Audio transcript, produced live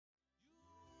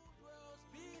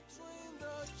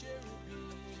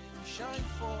shine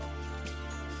forth.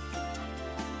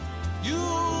 You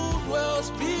dwells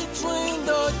between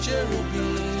the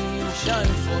cherubim,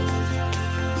 shine forth.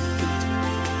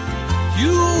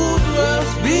 You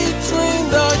dwells between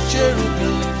the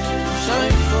cherubim,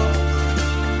 shine forth.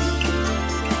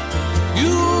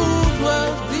 You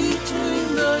dwells between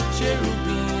the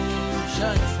cherubim,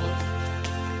 shine forth.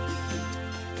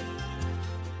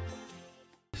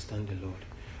 Understand the Lord.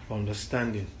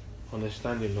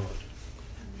 Understanding, Lord.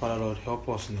 Father, Lord, help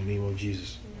us in the name of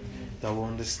Jesus. That we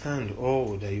understand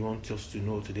all that you want us to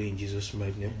know today in Jesus'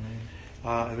 mighty name.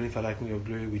 Heavenly Father, King of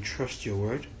glory, we trust your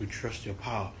word, we trust your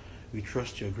power, we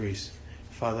trust your grace.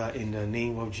 Father, in the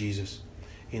name of Jesus,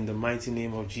 in the mighty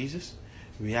name of Jesus,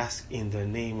 we ask in the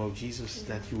name of Jesus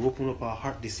that you open up our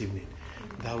heart this evening,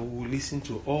 that we will listen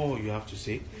to all you have to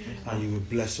say, and you will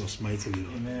bless us mightily,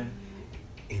 Lord. Amen.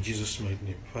 In Jesus' mighty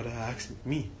name. Father, I ask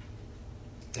me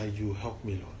that you help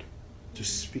me, Lord, to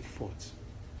speak forth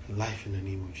life in the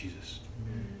name of Jesus.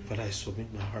 Amen. Father, I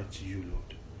submit my heart to you,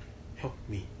 Lord. Help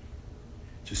me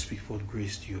to speak forth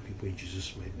grace to your people in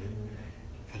Jesus' mighty name. Amen.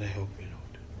 Father, help me,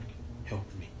 Lord.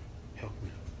 Help me. Help me,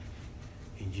 Lord.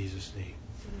 In Jesus' name.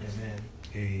 Amen.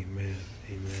 Amen.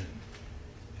 Amen.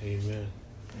 Amen.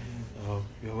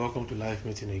 You're welcome to Life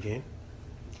Meeting again.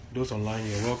 Those online,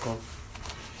 you're welcome.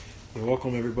 You're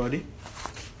welcome, everybody.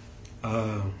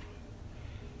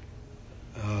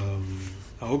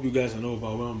 I hope you guys are not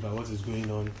overwhelmed by what is going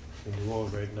on in the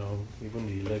world right now, even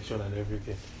the election and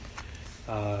everything.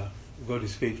 God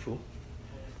is faithful.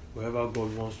 Whatever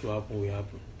God wants to happen will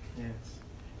happen. Yes.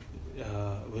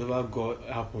 Whatever God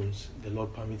happens, the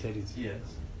Lord permitted it. Yes.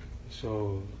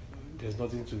 So there's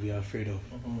nothing to be afraid of.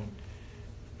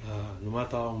 No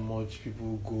matter how much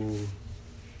people go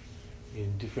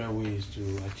in different ways to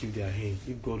achieve their aim,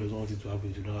 if God doesn't want it to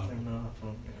happen, it will not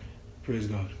happen. Praise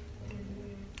God.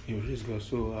 Praise God.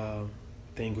 So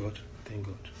thank God.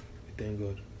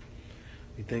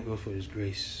 We thank God for His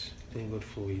grace. Thank God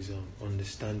for His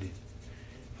understanding.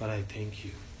 Father, I thank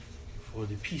you for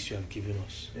the peace you have given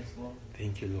us. Yes, Lord.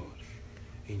 Thank you, Lord.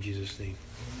 In Jesus' name.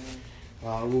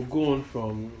 We'll go on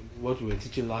from what we were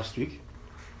teaching last week.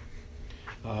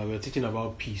 We were teaching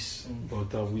about peace,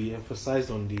 but we emphasized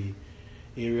on the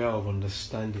area of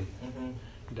understanding,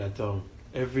 that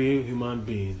every human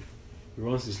being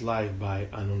runs his life by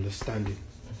an understanding.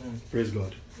 Praise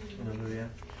God. Hallelujah.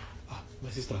 My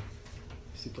sister,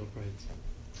 sit upright.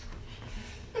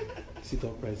 Sit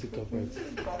upright.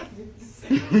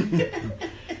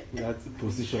 That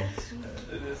position.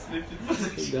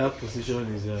 That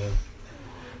position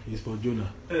is for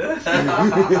Jonah.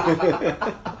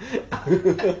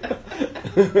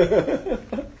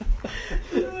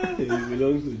 It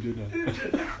belongs to Jonah.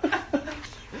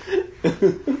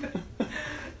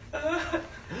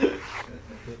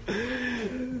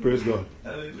 Praise God.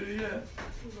 Hallelujah.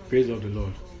 Praise God the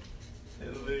Lord.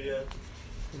 Hallelujah.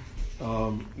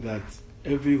 That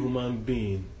every human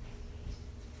being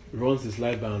runs his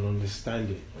life by an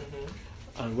understanding.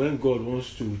 And when God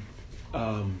wants to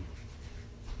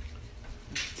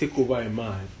take over a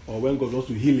man, or when God wants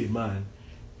to heal a man,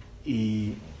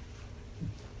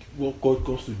 what God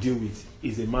comes to deal with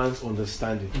is a man's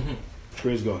understanding.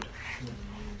 Praise God.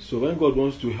 So when God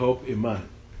wants to help a man,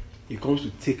 He comes to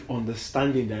take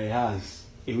understanding that he has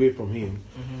away from him,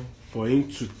 for him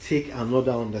to take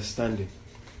another understanding.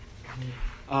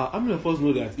 How many of us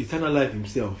know that eternal life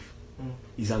himself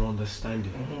is an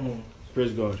understanding?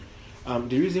 Praise God.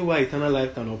 The reason why eternal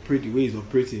life can operate the way it's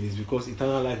operating is because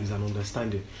eternal life is an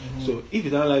understanding. So if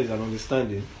eternal life is an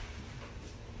understanding,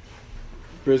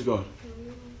 praise God.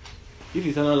 If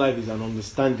eternal life is an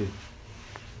understanding,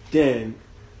 then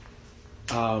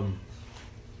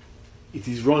it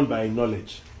is run by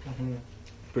knowledge.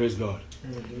 Praise God.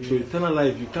 So eternal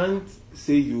life, you can't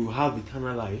say you have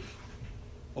eternal life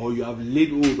or you have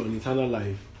laid hold on eternal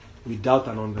life without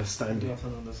an understanding.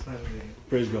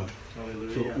 Praise God.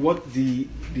 Hallelujah. So what the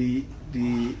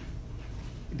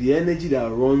energy that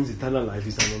runs eternal life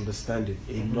is an understanding,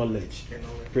 a knowledge.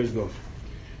 Praise God.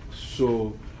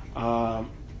 So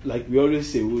like we always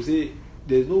say, we'll say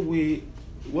there's no way.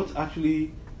 What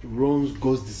actually runs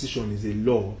God's decision is a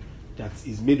law that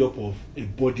is made up of a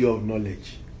body of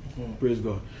knowledge. Praise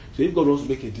God. So if God wants to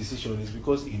make a decision, it's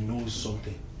because He knows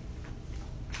something.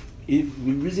 The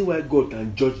reason why God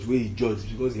can judge the way He judges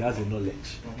is because He has a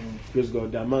knowledge. Praise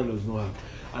God. That man does not have.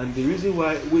 And the reason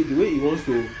why, the way He wants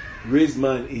to raise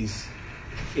man is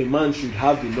a man should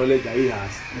have the knowledge that he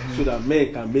has, so that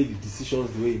men can make the decisions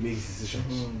the way He makes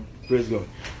decisions. Praise God.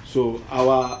 So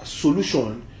our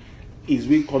solution is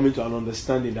we coming to an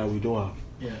understanding that we don't have.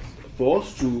 Yes. For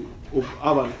us to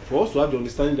have the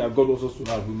understanding that God wants us to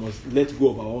have, we must let go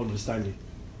of our own understanding.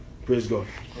 Praise God.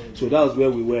 So that was where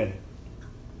we were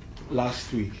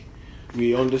last week.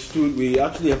 We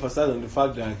actually emphasized on the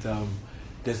fact that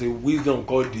there's a wisdom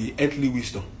called the earthly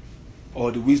wisdom,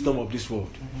 or the wisdom of this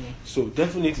world. So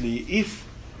definitely, if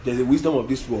there's a wisdom of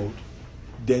this world,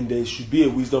 then there should be a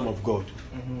wisdom of God.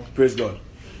 Praise God.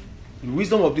 The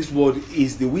wisdom of this world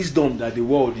is the wisdom that the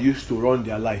world used to run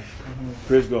their life.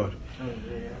 Praise God.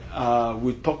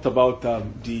 We talked about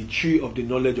the tree of the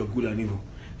knowledge of good and evil.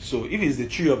 So if it's the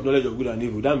tree of knowledge of good and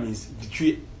evil, that means the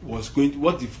tree was going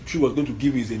to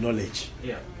give you is a knowledge.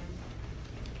 Yeah.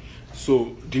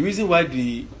 So the reason why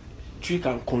the tree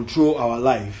can control our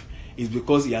life is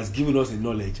because he has given us a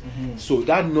knowledge. So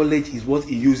that knowledge is what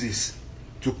he uses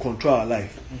to control our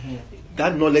life.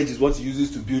 That knowledge is what he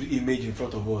uses to build image in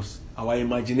front of us. Our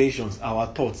imaginations, our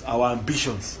thoughts, our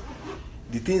ambitions,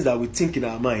 the things that we think in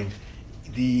our mind.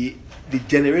 The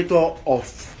generator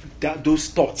of those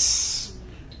thoughts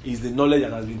is the knowledge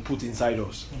that has been put inside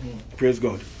us. Praise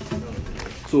God.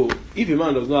 So if a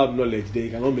man does not have knowledge, then he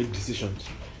cannot make decisions,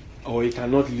 or he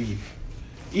cannot live.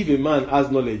 If a man has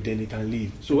knowledge, then he can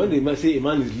live. So when they say a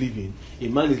man is living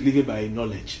by a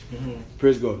knowledge.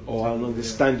 Praise God. Or an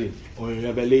understanding, or a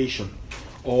revelation,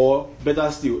 or better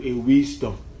still, a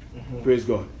wisdom. Praise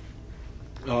God.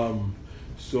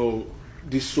 So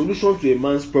the solution to a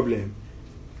man's problem,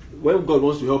 when God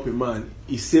wants to help a man,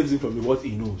 he saves him from what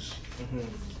he knows.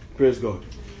 Praise God.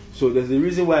 So there's a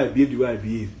reason why I behave the way I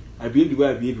behave. I behave the way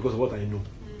I behave because of what I know.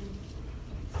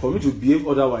 For me to behave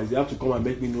otherwise, they have to come and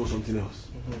make me know something else.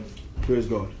 Praise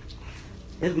God.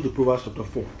 Let's go to Proverbs chapter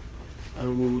 4,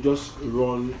 and we'll just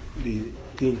run the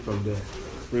thing from there.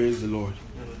 Praise the Lord.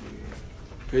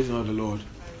 Praise the name of the Lord.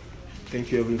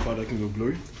 Thank you, Heavenly Father, King of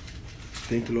Glory.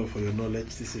 Thank you, Lord, for your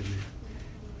knowledge this evening.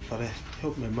 Father,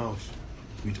 help my mouth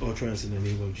with utterance in the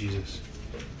name of Jesus.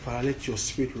 Father, let your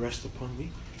spirit rest upon me,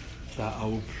 that I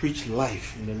will preach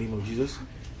life in the name of Jesus.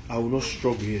 I will not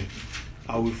struggle here.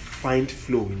 I will find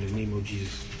flow in the name of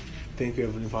Jesus. Thank you,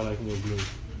 Heavenly Father, King of Glory.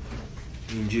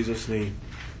 In Jesus' name,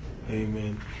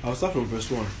 amen. I'll start from verse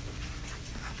 1.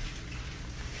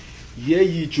 Hear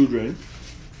ye, children,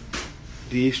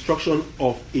 the instruction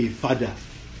of a father.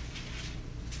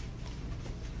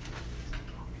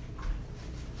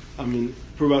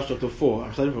 Proverbs chapter 4,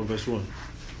 I'm starting from verse 1.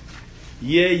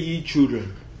 Hear ye,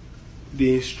 children,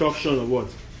 the instruction of what?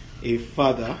 A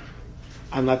father,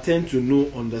 and attend to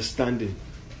no understanding.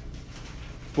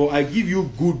 For I give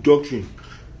you good doctrine,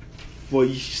 for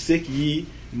ye sake ye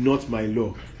not my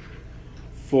law.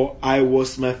 For I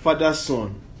was my father's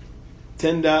son,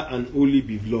 tender and wholly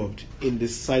beloved in the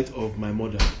sight of my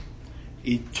mother.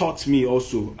 He taught me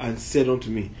also, and said unto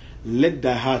me, let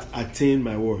thy heart retain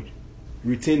my word,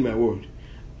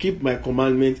 keep my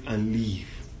commandment, and live.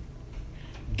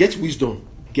 Get wisdom,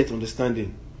 get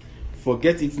understanding.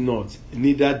 Forget it not,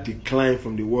 neither decline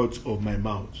from the words of my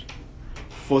mouth.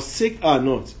 Forsake her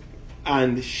not,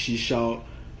 and she shall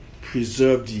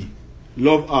preserve thee.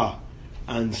 Love her,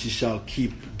 and she shall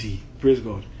keep thee. Praise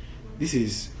God. This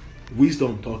is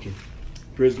wisdom talking.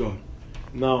 Praise God.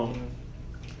 Now,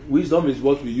 wisdom is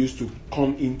what we use to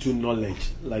come into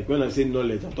knowledge. Like when I say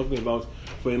knowledge, I'm talking about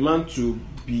for a man to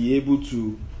be able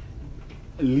to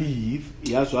live,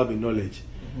 he has to have a knowledge.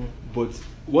 But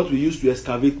what we use to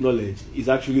excavate knowledge is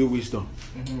actually wisdom.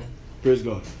 Praise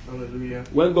God. Hallelujah.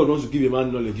 When God wants to give a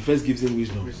man knowledge, he first gives him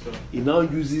wisdom. He now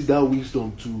uses that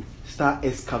wisdom to start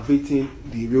excavating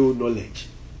the real knowledge.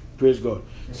 Praise God.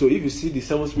 So if you see the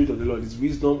seven spirit of the Lord, it's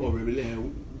wisdom of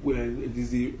revelation. It is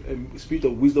the spirit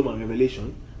of wisdom and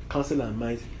revelation, counsel and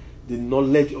might, the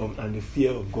knowledge of and the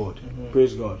fear of God.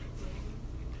 Praise God.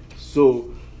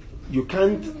 So you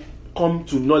can't come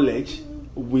to knowledge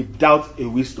without a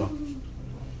wisdom.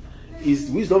 It's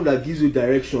wisdom that gives you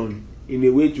direction in a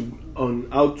way on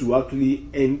how to actually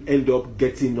end up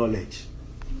getting knowledge.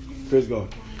 Praise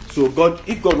God. So God,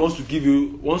 if God wants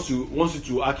you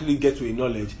to actually get to a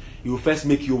knowledge, He will first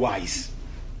make you wise.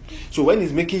 So when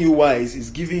He's making you wise, He's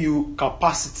giving you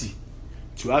capacity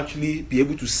to actually be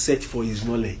able to search for His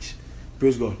knowledge.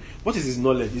 Praise God. What is His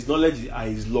knowledge? His knowledge are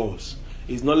His laws.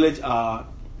 His knowledge are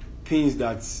things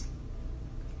that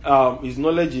His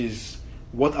knowledge is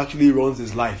what actually runs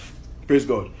his life. Praise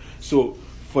God. So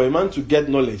for a man to get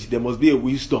knowledge, there must be a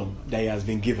wisdom that he has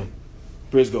been given.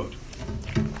 Praise God.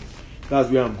 That's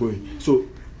where I'm going. So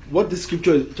what the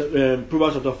scripture,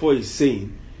 Proverbs chapter 4 is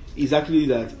saying is actually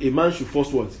that a man should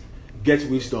first what? Get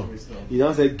wisdom. He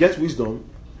now said, get wisdom,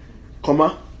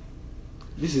 comma.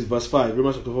 This is verse 5,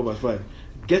 Proverbs chapter 4 verse 5.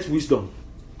 Get wisdom,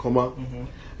 comma.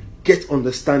 Get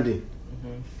understanding.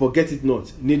 Forget it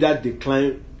not, neither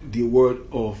decline the word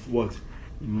of what?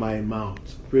 My mouth.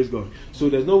 Praise God. So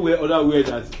there's no other way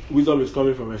that wisdom is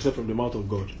coming from except from the mouth of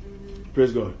God.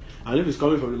 Praise God. And if it's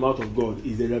coming from the mouth of God,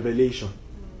 it's a revelation.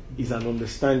 It's an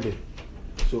understanding.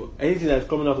 So anything that's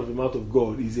coming out of the mouth of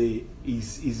God is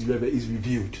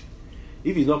revealed.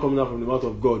 If it's not coming out from the mouth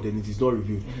of God, then it is not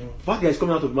revealed. The fact that it's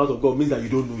coming out of the mouth of God means that you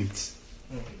don't know it.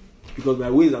 Because my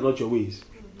ways are not your ways,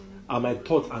 and my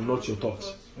thoughts are not your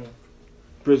thoughts.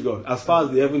 Praise God. As far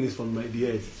as the heaven is from the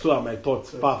earth, so are my thoughts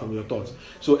far from your thoughts.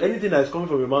 So anything that is coming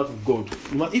from the mouth of God,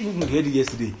 even if you heard it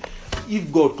yesterday,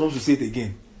 if God comes to say it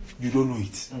again, you don't know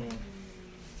it.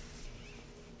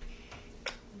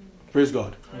 Praise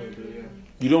God.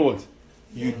 You know what?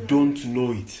 You don't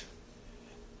know it.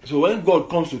 So when God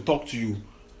comes to talk to you,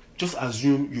 just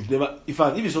assume you've never. In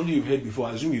fact, if it's something you've heard before,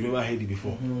 assume you've never heard it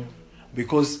before,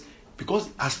 because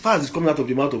as far as it's coming out of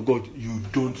the mouth of God, you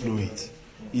don't know it.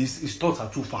 His thoughts are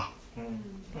too far.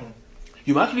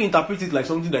 You might actually interpret it like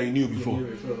something that you knew before, but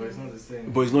it's not the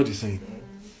same. but it's not the same.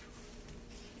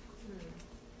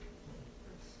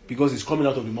 Because it's coming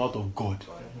out of the mouth of God.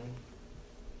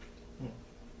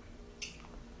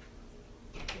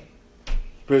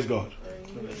 Praise God.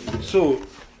 So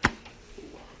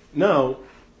now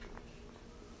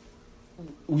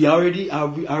we already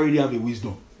have a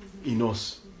wisdom in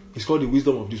us. It's called the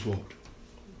wisdom of this world.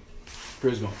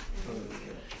 Praise God.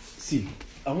 See,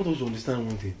 I want us to understand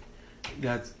one thing,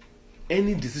 that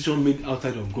any decision made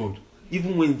outside of God,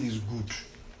 even when it is good,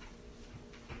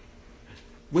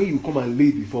 when you come and lay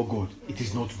it before God, it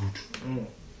is not good.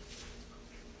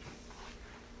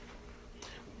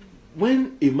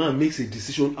 When a man makes a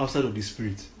decision outside of the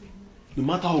Spirit, no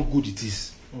matter how good it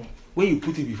is, when you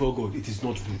put it before God, it is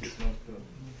not good.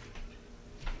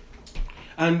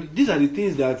 And these are the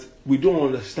things that we don't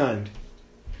understand.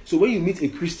 So when you meet a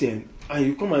Christian and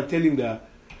you come and tell him that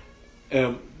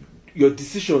your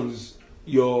decisions,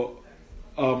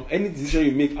 any decision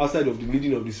you make outside of the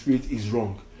leading of the Spirit is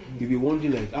wrong, you'll be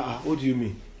wondering like, what do you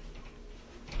mean?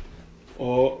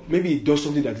 Or maybe it does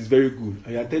something that is very good,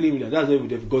 and you're telling me that that's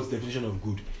not God's definition of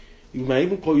good. He might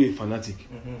even call you a fanatic,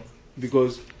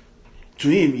 because to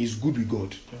him he's good with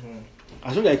God.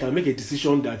 As long as I can make a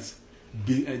decision that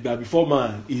before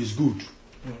man is good,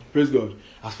 praise God.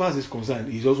 As far as he's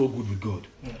concerned, he's also good with God.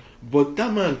 But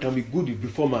that man can be good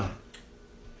before man,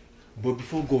 but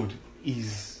before God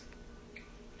is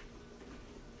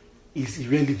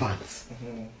irrelevant.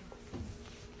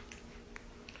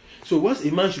 So what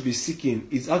a man should be seeking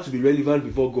is how to be relevant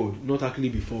before God, not actually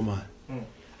before man.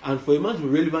 And for a man to be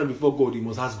relevant before God, he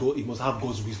must ask God. He must have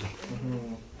God's wisdom.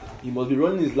 He must be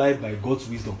running his life by God's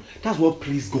wisdom. That's what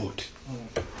pleases God.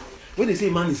 When they say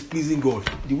man is pleasing God,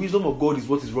 the wisdom of God is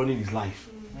what is running his life.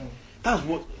 That's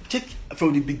what. Check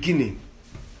from the beginning.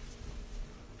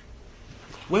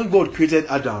 When God created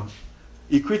Adam,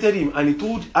 He created him and He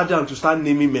told Adam to start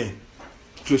naming men,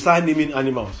 to start naming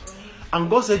animals. And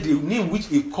God said the name which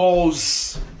He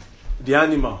calls the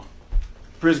animal,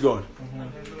 praise God,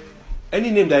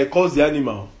 any name that He calls the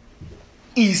animal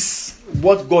is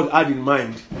what God had in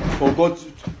mind for God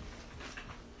to,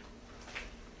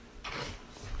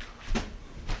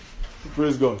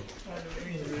 praise God.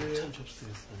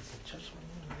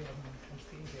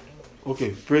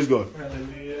 Okay, praise God.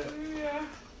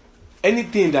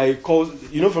 Anything that He calls,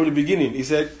 from the beginning, He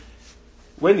said,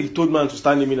 when He told man to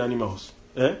start naming animals,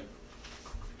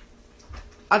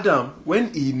 Adam,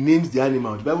 when he names the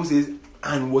animal, the Bible says,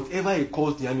 and whatever he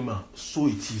calls the animal, so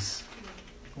it is.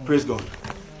 Praise God.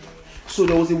 So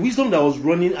there was a wisdom that was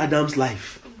running Adam's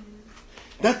life.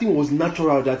 That thing was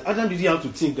natural, that Adam didn't have to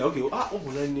think that, okay, what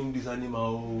will I name this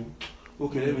animal?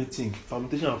 Okay, let me think.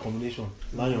 Fermentation and combination.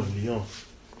 Lion, Leon.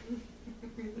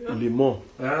 Lemon.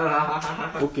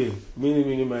 Okay,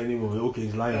 meaning my name. Okay,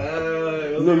 it's lion.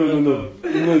 No,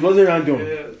 it wasn't random.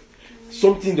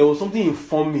 There was something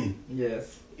informing.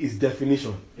 Yes. Its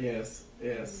definition. Yes.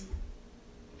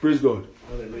 Praise God.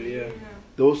 Hallelujah.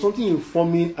 There was something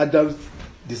informing Adam's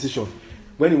decision.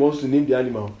 When he wants to name the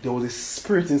animal, there was a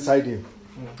spirit inside him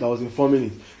that was informing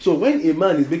it. So when a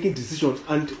man is making decisions,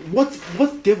 and what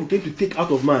devil came to take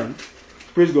out of man,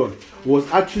 praise God, was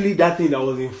actually that thing that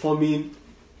was informing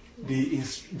the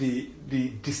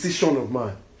decision of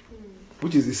man,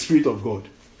 which is the Spirit of God.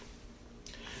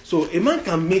 So a man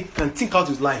can think out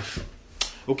his life.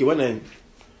 Okay,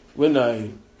 when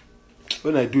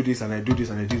I do this and I do this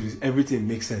and I do this, everything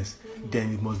makes sense.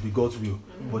 Then it must be God's will.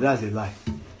 But that's a lie.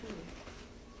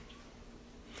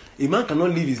 A man cannot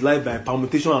live his life by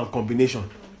permutation and combination.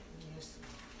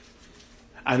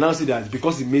 And now say that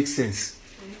because it makes sense,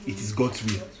 it is God's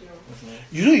will.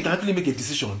 You can actually make a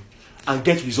decision and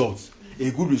get results.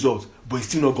 a good result, but it's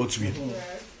still not God's will.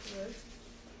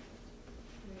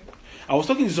 I was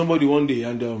talking to somebody one day,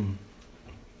 and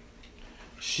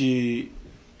she's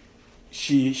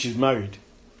married,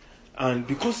 and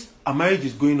because her marriage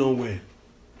is going on well,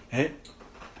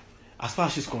 as far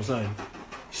as she's concerned,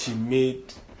 she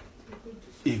made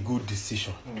a good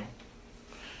decision.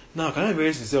 Now, can I be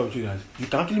very sincere with you that you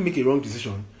can actually make a wrong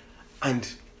decision, and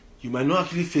you might not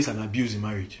actually face an abuse in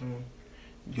marriage.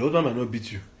 The husband might not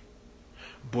beat you,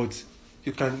 but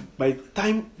you can, by the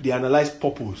time they analyze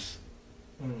purpose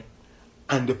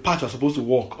and the path you're supposed to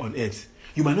walk on earth,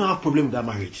 you might not have problem with that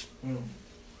marriage,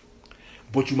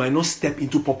 but you might not step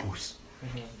into purpose.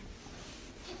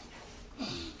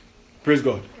 Praise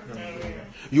God.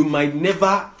 You might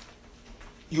never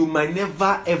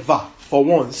ever for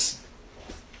once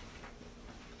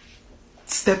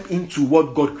step into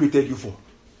what God created you for.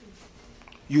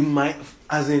 You might,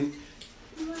 as in,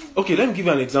 okay, let me give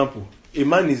you an example. A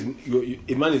man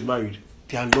is married.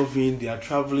 They are loving, they are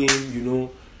traveling,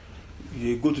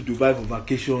 they go to Dubai for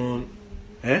vacation,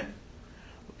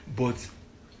 But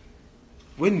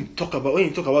when you talk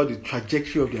about the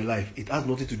trajectory of their life, it has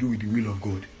nothing to do with the will of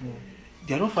God.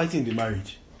 They are not fighting in the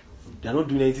marriage. They are not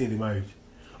doing anything in the marriage.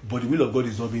 But the will of God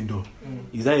is not being done.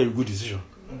 Is that a good decision?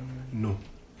 No.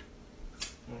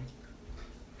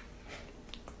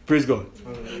 Praise God.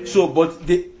 So, but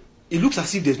it looks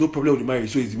as if there's no problem with the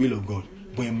marriage, so it's the will of God.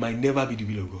 But it might never be the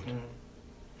will of God.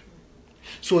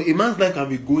 So a man's life can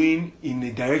be going in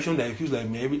a direction that he feels like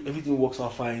everything works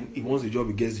out fine. He wants a job,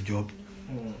 he gets the job.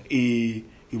 He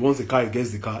wants a car, he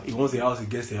gets the car. He wants a house, he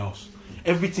gets the house.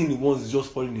 Everything he wants is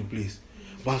just falling in place.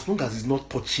 But as long as he's not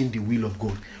touching the will of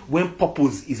God, when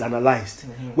purpose is analyzed,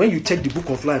 when you check the book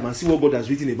of life and see what God has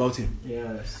written about him,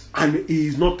 and he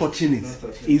is not touching it,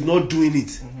 he's not doing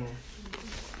it,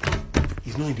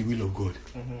 he's not in the will of God,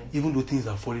 even though things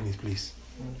are falling in place.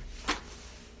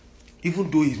 Even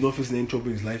though he's not facing any trouble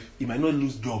in his life, he might not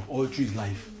lose job all through his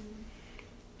life.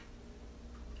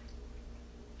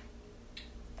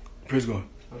 Praise God.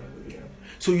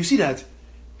 So you see that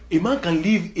a man can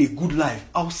live a good life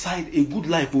outside, a good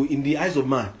life in the eyes of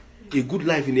man, a good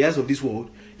life in the eyes of this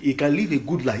world. He can live a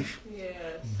good life,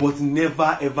 but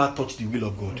never ever touch the will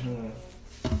of God.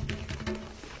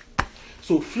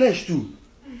 So flesh too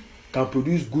can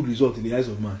produce good results in the eyes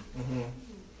of man.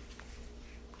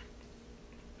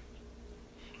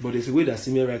 But there's a way that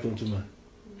seemeth right unto man.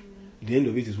 The end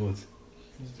of it is what?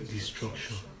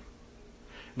 Destruction.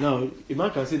 Now, a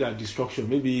man can say that destruction,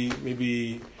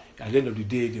 maybe at the end of the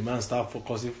day, the man start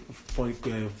focusing,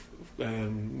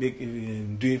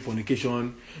 doing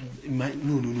fornication.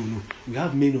 No. We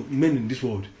have men in this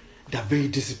world that are very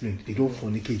disciplined. They don't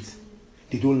fornicate.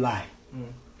 They don't lie.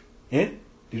 They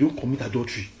don't commit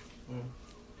adultery.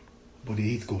 But they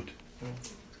hate God.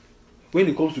 When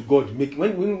it comes to God,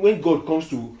 when God comes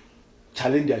to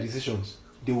challenge their decisions,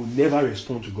 they will never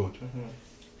respond to God.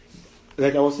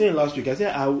 Like I was saying last week, I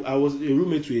said I was a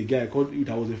roommate to a guy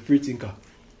that was a free thinker.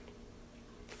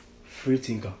 Free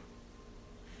thinker.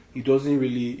 He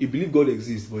believed God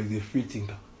exists, but he's a free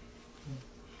thinker.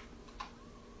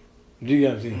 Do you get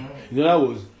what I'm saying? In other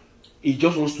words, he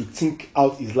just wants to think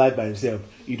out his life by himself.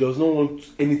 He does not want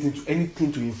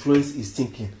anything to influence his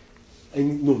thinking.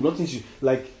 Nothing should,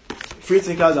 like, free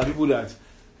thinkers are people that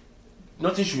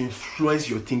nothing should influence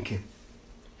your thinking.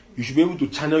 You should be able to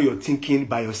channel your thinking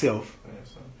by yourself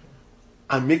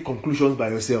and make conclusions by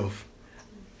yourself.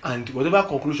 And whatever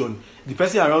conclusion, the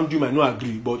person around you might not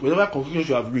agree, but whatever conclusion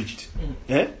you have reached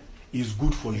is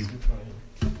good for you.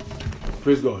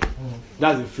 Praise God.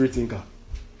 That's a free thinker.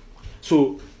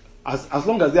 So, as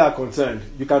long as they are concerned,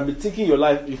 you can be thinking your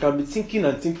life, you can be thinking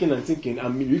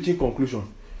and reaching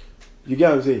conclusion. You get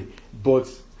what I'm saying? But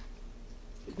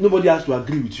nobody has to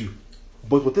agree with you.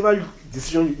 But whatever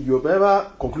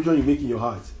conclusion you make in your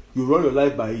heart, you run your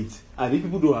life by it. And if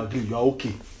people don't agree, you are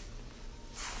okay.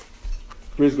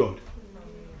 Praise God.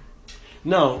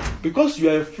 Now, because you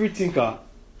are a free thinker,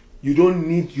 you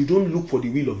don't look for the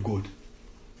will of God.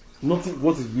 Nothing.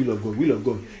 What is will of God? Will of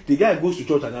God. The guy goes to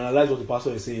church and analyzes what the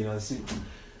pastor is saying and see.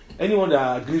 Anyone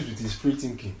that agrees with his free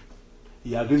thinking,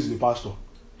 he agrees with the pastor.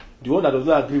 The one that does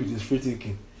not agree with his free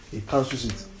thinking, he cancels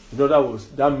it. In other words,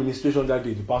 that ministration that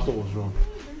day, the pastor was wrong.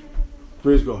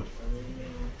 Praise God.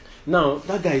 Now,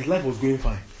 that guy, his life was going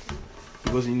fine.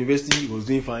 He was in university, he was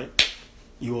doing fine.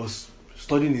 He was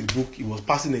studying his book, he was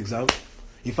passing exams.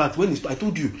 In fact, I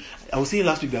told you, I was saying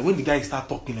last week that when the guy started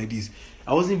talking like this,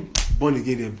 I wasn't born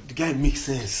again. The guy makes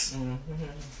sense.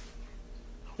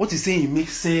 What he's saying, it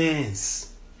makes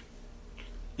sense.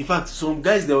 In fact, some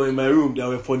guys that were in my room, that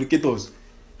were fornicators,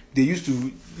 they used to,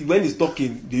 when he's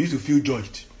talking, they used to feel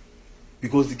judged.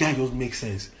 because the guy just makes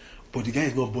sense, but the guy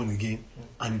is not born again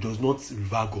and he does not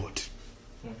revere God.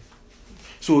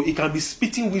 So he can be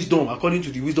spitting wisdom according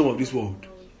to the wisdom of this world,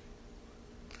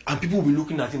 and people will be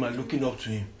looking at him and looking up to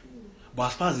him. But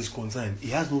as far as he's concerned, he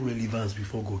has no relevance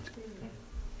before God.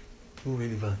 No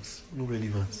relevance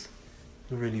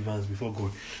before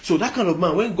God. So that kind of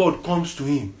man, when God comes to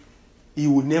him, he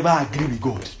will never agree with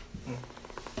God.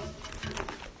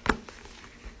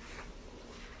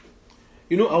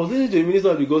 You know, I was listening to a minister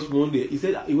of the gospel one day. He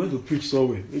said he went to preach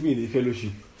somewhere, maybe in a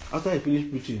fellowship. After he finished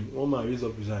preaching, one man raised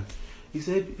up his hand. He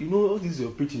said, you know, all this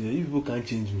you're preaching, you people can't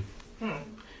change me.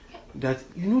 That,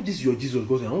 you know, this is your Jesus,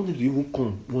 because I want him to even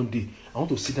come one day. I want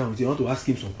to sit down with him. I want to ask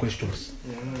him some questions.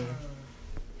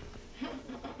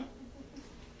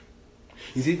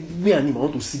 He said, me and him, I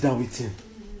want to sit down with him.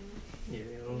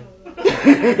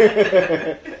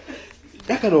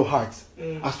 That kind of heart,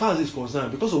 as far as he's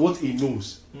concerned, because of what he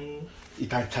knows, he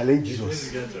can challenge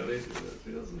Jesus.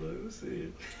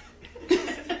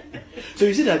 So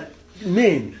you see that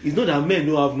men, it's not that men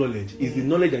don't have knowledge, it's the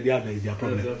knowledge that they have that is their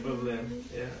problem.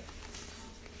 Yeah.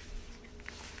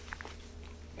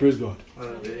 Praise God.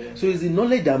 So it's the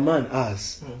knowledge that man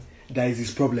has that is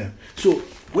his problem. So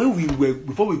when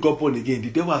before we got born again, the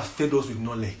devil has fed us with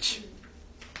knowledge.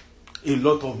 A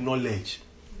lot of knowledge.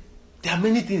 There are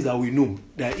many things that we know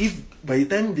that if by the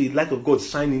time the light of God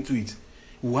shines into it,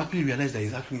 we will actually realize that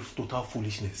it's actually total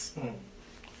foolishness.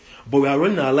 But we are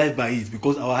running our life by it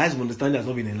because our eyes of understanding has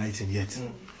not been enlightened yet.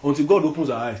 Until God opens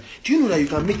our eyes. Do you know that you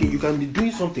can you can be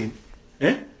doing something,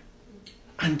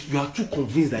 and you are too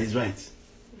convinced that it's right?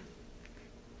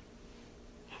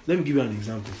 Let me give you an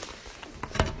example.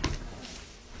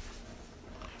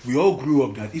 We all grew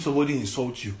up that if somebody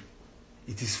insults you,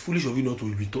 it is foolish of you not to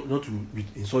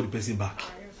insult the person back.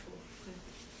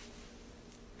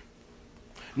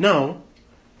 Now,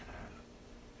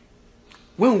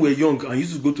 when we were young and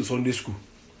used to go to Sunday school,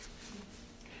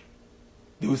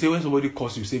 they would say when somebody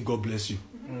calls you, say God bless you.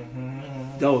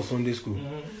 That was Sunday school.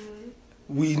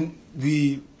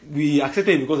 We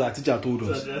accepted it because our teacher told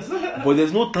us. But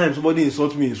there's no time somebody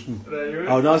insults me in school.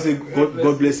 I will now say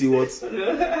God bless you. What?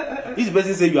 If the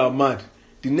person say you are mad,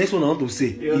 the next one I want to say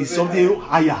is something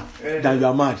higher than you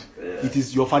are mad. It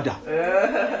is your father.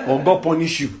 Or God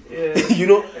punish you. You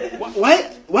know,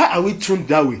 why are we tuned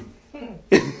that way?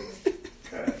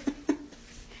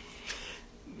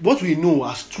 What we know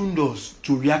has tuned us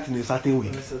to react in a certain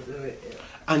way.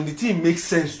 And the thing makes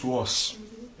sense to us.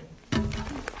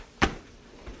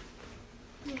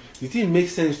 The thing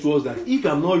makes sense to us that if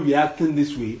I'm not reacting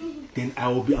this way, then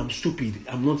I'm stupid.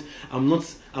 I'm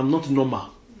not normal.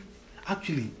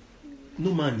 Actually,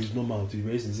 no man is normal, to be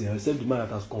very sincere, except the man that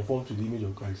has conformed to the image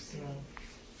of Christ.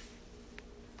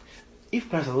 If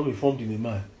Christ has not been formed in a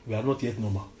man, we are not yet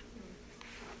normal.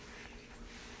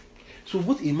 So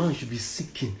what a man should be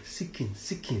seeking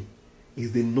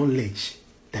is the knowledge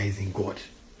that is in God.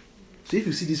 So if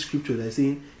you see this scripture that is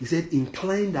saying, he said,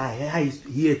 incline thy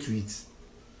ear to it.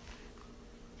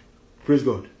 Praise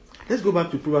God. Let's go back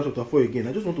to Proverbs chapter 4 again.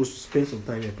 I just want to spend some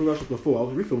time here. Proverbs chapter 4, I'll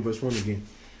read from verse 1 again.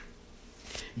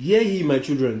 Hear ye, my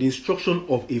children, the instruction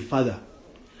of a father,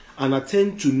 and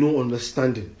attend to no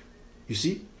understanding. You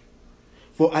see?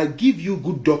 For I give you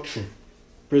good doctrine.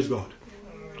 Praise God.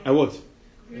 I what?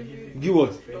 Give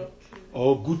what?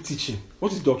 Or good teaching.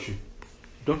 What is doctrine?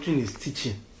 Doctrine is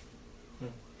teaching.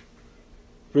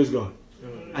 Praise God.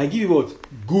 I give you what?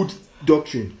 Good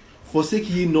doctrine. Forsake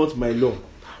ye not my law.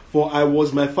 For I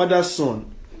was my father's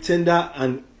son, tender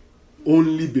and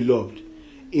only beloved,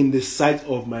 in the sight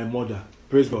of my mother.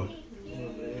 Praise God.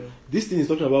 This thing is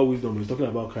talking about wisdom. It's talking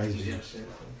about Christ Jesus.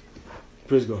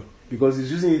 Praise God. Because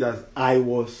he's using it as I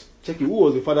was. Check it. Who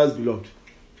was the father's beloved?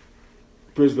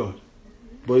 Praise God.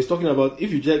 But he's talking about,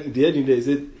 if you check the heading there, it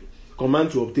said,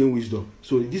 command to obtain wisdom.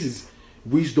 So this is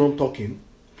wisdom talking.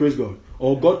 Praise God.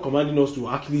 Or God commanding us to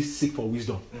actually seek for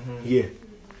wisdom. Here.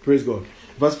 Praise God.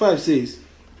 Verse 5 says,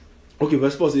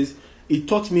 verse 4 says, he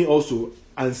taught me also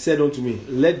and said unto me,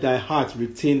 let thy heart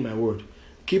retain my word.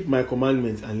 Keep my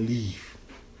commandments and live.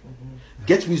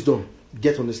 Get wisdom,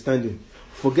 get understanding.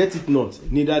 Forget it not,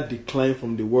 neither decline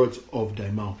from the words of thy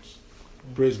mouth.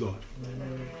 Praise God.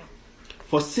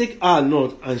 Forsake her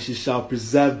not, and she shall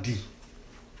preserve thee.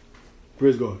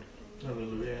 Praise God.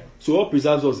 Hallelujah. So what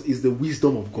preserves us is the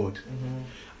wisdom of God.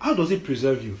 How does it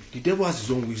preserve you? The devil has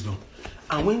his own wisdom.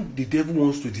 And when the devil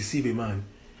wants to deceive a man,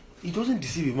 he doesn't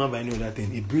deceive a man by any other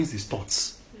thing. He brings his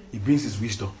thoughts. He brings his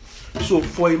wisdom. So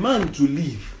for a man to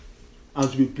live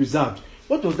and to be preserved,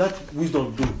 what does that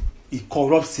wisdom do? It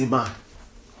corrupts a man.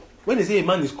 When they say a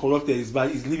man is corrupted, he's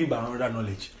living by another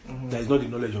knowledge. That is not the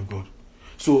knowledge of God.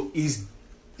 So he's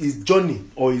his journey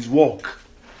or his walk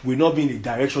will not be in the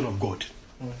direction of God.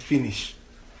 Finish.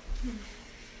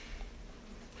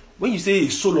 When you say the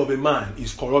soul of a man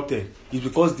is corrupted, it's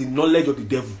because the knowledge of the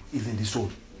devil is in the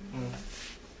soul.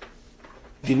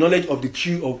 The knowledge of the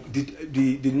tree of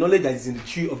the knowledge that is in the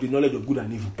tree of the knowledge of good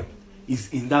and evil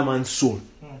is in that man's soul.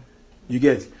 You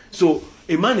get? So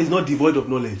a man is not devoid of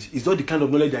knowledge. It's not the kind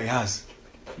of knowledge that he has.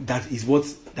 That is what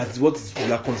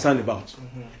we are concerned about.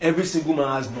 Every single man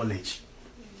has knowledge.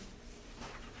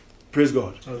 Praise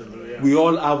God. Hallelujah. We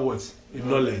all have what?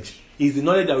 Knowledge. It's the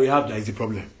knowledge that we have that is the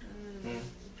problem.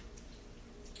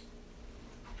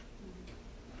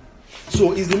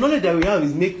 So it's the knowledge that we have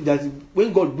is make that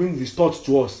when God brings His thoughts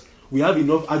to us, we have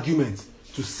enough arguments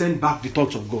to send back the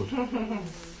thoughts of God.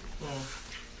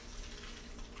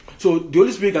 So the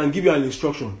Holy Spirit can give you an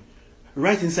instruction.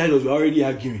 Right inside us, we're already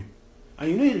arguing.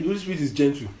 And you know the Holy Spirit is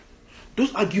gentle.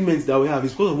 Those arguments that we have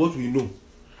is because of what we know.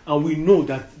 And we know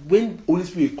that when Holy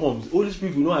Spirit comes, Holy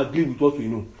Spirit will not agree with what we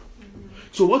know.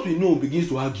 So what we know begins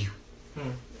to argue.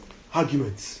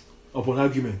 Arguments upon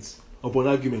arguments upon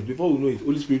arguments. Before we know it,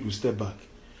 Holy Spirit will step back.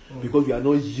 Because we are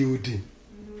not yielding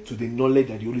to the knowledge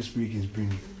that the Holy Spirit is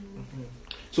bringing.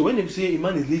 So when they say a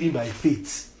man is living by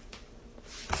faith,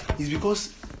 it's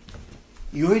because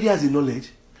he already has the knowledge,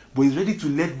 but he's ready to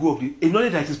let go of a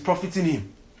knowledge that is profiting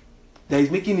him, that is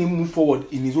making him move forward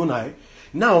in his own eye.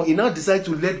 Now he now decides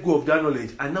to let go of that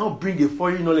knowledge and now bring a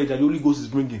foreign knowledge that the Holy Ghost is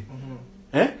bringing.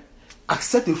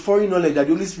 Accept a foreign knowledge that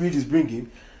the Holy Spirit is bringing,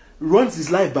 runs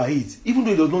his life by it, even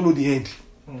though he does not know the end.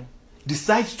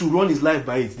 Decides to run his life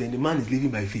by it, then the man is living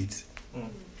by faith.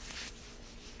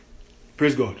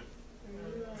 Praise God.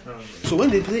 So when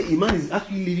they say a man is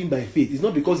actually living by faith, it's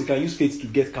not because he can use faith to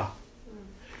get car.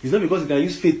 It's not because he can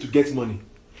use faith to get money.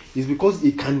 It's because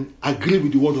he can agree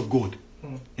with the word of God.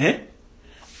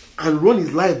 And run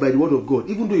his life by the word of God,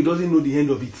 even though he doesn't know the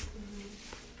end of it.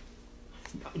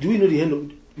 Do we know the end of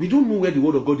it? We don't know where the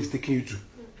word of God is taking you to.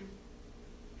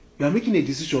 You are making a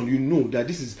decision, you know that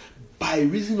this is by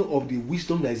reason of the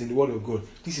wisdom that is in the word of God.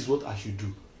 This is what I should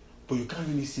do. But you can't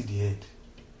really see the end.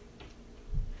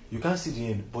 You can't see the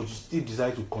end, but you still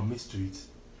decide to commit to it.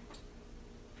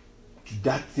 To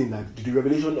that thing, to the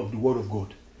revelation of the word of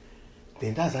God.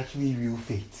 Then that's actually real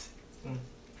faith.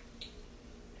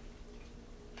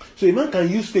 So a man can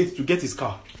use faith to get his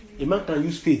car. A man can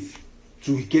use faith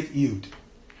to get healed.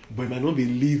 But he might not be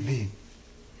living.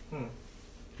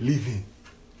 Living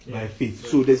by faith.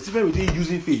 So there's a difference between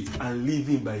using faith and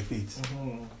living by faith.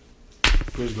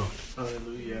 Praise God.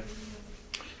 Hallelujah.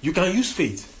 You can use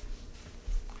faith.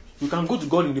 You can go to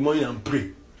God in the morning and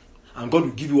pray. And God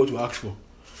will give you what you ask for.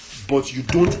 But you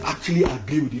don't actually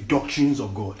agree with the doctrines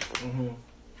of God.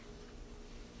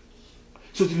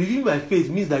 So to live by faith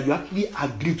means that you actually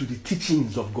agree to the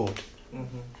teachings of God.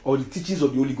 Or the teachings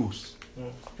of the Holy Ghost.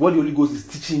 What the Holy Ghost is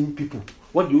teaching people.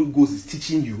 What the Holy Ghost is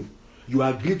teaching you. You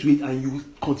agree to it and you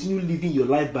continue living your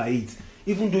life by it.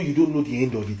 Even though you don't know the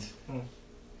end of it.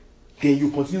 Then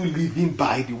you continue living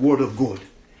by the word of God.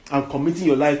 And committing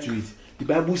your life to it. The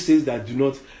Bible says that do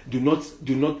not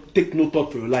take no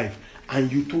thought for your life. And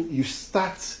you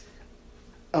start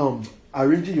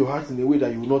arranging your heart in a way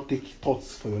that you will not take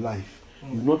thoughts for your life.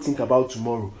 You will not think about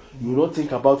tomorrow. You will not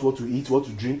think about what to eat, what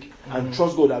to drink, and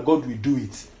trust God that God will do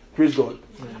it. Praise God.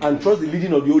 And trust the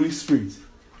leading of the Holy Spirit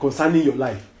concerning your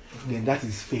life. Then that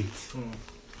is faith.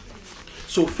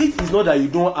 So faith is not that you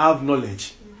don't have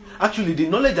knowledge. Actually, the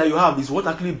knowledge that you have is what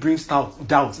actually brings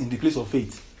doubt in the place of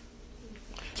faith.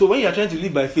 So when you are trying to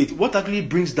live by faith, what actually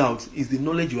brings doubt is the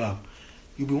knowledge you have.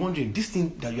 You'll be wondering, this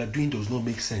thing that you are doing does not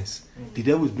make sense. The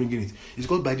devil is bringing it. It's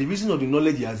because by the reason of the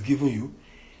knowledge he has given you,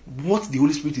 what the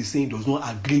Holy Spirit is saying does not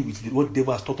agree with what the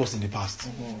devil has taught us in the past.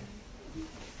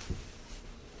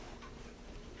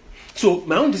 So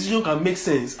my own decision can make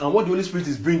sense, and what the Holy Spirit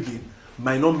is bringing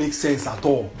might not make sense at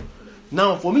all.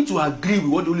 Now, for me to agree with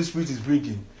what the Holy Spirit is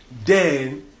bringing,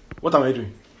 then what am I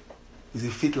doing? It's a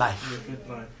faith life.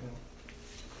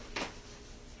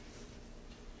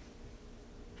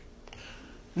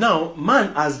 Now,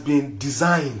 man has been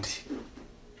designed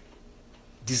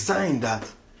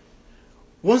that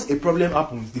once a problem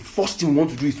happens, the first thing we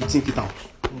want to do is to think it out.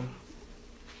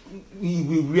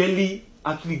 We rarely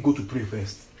actually go to pray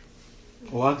first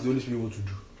or ask the Holy Spirit what to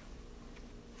do.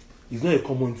 It's not a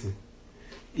common thing.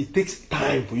 It takes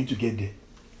time for you to get there.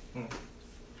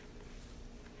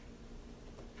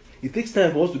 It takes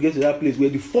time for us to get to that place where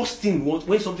the first thing we want,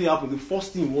 when something happens, the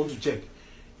first thing we want to check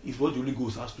is what the Holy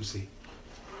Ghost has to say.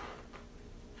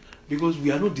 Because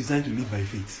we are not designed to live by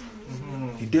faith.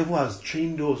 The devil has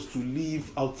trained us to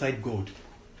live outside God.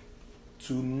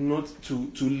 To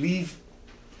live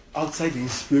outside the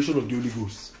inspiration of the Holy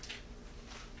Ghost.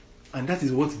 And that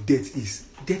is what death is.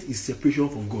 Death is separation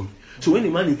from God. So when a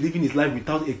man is living his life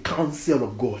without a counsel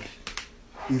of God,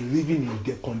 he's living in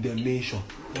the condemnation.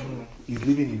 He's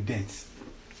living in death.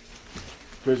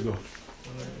 Praise God.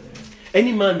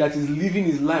 Any man that is living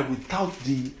his life without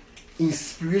the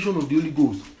inspiration of the Holy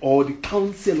Ghost or the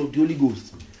counsel of the Holy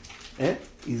Ghost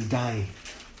is dying.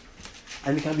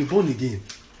 And he can be born again.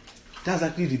 That's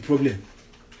actually the problem.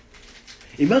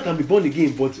 A man can be born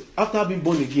again, but after being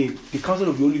born again, the counsel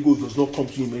of the Holy Ghost does not come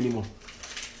to him anymore.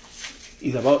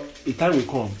 It's about a time will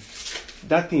come.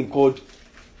 That thing called,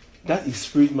 that is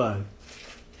spirit man.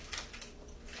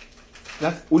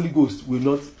 That Holy Ghost will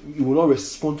not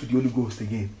respond to the Holy Ghost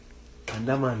again. And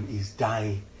that man is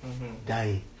dying.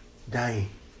 Dying.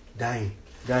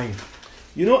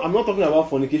 You know, I'm not talking about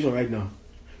fornication right now.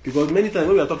 Because many times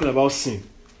when we are talking about sin,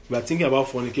 we are thinking about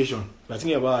fornication, we are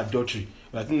thinking about adultery,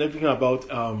 we are thinking about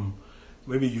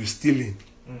maybe you stealing.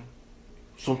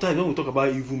 Sometimes when we talk about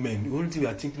evil men, the only thing we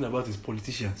are thinking about is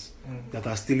politicians that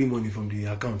are stealing money from the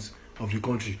accounts of the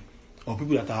country, or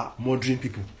people that are murdering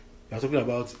people. We are talking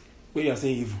about when you are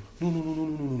saying evil.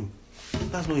 No.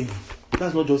 That's not evil.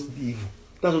 That's not just evil.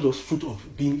 That's not just fruit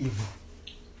of being evil.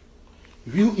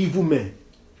 Real evil men.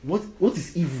 What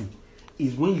is evil?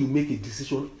 Is when you make a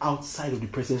decision outside of the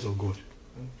presence of God.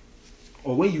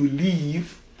 Or when you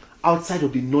live outside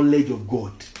of the knowledge of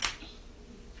God.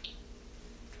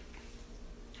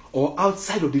 Or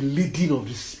outside of the leading of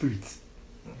the Spirit.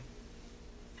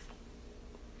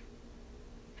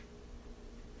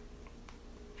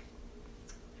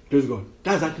 Praise God.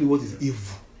 That's actually what is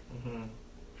evil.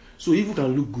 So evil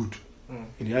can look good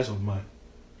in the eyes of man.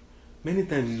 Many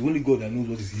times it's only God that knows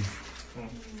what is evil.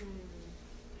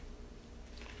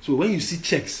 So when you see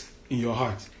checks in your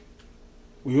heart,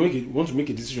 when you want to make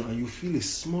a decision and you feel a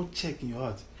small check in your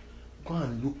heart, go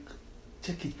and look,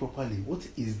 check it properly. What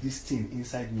is this thing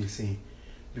inside me saying?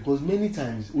 Because many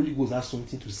times Holy Ghost has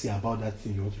something to say about that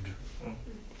thing you want to do.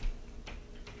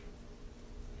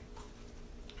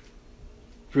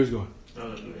 Praise God.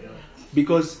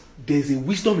 Because there's a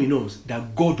wisdom in us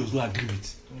that God does not agree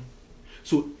with.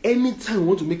 So anytime we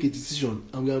want to make a decision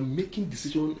and we are making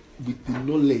decision with the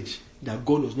knowledge that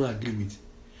God does not agree with,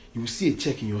 you will see a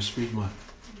check in your spirit man.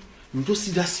 You just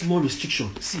see that small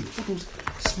restriction. See, all those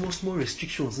small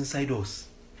restrictions inside us.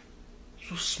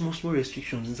 So small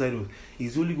restrictions inside us.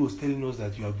 It's Holy Ghost telling us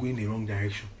that you are going the wrong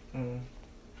direction.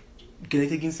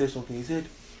 Kenneth Hagin said something. He said,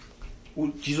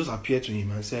 Jesus appeared to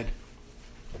him and said,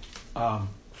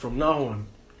 from now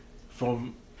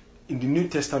on, in the New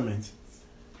Testament,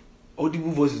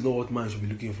 audible voice is not what man should be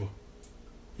looking for.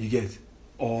 You get?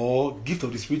 Or gift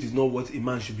of the Spirit is not what a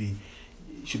man should be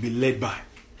led by.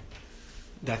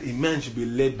 That a man should be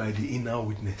led by the inner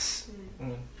witness.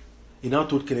 He now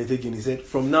told Kenneth Hagin, he said,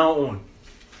 from now on,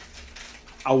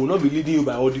 I will not be leading you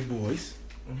by audible voice.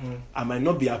 I might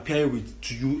not be appearing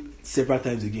to you several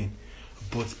times again,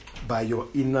 but by your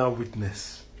inner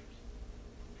witness.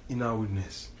 Inner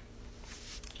witness.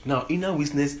 Now, inner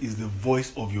witness is the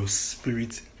voice of your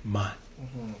spirit man.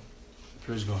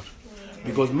 Praise God.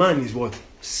 Because man is what?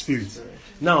 Spirit.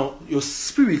 Now, your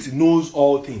spirit knows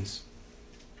all things.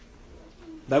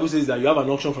 The Bible says that you have an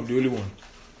unction from the Holy One.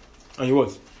 And you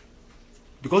what?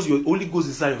 Because your Holy Ghost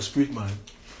is inside your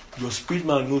spirit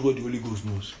man knows what the Holy Ghost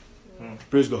knows.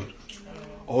 Praise God.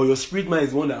 Or your spirit man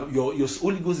is one that your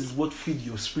Holy Ghost is what feeds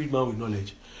your spirit man with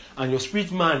knowledge. And your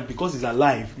spirit man, because he's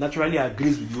alive, naturally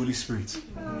agrees with the Holy Spirit.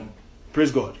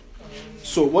 Praise God.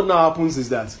 So what now happens is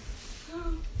that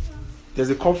there's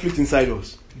a conflict inside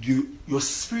us. Your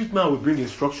spirit man will bring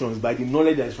instructions by the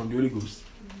knowledge that is from the Holy Ghost.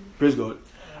 Praise God.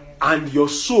 And your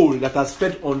soul that has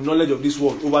fed on knowledge of this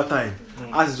world over time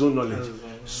has its own knowledge.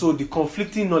 So the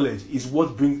conflicting knowledge is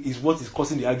what is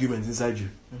causing the arguments inside you.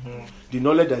 The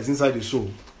knowledge that is inside the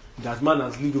soul that man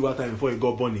has lived over time before he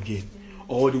got born again.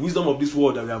 Or the wisdom of this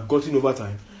world that we have gotten over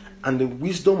time, and the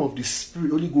wisdom of the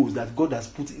Spirit, Holy Ghost that God has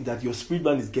put in, that your spirit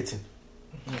man is getting.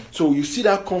 So you see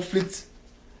that conflict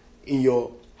in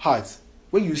your heart.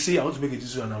 When you say, I want to make a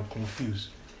decision and I'm confused,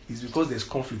 it's because there's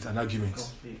conflict and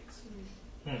arguments.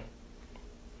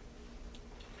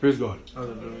 Praise God.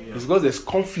 Hallelujah. It's because there's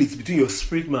conflict between your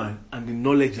spirit man and the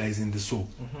knowledge that is in the soul.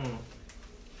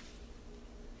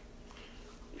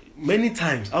 Many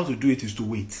times, how to do it is to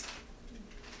wait.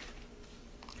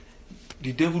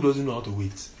 The devil doesn't know how to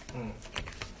wait.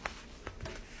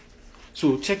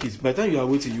 So check it. By the time you are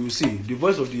waiting, you will see the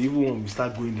voice of the evil one will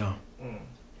start going down.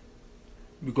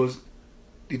 Because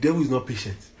the devil is not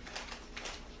patient.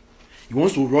 He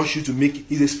wants to rush you to make.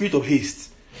 He's a spirit of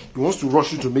haste. He wants to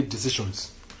rush you to make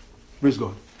decisions. Praise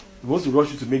God. He wants to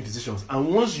rush you to make decisions. And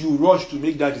once you rush to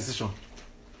make that decision,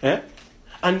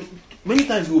 and many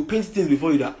times he will paint things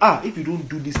before you that, if you don't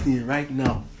do this thing right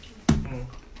now,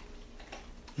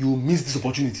 you will miss this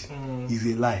opportunity. It's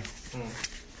a lie.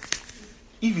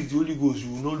 If it's the Holy Ghost,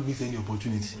 you will not miss any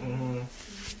opportunity.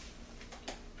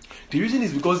 The reason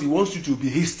is because he wants you to be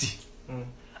hasty.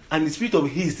 And the spirit of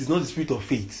haste is not the spirit of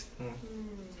faith.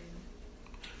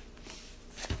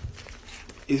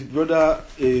 His brother,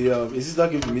 his sister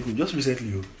came to meet me just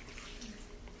recently.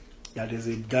 Yeah, there's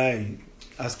a guy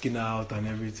asking her out and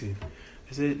everything.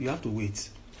 I said, you have to wait.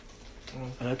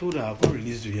 And I told her, I've not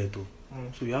released you yet,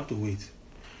 so you have to wait.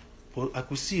 But I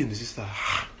could see in the sister,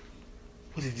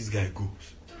 what if this guy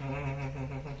goes?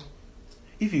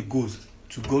 If he goes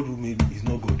to God who made him, he's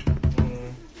not God.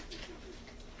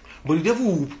 But the devil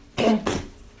will pump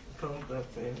that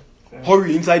thing.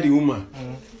 hurry inside the woman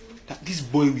that this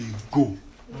boy will go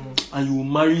and you will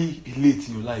marry late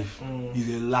in your life. It's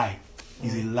a lie.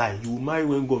 It's a lie. You will marry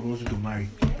when God wants you to marry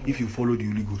if you follow the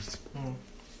Holy Ghost.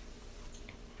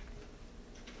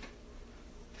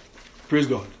 Praise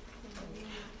God.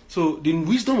 So the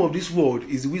wisdom of this world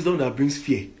is the wisdom that brings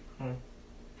fear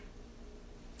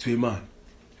to a man.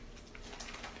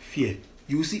 Fear.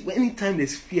 You will see, anytime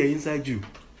there's fear inside you,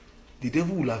 the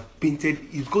devil will have painted,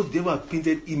 it's because the devil has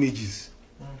painted images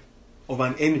of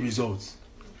an end result.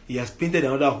 He has painted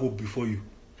another hope before you.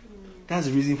 That's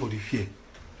the reason for the fear.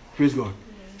 Praise God.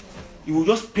 He will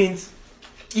just paint,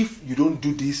 if you don't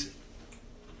do this,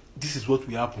 this is what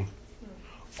will happen.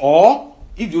 Or,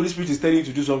 if the Holy Spirit is telling you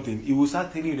to do something, he will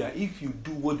start telling you that if you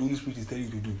do what the Holy Spirit is telling you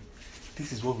to do,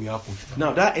 this is what will happen.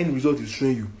 Now, that end result is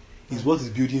showing you, is what is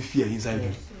building fear inside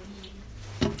you.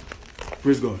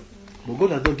 Praise God. But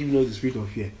God has not given us the spirit of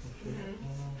fear.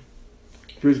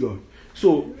 Praise God.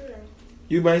 So,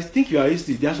 you might think you are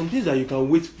hasty. There are some things that you can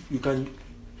wait, you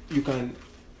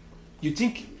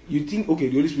think, okay,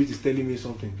 the Holy Spirit is telling me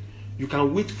something. You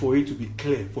can wait for it to be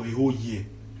clear for a whole year.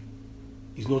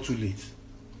 It's not too late.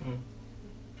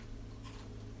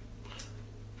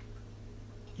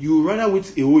 You would rather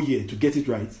wait a whole year to get it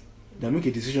right than make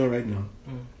a decision right now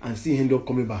and still end up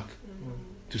coming back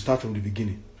to start from the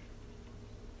beginning.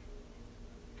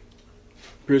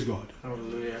 Praise God.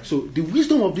 Hallelujah. So the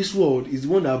wisdom of this world is the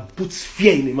one that puts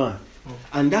fear in a man.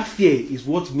 And that fear is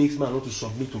what makes man not to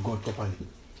submit to God properly.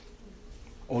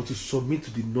 Or to submit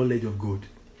to the knowledge of God.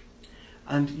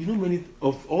 And you know, many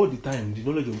of all the time, the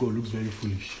knowledge of God looks very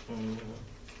foolish.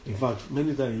 In fact,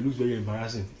 many times it looks very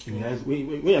embarrassing in the eyes.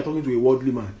 When you are talking to a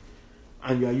worldly man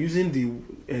and you are using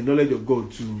the knowledge of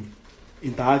God to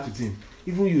interact with him,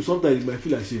 even you sometimes you might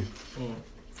feel ashamed.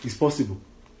 It's possible.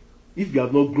 If you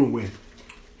have not grown well.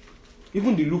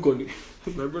 Even the look on it.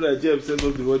 My brother Jeff said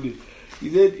something one day. He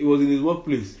said he was in his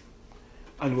workplace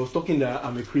and he was talking that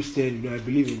I'm a Christian, I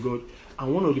believe in God.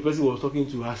 And one of the person was talking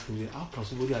to asked him, how can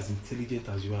somebody as intelligent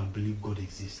as you are believe God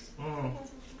exists?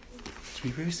 To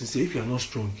be very sincere, if you are not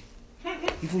strong,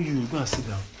 even you will go and sit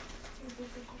down.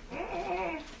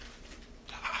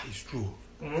 It's true.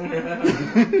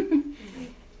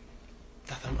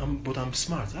 That but I'm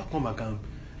smart. How come I can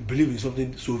believe in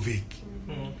something so vague?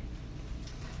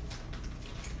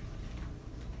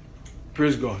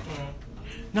 Praise God.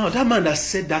 Now that man that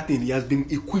said that thing, he has been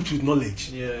equipped with knowledge.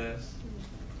 Yes.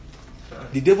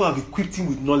 The devil have equipped him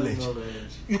with knowledge.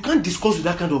 You can't discuss with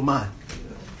that kind of man.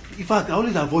 In fact, I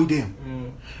always avoid them.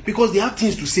 Because they have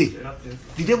things to say.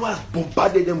 The devil has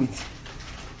bombarded them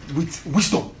with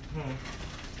wisdom.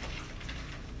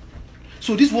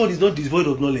 So this world is not devoid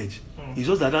of knowledge. It's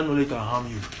just that knowledge can harm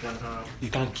you.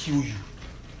 It can kill you.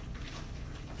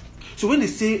 So when they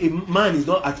say a man is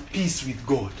not at peace with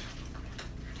God,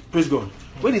 praise God.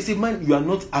 When they say, man, you are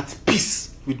not at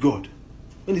peace with God.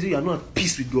 When they say you are not at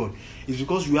peace with God, it's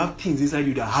because you have things inside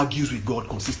you that argues with God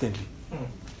consistently.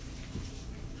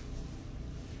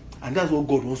 And that's what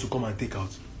God wants to come and take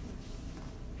out.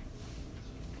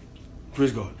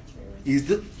 Praise God. Is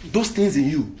those things in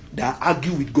you that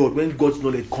argue with God when God's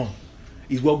knowledge comes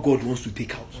is what God wants to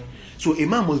take out. So a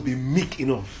man must be meek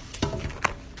enough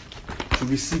to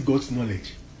receive God's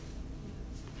knowledge.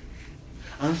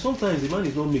 And sometimes the man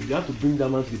is not meek. They have to bring that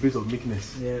man to the place of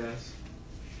meekness. Yes.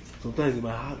 Sometimes they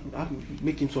might have to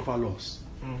make him suffer loss.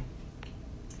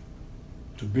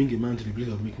 To bring a man to the place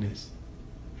of meekness.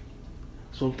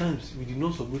 Sometimes we did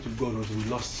not submit to God until we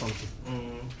lost something.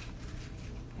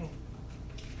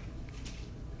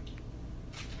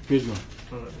 Praise God.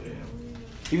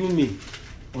 Even me,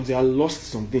 until I lost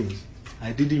some things,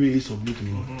 I didn't really submit to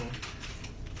God.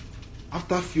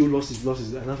 After a few losses,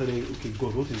 and after that, okay,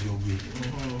 God, what is your will?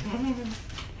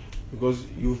 Because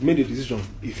you've made a decision,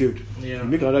 it failed. Yeah. You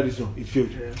make another decision, it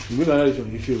failed. Yeah. You make another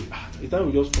decision, it failed. The time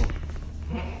will just come.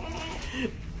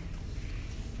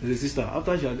 There's a sister,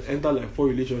 after she had entered like 4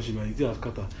 relationships and it has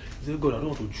scattered, she said, God, I don't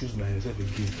want to choose myself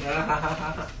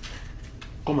again.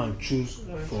 Come and choose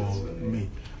for me.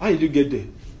 How did you get there?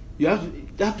 You have to,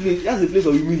 that's a place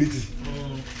of humility.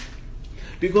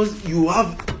 Because you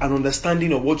have an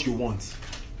understanding of what you want.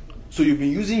 So you've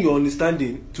been using your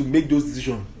understanding to make those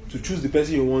decisions. To choose the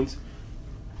person you want.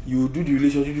 You do the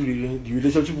relationship, the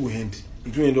relationship will end.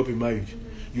 It will end up in marriage.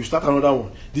 You start another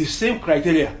one. The same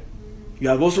criteria. You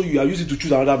are using to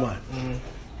choose another man.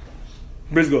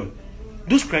 Praise God.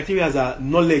 Those criteria are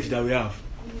knowledge that we have.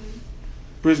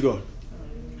 Praise God.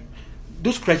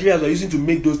 Those criteria are using to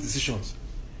make those decisions.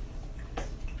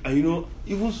 And you know,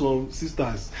 even some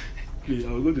sisters, please,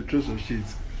 I will go to throw some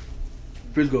shades.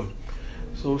 Praise God.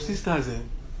 Some sisters,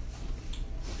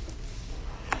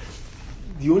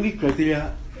 the only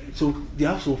criteria, so they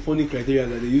have some funny criteria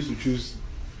that they use to choose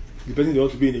the person they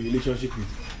want to be in a relationship with.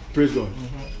 Praise God.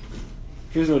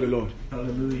 Praise God the Lord.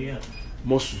 Hallelujah.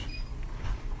 Muscle.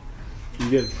 You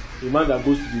get a man that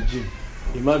goes to the gym,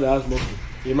 a man that has muscle,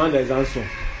 a man that is handsome.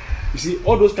 You see,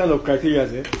 all those kind of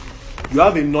criteria, you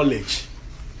have a knowledge.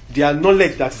 There are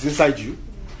knowledge that is inside you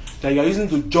that you are using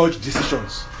to judge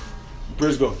decisions.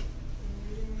 Praise God.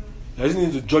 You are using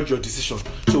it to judge your decision.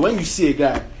 So when you see a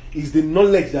guy, it's the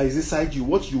knowledge that is inside you,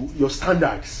 your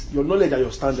standards, your knowledge and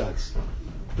your standards.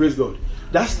 Praise God.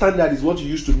 That standard is what you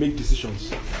use to make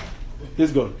decisions.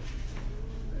 Praise God.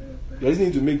 You are using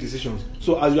it to make decisions.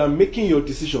 So as you are making your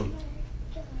decision,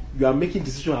 you are making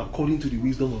decisions according to the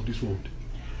wisdom of this world.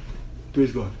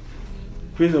 Praise God.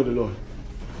 Praise the Lord.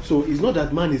 So it's not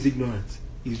that man is ignorant.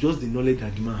 It's just the knowledge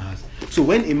that the man has. So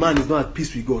when a man is not at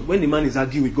peace with God, when a man is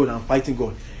arguing with God and fighting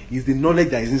God, it's the knowledge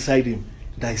that is inside him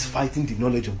that is fighting the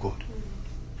knowledge of God.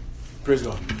 Praise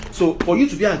God. So for you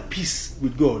to be at peace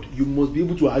with God, you must be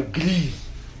able to agree.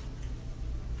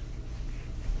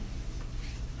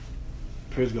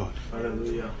 Praise God.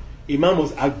 Hallelujah. A man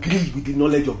must agree with the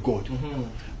knowledge of God.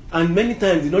 And many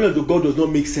times the knowledge of God does not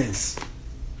make sense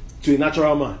to a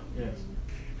natural man. Yes.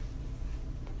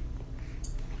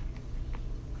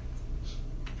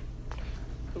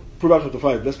 Proverbs chapter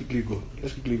 5. Let's quickly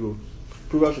go.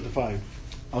 Proverbs chapter 5.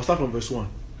 I'll start from verse 1.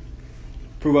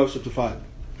 Proverbs chapter 5.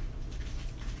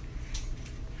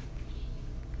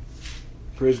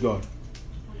 Praise God.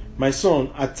 My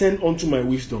son, attend unto my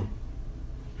wisdom,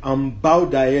 and bow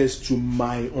thy ears to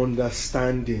my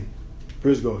understanding.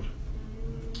 Praise God.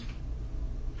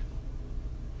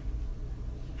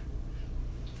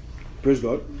 Praise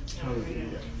God.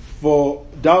 Hallelujah. For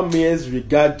thou mayest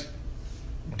regard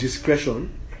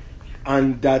discretion,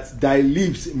 and that thy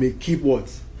lips may keep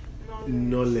what?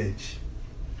 Knowledge.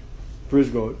 Praise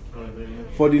God. Hallelujah.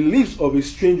 For the lips of a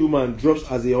strange woman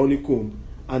drops as a honeycomb,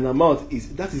 and her mouth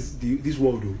is, that is this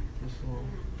world though. This one.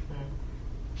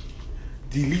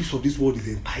 The lips of this world is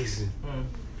enticing.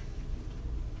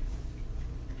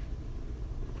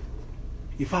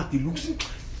 In fact, it looks,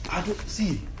 I don't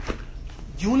see,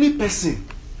 the only person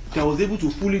that was able to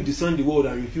fully discern the world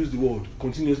and refuse the world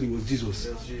continuously was Jesus.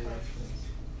 Yes, Jesus.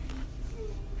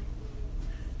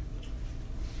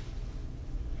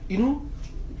 You know,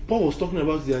 Paul was talking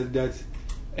about he was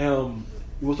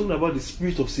talking about the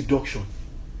spirit of seduction.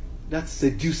 That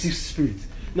seductive spirit.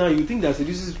 Now you think that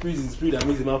seductive spirit is the spirit that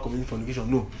makes a man commit fornication.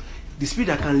 No. The spirit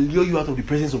that can lure you out of the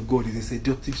presence of God is a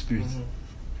seductive spirit.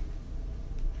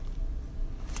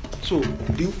 So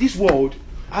this world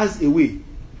has a way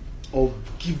of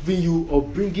giving you or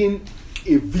bringing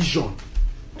a vision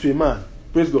to a man.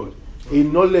 Praise God. A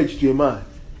knowledge to a man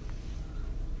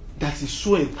that is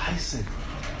so enticing.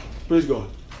 Praise God.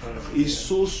 It's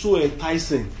so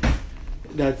enticing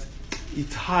that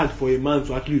it's hard for a man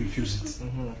to actually refuse it.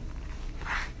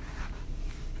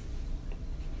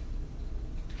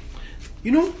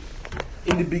 You know,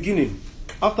 in the beginning,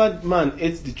 after man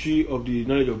ate the tree of the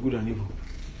knowledge of good and evil,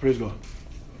 praise God.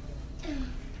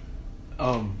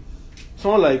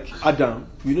 Someone like Adam,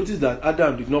 we notice that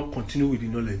Adam did not continue with the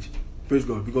knowledge. Praise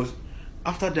God. Because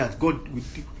after that, the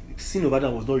sin of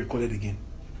Adam was not recorded again.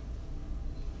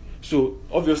 So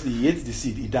obviously he ate the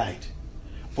seed, he died.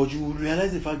 But you will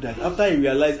realize the fact that after he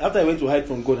went to hide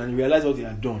from God and he realized what he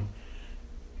had done,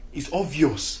 it's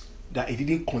obvious that he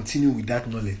didn't continue with that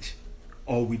knowledge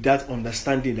or with that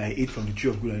understanding that he ate from the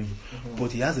tree of good and evil.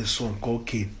 But he has a son called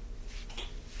Cain.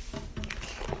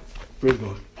 Praise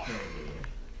God.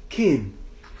 Cain.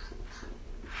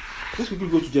 Let's quickly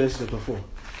go to Genesis chapter 4.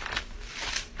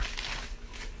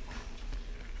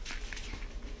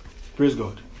 Praise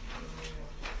God.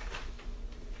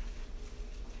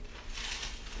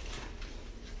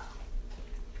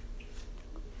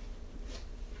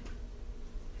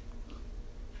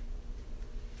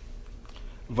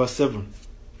 verse 7.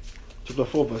 Chapter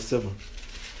 4, verse 7.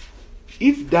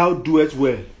 If thou doest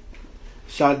well,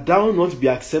 shalt thou not be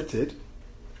accepted?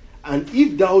 And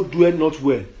if thou doest not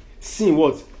well, sin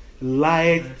what?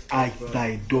 Lieth at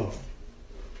thy door.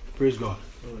 Praise God.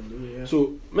 Hallelujah.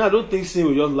 So, I don't think sin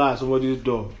will just lie at somebody's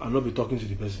door and not be talking to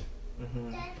the person.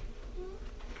 Mhm.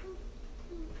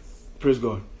 Praise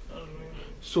God. Hallelujah.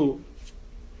 So,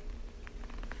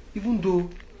 even though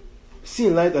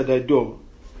sin lieth at thy door,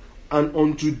 and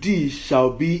unto thee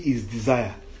shall be his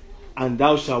desire, and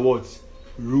thou shalt what?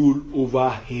 Rule over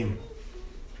him.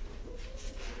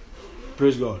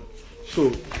 Praise God.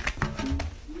 So,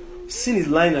 sin is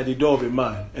lying at the door of a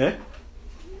man.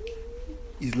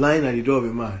 Is lying at the door of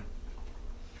a man.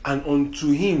 And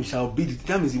unto him shall be the...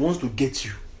 That means he wants to get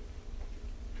you.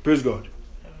 Praise God.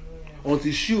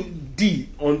 Unto thee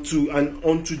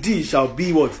shall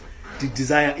be what? The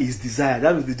desire is desire.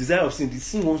 That means the desire of sin. The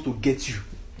sin wants to get you.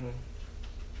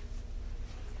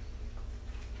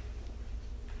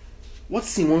 What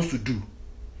sin wants to do?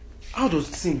 How does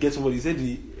sin get somebody? He said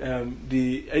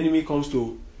the enemy comes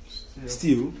to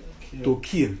steal, to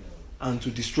kill, and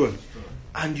to destroy.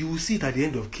 And you will see it at the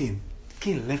end of Cain.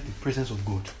 Cain left the presence of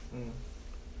God.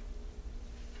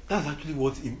 That's actually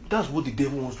what the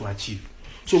devil wants to achieve.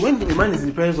 So when a man is in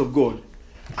the presence of God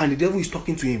and the devil is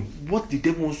talking to him, what the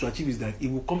devil wants to achieve is that he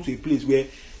will come to a place where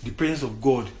the presence of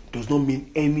God does not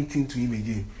mean anything to him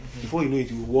again. Before you know it,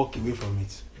 he will walk away from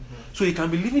it. So he can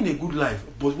be living a good life,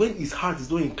 but when his heart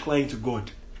is not inclined to God,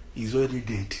 he's already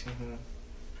dead.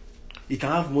 He can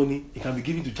have money, he can be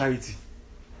giving to charity.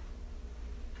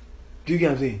 Do you get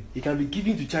what I'm saying? He can be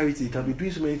giving to charity, he can be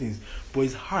doing so many things, but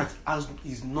his heart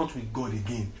is not with God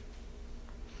again.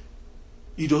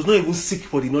 He does not even seek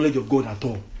for the knowledge of God at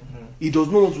all. He does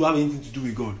not want to have anything to do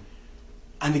with God.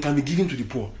 And he can be giving to the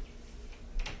poor.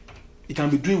 He can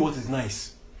be doing what is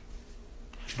nice.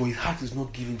 But his heart is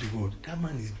not given to God. That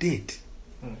man is dead.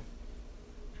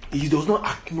 He does not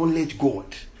acknowledge God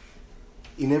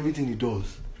in everything he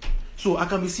does. So I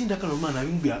can be seeing that kind of man. I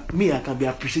can be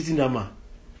appreciating that man.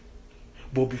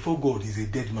 But before God, he's a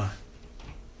dead man.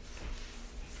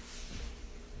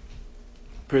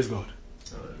 Praise God.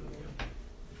 Hallelujah.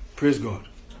 Praise God.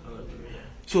 Hallelujah.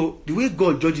 So the way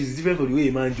God judges is different from the way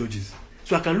a man judges.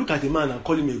 So I can look at a man and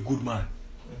call him a good man.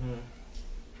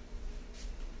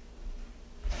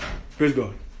 Praise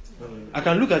God. Hallelujah. I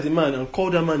can look at a man and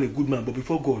call that man a good man, but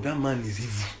before God, that man is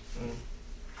evil.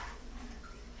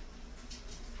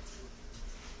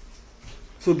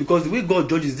 So because the way God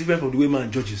judges is different from the way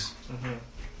man judges.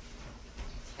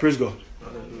 Praise God.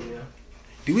 Hallelujah.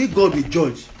 The way God will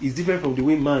judge is different from the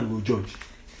way man will judge.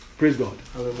 Praise God.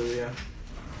 Hallelujah.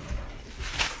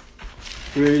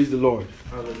 Praise the Lord.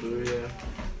 Hallelujah.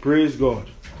 Praise God.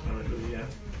 Hallelujah.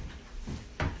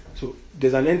 So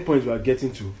there's an end point we are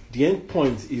getting to. The end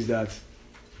point is that,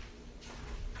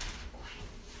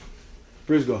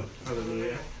 praise God.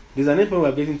 Hallelujah. There's an end point we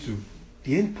are getting to.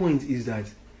 The end point is that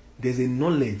there's a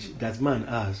knowledge that man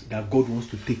has that God wants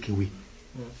to take away,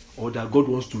 or that God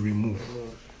wants to remove,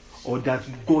 or that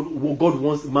God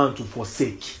wants man to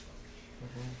forsake.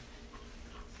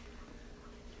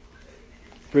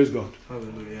 Praise God.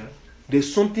 Hallelujah.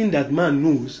 There's something that man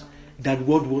knows that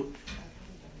God wants.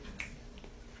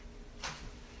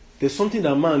 There's something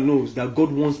that man knows that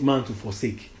God wants man to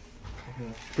forsake.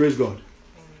 Praise God.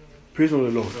 Praise the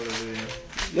Lord. Hallelujah.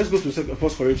 Let's go to 1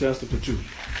 Corinthians chapter 2.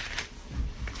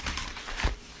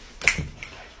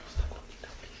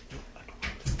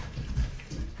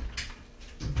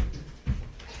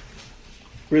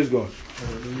 Praise God.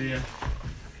 Hallelujah.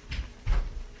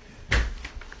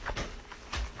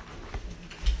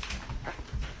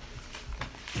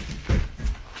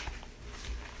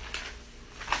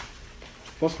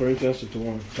 First Corinthians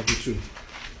chapter 2.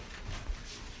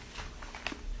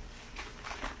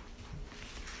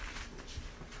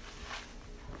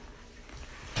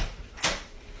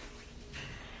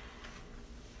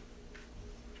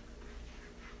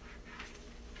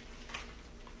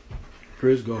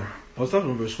 Praise God. I'll start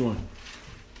from verse 1.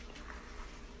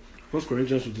 1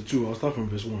 Corinthians chapter 2. I'll start from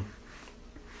verse 1.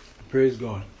 Praise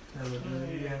God.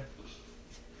 Hallelujah.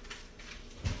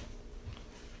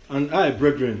 And I,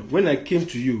 brethren, when I came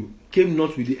to you, came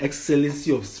not with the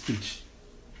excellency of speech,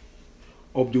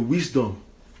 of the wisdom,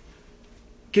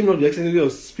 came not with the excellency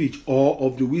of speech or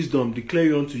of the wisdom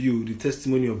declaring unto you the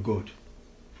testimony of God.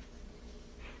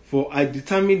 For I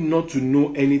determined not to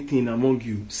know anything among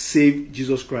you save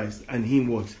Jesus Christ and him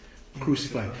what?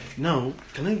 Crucified. Now,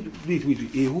 can I wait?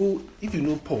 If you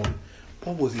know Paul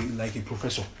was like a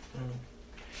professor.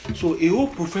 So a whole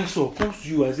professor comes to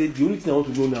you and says, the only thing I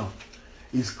want to know now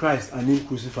is Christ and him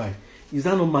crucified. Is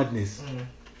that not madness?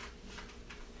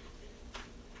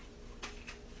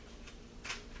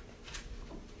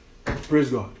 Praise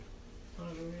God.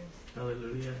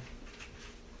 Hallelujah.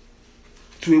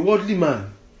 To a worldly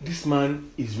man, this man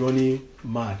is running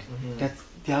mad. That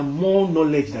there are more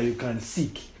knowledge that you can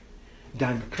seek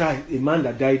than Christ, a man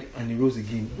that died and he rose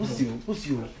again.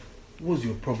 What's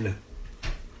your problem?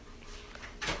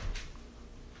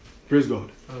 Praise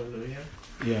God. Hallelujah.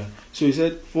 Yeah. So he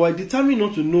said, "For I determined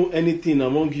not to know anything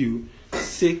among you,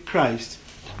 save Christ."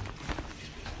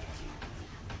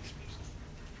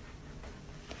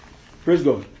 Praise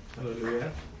God.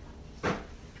 Hallelujah.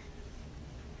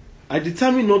 I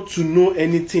determined not to know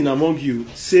anything among you,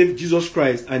 save Jesus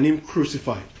Christ and Him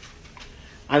crucified.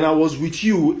 And I was with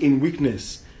you in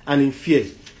weakness and in fear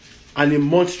and in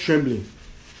much trembling.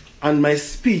 And my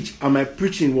speech and my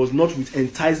preaching was not with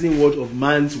enticing words of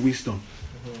man's wisdom.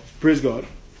 Praise God.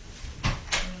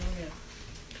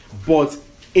 But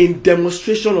in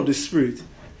demonstration of the Spirit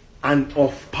and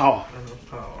of power.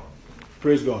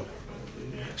 Praise God.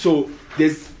 So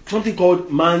there's something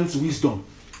called man's wisdom.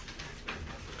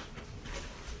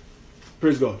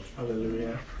 Praise God.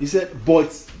 Hallelujah. He said,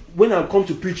 but when I come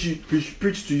to preach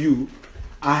to you,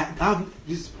 I have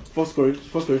this 1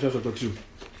 Corinthians chapter 2.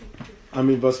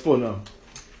 I'm in verse 4 now.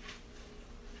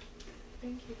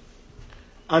 Thank you.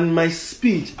 And my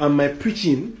speech and my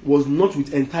preaching was not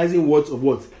with enticing words of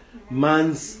what?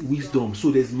 Man's wisdom.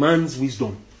 So there's man's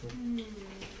wisdom.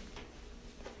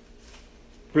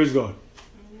 Praise God.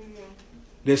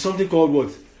 There's something called what?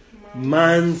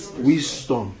 Man's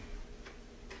wisdom.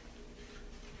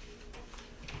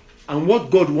 And what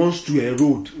God wants to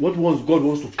erode, God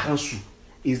wants to cancel,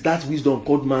 is that wisdom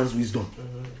called man's wisdom.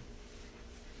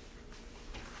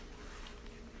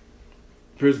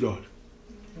 Praise God.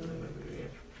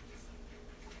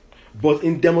 But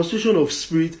in demonstration of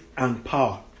spirit and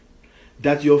power,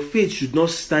 that your faith should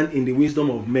not stand in the wisdom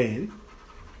of men,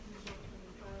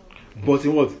 but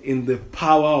in what? In the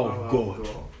power of God.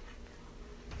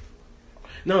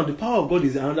 Now, the power of God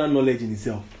is another knowledge in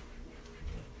itself.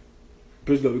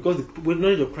 Praise God. Because the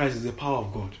knowledge of Christ is the power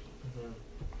of God.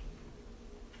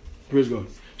 Praise God.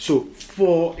 So,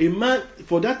 for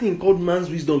that thing called man's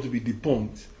wisdom to be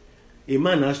debunked, a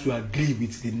man has to agree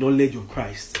with the knowledge of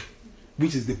Christ,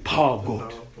 which is the power of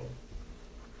God.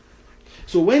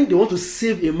 So when they want to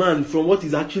save a man from what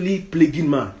is actually plaguing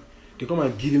man, they come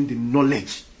and give him the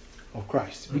knowledge of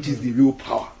Christ, which is the real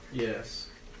power. Yes.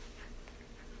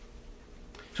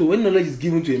 So when knowledge is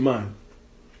given to a man,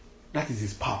 that is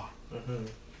his power.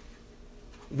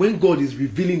 When God is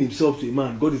revealing himself to a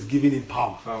man, God is giving him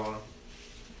power.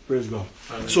 Praise God.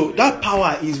 So that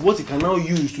power is what he can now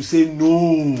use to say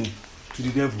no to the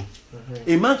devil.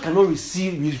 A man cannot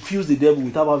refuse the devil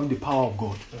without having the power of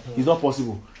God. It's not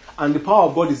possible. And the power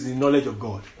of God is the knowledge of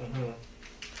God.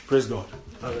 Praise God.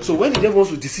 So when the devil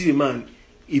wants to deceive a man,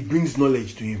 he brings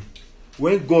knowledge to him.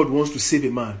 When God wants to save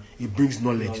a man, he brings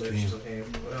knowledge to him.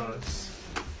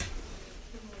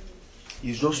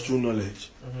 It's just true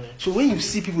knowledge. So when you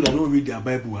see people that don't read their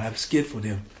Bible, I'm scared for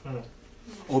them.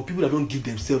 Or people that don't give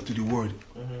themselves to the word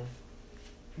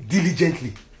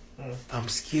diligently, I'm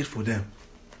scared for them.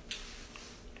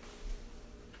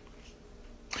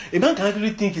 A man can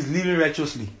actually think he's living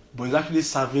righteously, but he's actually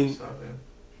serving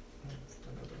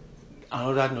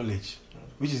another knowledge,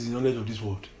 which is the knowledge of this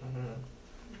world.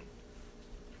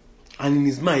 And in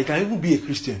his mind, he can even be a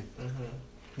Christian.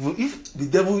 If the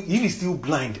devil, if he's still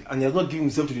blind and he has not given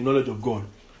himself to the knowledge of God,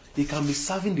 he can be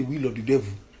serving the will of the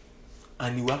devil,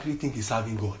 and he will actually think he's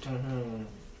serving God.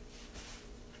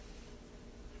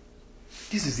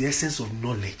 This is the essence of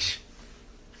knowledge.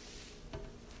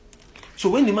 So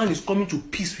when the man is coming to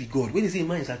peace with God, when they say a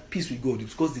man is at peace with God,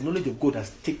 it's because the knowledge of God has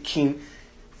taken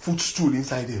footstool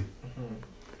inside him.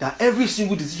 That every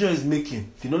single decision he's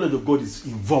making, the knowledge of God is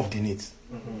involved in it.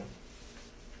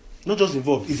 Not just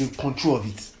involved, he's in control of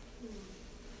it.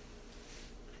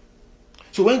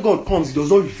 So when God comes, he does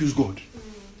not refuse God.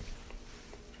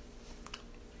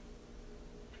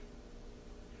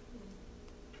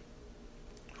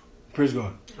 Praise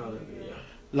God. Hallelujah.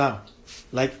 Now,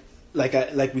 I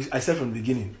said from the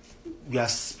beginning, we are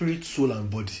spirit, soul,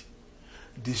 and body.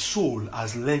 The soul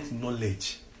has learnt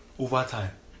knowledge over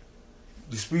time.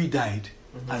 The spirit died,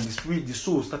 and the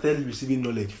soul started receiving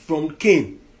knowledge from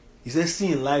Cain. He said,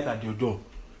 "Sin light at your door."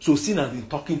 So sin has been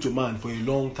talking to man for a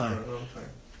long time.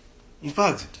 In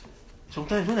fact,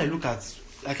 sometimes when I look at,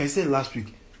 like I said last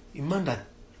week, a man that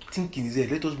thinks in his head,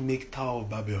 let us make Tower of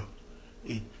Babel,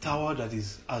 a tower that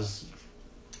is as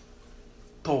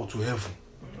tall to heaven.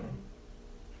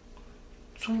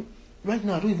 So right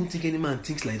now, I don't even think any man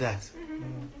thinks like that.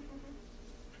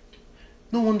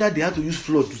 No wonder they had to use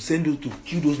flood to send those to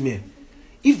kill those men.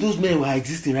 If those men were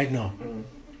existing right now,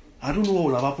 I don't know what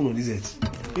will have happened on this earth.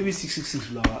 Maybe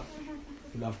 666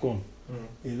 will have come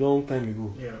a long time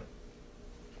ago. Yeah.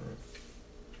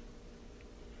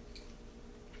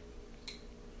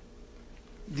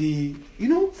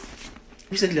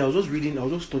 Recently I was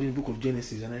just studying the book of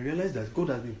Genesis, and I realized that God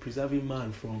has been preserving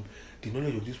man from the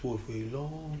knowledge of this world for a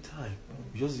long time.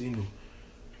 You just didn't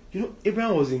know.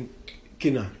 Abraham was in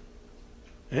Canaan.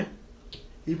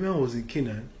 Abraham was in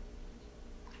Canaan.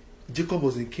 Jacob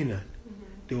was in Canaan.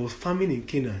 There was famine in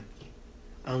Canaan.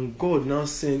 And God now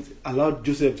allowed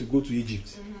Joseph to go to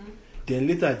Egypt. Then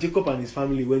later, Jacob and his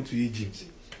family went to Egypt.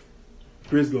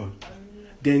 Praise God.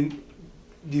 Then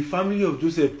the family of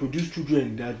Joseph produced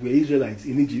children that were Israelites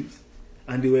in Egypt,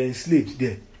 and they were enslaved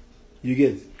there. You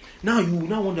get? Now you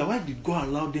now wonder, why did God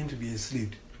allow them to be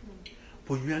enslaved?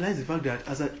 But you realize the fact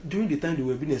that during the time they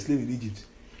were being enslaved in Egypt,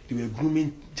 they were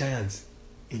grooming giants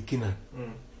in Canaan.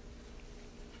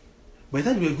 By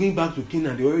the time they were going back to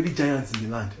Canaan, they were already giants in the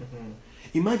land.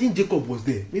 Imagine Jacob was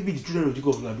there. Maybe the children of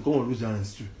Jacob would have become one of those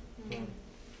giants too.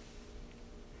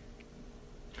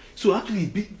 So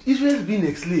actually, Israel being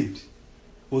enslaved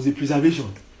was a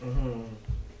preservation.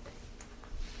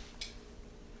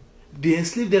 They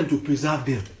enslaved them to preserve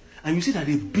them. And you see that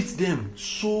they beat them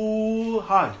so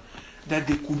hard that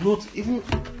they could not even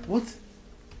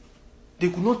they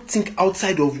could not think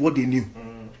outside of what they knew.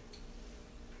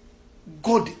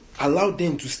 God allowed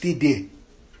them to stay there.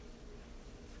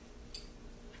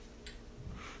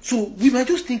 So we might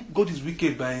just think God is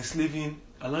wicked by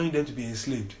allowing them to be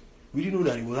enslaved. We didn't know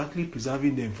that He was actually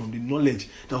preserving them from the knowledge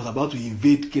that was about to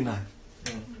invade Canaan.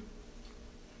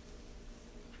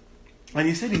 And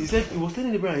He was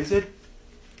telling Abraham, He said,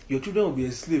 your children will be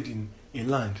enslaved in a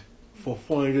land for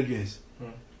 400 years.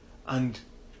 And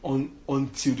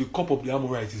until the cup of the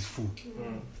Amorites is full.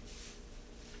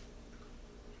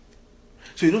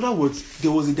 So in other words,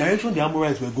 there was a direction the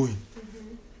Amorites were going.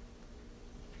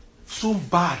 So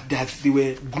bad that they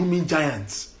were grooming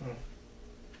giants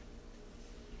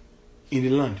in the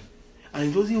land. And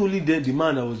it wasn't only the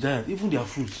man that was giant, even their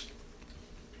fruits.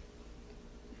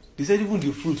 They said even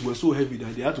the fruits were so heavy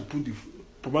that they had to put the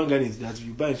pomegranates that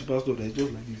you buy in superstore that is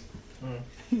just like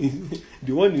this.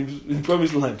 The one in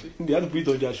Promised Land, they had to put it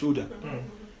on their shoulder.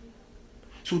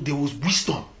 So there was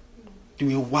wisdom. They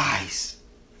were wise.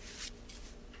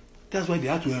 That's why they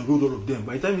had to enroll all of them.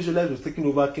 By the time Israelites was taking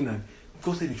over Canaan,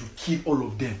 God said they should kill all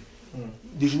of them.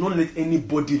 They should not let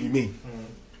anybody remain.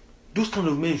 Those kind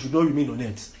of men should not remain on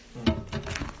earth.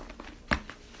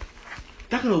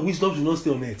 That kind of wisdom should not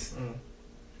stay on earth.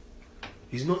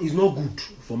 It's not good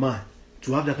for man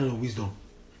to have that kind of wisdom.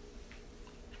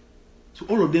 So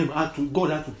all of them God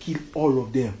had to kill all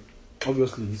of them.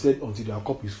 Obviously, He said until their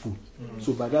cup is full.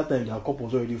 So by that time their cup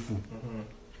was already full.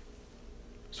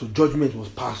 So judgment was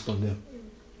passed on them.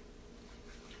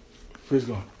 Praise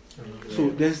God.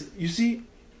 So you see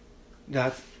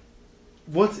that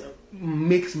what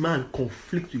makes man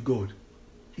conflict with God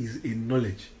is a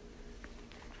knowledge,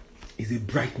 is a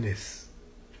brightness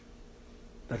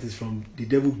that is from the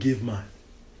devil gave man,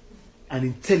 an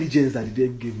intelligence that the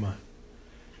devil gave man.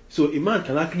 So a man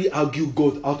can actually argue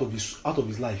God out of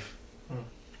his life.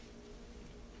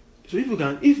 So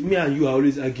if me and you are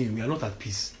always arguing, we are not at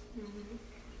peace.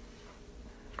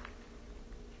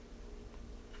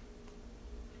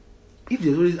 If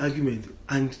there's always argument,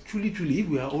 and truly,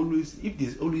 if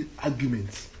there's always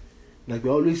arguments, like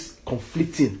we're always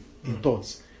conflicting in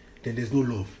thoughts, then there's no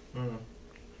love.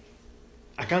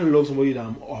 I can't love somebody that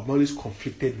I'm always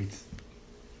conflicted with.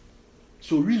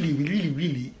 So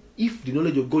really, if the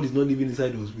knowledge of God is not living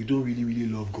inside us, we don't really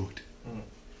love God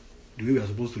the way we are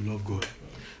supposed to love God.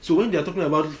 So when they are talking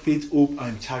about faith, hope,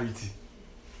 and charity,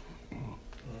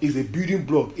 it's a building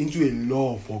block into a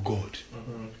love for God.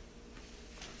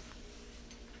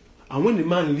 And when the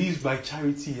man lives by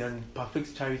charity and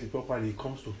perfects charity properly, he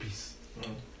comes to peace.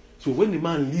 So when the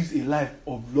man lives a life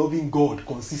of loving God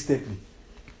consistently,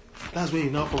 that's when he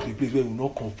now comes to a place where he will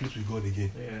not conflict with God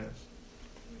again.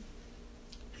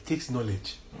 It takes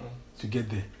knowledge to get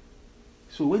there.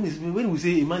 So when we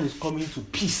say a man is coming to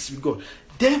peace with God,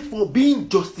 therefore being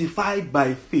justified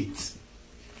by faith.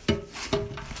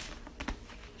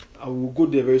 I will go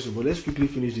there very soon, but let's quickly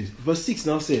finish this. Verse 6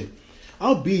 now said,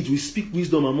 howbeit we speak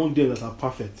wisdom among them that are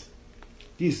perfect.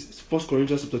 This is 1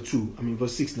 Corinthians chapter 2,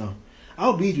 verse 6 now.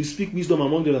 Howbeit we speak wisdom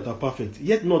among them that are perfect,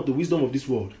 yet not the wisdom of this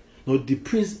world, nor of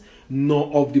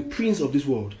the prince of this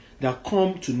world, that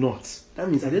come to naught. That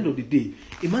means at the end of the day,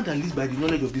 a man that lives by the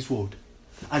knowledge of this world,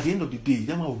 at the end of the day,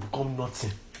 that man will become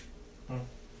nothing.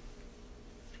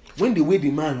 When they weigh the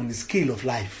man on the scale of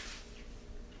life,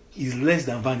 is less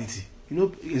than vanity.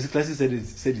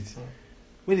 Ecclesiastes said it.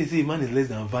 when they say a man is less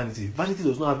than vanity, vanity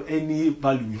does not have any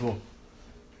value before.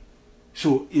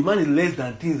 So a man is less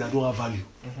than things that don't have value.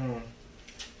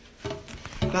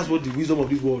 That's what the wisdom of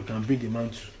this world can bring a man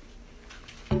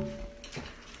to.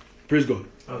 Praise God.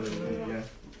 Hallelujah.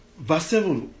 Verse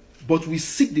 7. But we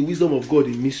seek the wisdom of God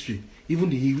in mystery, even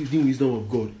the hidden wisdom of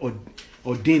God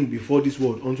ordained before this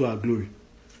world unto our glory.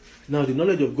 Now the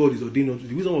knowledge of God is ordained unto,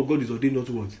 the wisdom of God is ordained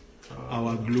unto what?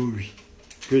 Our glory.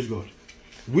 Praise God.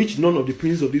 Which none of the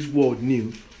princes of this world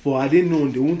knew, for had they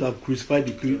known, they wouldn't have crucified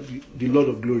the Lord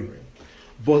of glory.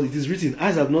 But it is written,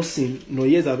 eyes have not seen, nor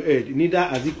ears have heard, neither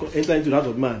has it entered into the heart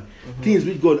of man. Things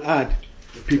which God had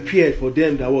prepared for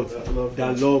them that what?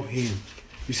 That love him.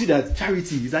 You see that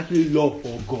charity is actually love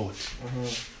for God.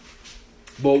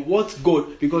 But what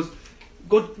God is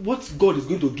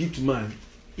going to give to man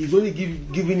is only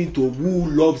giving it to who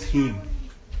loves him.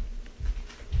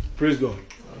 Praise God.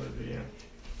 Hallelujah.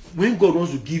 When God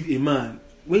wants to give a man,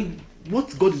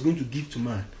 what God is going to give to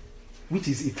man, which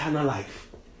is eternal life,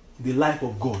 the life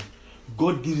of God,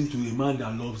 God gives it to a man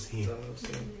that loves him.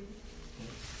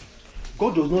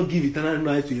 God does not give eternal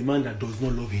life to a man that does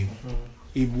not love him.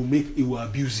 He will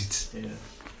abuse it. Yeah.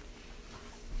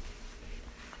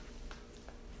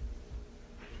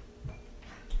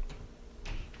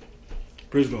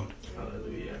 Praise God.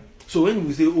 Hallelujah. So when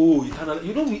we say, oh, eternal,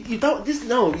 this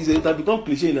now is it has become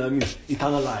cliche in our midst.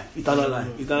 Eternal life, eternal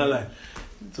life, eternal life.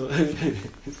 So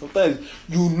sometimes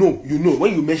you know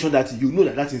when you mention that, you know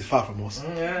that is far from us.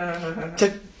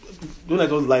 Check. Don't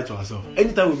let us lie to ourselves.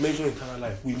 Anytime we mention eternal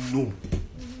life, we know.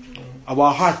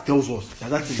 Our heart tells us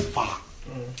that is far.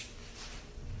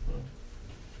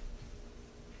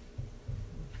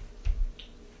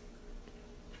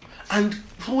 And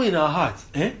somewhere in our heart,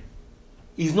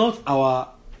 is not our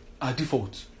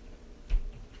default.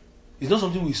 It's not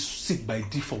something we seek by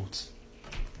default.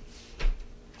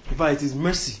 In fact, it is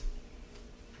mercy.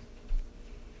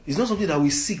 It's not something that we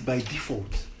seek by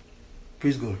default.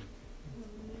 Praise God.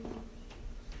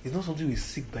 It's not something we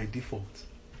seek by default.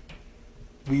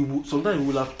 Sometimes we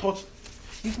will have thought,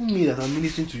 even me that I'm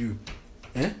ministering to you,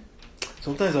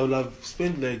 sometimes I will have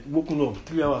spent like woken up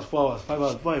 3 hours, 4 hours, 5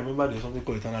 hours before I remember there's something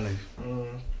called eternal life.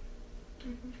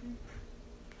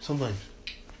 Sometimes.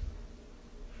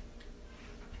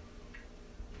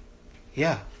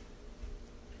 Yeah.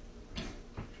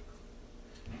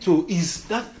 So is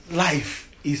that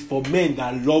life is for men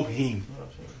that love him.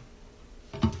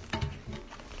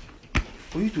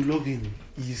 For you to love him,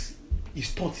 his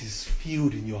thought is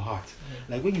filled in your heart.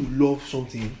 Like when you love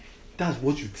something, that's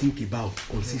what you think about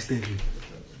consistently.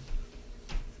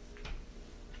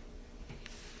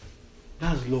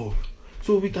 That's love.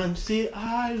 So we can say,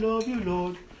 I love you,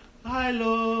 Lord. I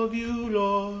love you,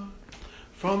 Lord.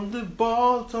 From the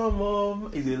bottom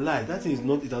of... It's a lie. That thing is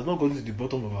not... It has not gone to the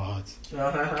bottom of our hearts.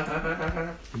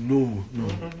 No.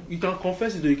 You can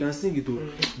confess it or you can sing it,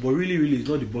 but really, it's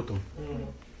not the bottom.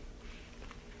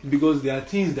 Because there are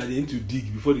things that they need to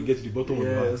dig before they get to the bottom of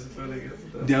the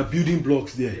heart. There are building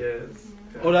blocks there. Yes.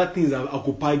 Other things have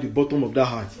occupied the bottom of that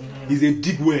heart. It's a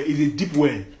deep well. It's a deep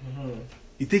well.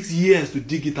 It takes years to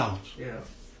dig it out. Yeah.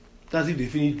 That's if they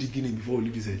finish digging it before we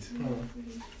leave this earth.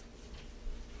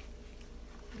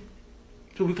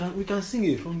 So we can sing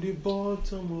it from the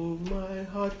bottom of my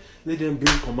heart. Let them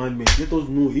bring commandments. Let us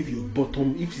know if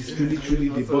it's literally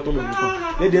the bottom of your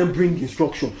heart. Let them bring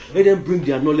instruction. Let them bring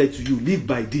their knowledge to you. Live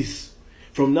by this.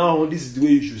 From now on, this is the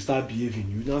way you should start behaving.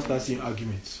 You now start seeing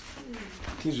arguments.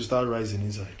 Things will start rising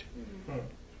inside.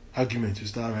 Arguments will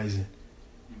start rising.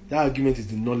 That argument is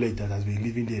the knowledge that has been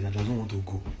living there that doesn't want to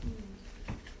go.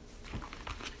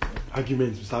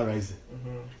 Arguments will start rising.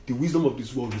 The wisdom of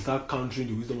this world will start countering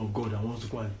the wisdom of God that wants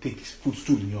to go and take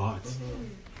footstool in your heart.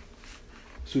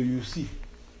 So you see.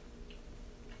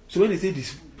 So when they say the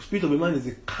spirit of a man is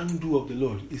the candle of the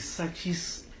Lord, it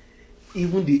searches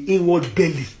even the inward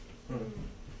belly.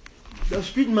 The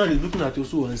spirit man is looking at your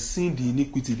soul and seeing the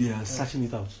iniquity there and searching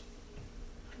it out.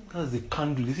 That's the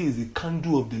candle. They say it's the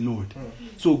candle of the Lord.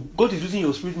 So God is using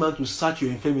your spirit man to search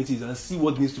your infirmities and see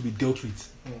what needs to be dealt with.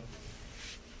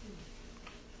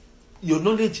 Your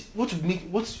knowledge, you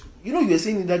were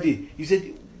saying that day, you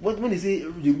said, when they say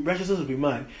the righteousness of a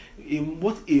man,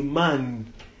 what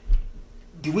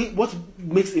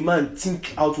makes a man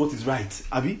think out what is right,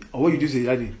 Abi? Or what you do say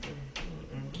that day?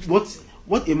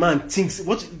 What a man thinks,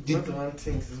 what a man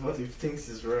thinks is what he thinks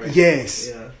is right. Yes.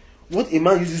 Yeah. What a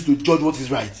man uses to judge what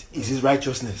is right is his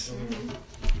righteousness.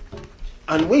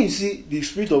 And when you see the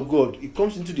Spirit of God, it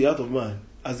comes into the heart of man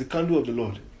as the candle of the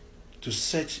Lord to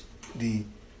search the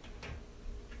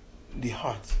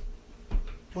heart.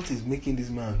 What is making this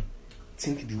man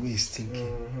think the way he's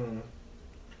thinking?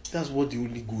 That's what the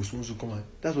Holy Ghost wants to come out.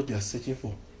 That's what they are searching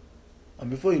for. And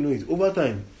before you know it, over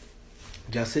time,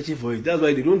 they are searching for it. That's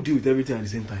why they don't deal with everything at the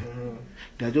same time.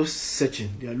 They are just searching.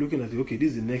 They are looking at it. Okay,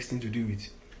 this is the next thing to deal with.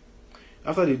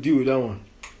 After they deal with that one,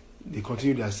 they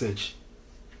continue their search.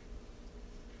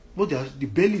 But the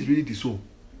belly is really the soul.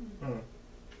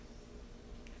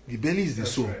 The belly is the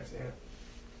soul. Right, yeah.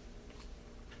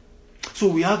 So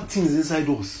we have things inside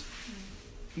us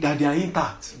that they are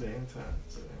intact The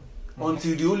intact.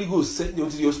 until the Holy Ghost, until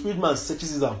your spirit man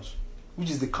searches it out, which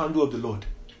is the candle of the Lord.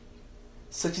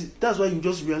 That's why you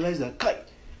just realize that, Kai,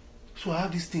 so I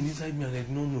have this thing inside me, and like,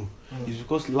 no. It's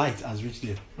because light has reached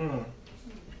there.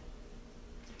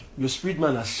 Your spirit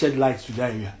man has shed light to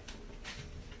that area.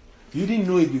 You didn't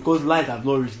know it because light has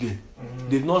not reached there.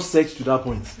 They've not searched to that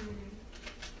point.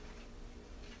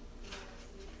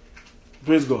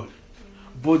 Praise God.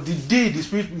 But the day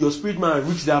your spirit man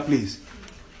reached that place,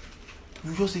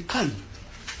 you just say, Kai,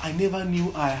 I never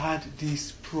knew I had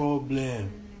this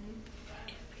problem.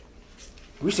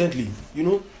 Recently,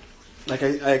 like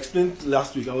I explained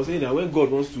last week, I was saying that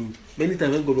many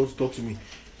times when God wants to talk to me,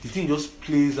 the thing just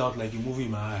plays out like a movie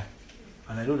in my eye.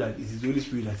 And I know that it is the Holy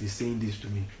Spirit that is saying this to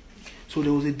me. So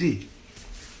there was a day,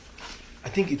 I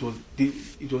think it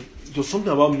was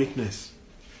something about meekness.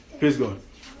 Praise God.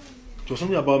 It was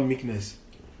something about meekness.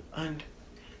 And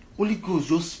Holy Ghost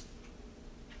just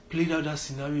played out that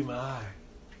scenario in my eye.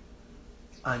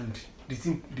 And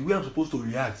the way I'm supposed to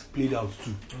react played out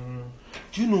too.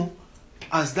 Do you know,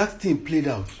 as that thing played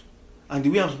out, and the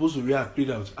way I'm supposed to react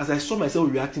played out, as I saw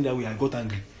myself reacting that way, I got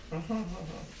angry.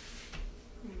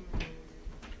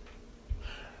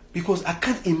 Because I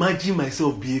can't imagine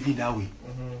myself behaving that way.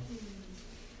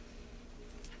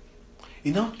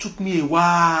 It now took me a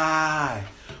while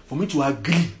for me to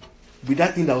agree with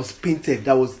that thing that was painted,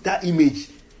 that was that image,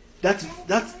 that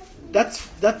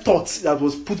thought that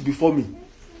was put before me.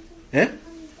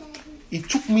 It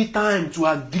took me time to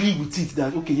agree with it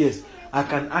that, okay, yes, I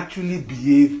can actually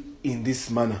behave in this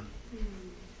manner.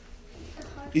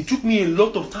 It took me a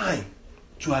lot of time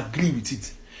to agree with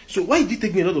it. So why did it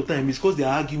take me a lot of time? It's because there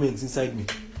are arguments inside me.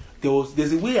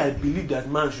 There's a way I believe that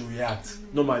man should react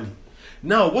normally.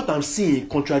 Now what I'm saying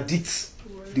contradicts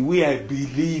the way I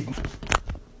believe.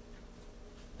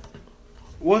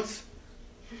 What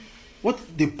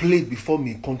they played before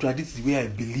me contradicts the way I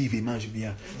believe a man should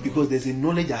behave. Because there's a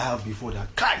knowledge I have before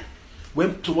that. Kai,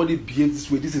 when somebody behaves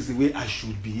this way, this is the way I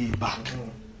should behave back.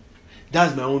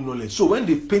 That's my own knowledge. So when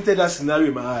they painted that scenario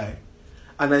in my eye,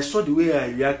 and I saw the way I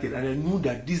reacted, and I knew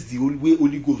that this is the way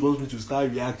Holy Ghost wants me to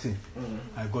start reacting,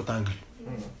 I got angry.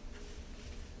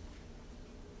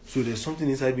 So there's something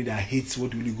inside me that hates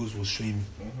what the Holy Ghost was showing me.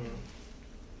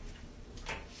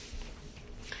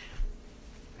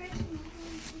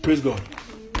 Praise God.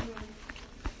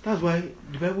 That's why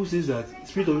the Bible says that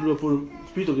Spirit of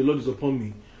the Lord is upon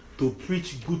me to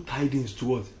preach good tidings to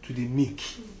what? To the meek.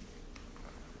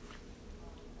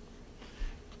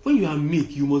 When you are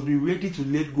meek, you must be ready to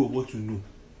let go of what you know.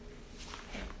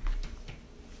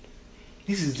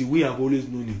 This is the way I've always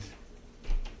known it.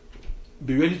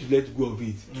 Be ready to let go of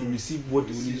it, to receive what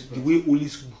the way Holy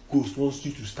Ghost wants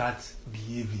you to start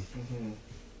behaving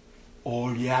or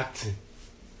reacting.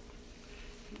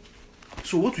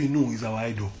 So what we know is our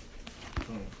idol.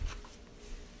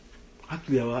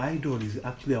 Actually, our idol is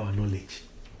actually our knowledge.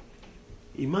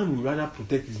 A man would rather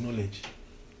protect his knowledge.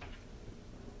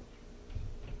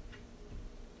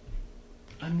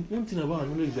 And one thing about our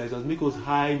knowledge is that it has made us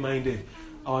high-minded.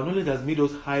 Our knowledge has made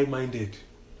us high-minded.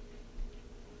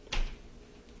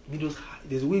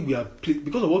 There's a way we are placed,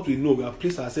 because of what we know, we have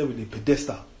placed ourselves in a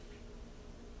pedestal.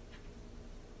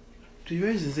 To be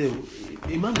very sincere,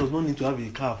 a man does not need to have a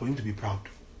car for him to be proud.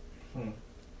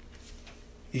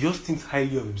 He just thinks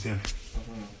highly of himself.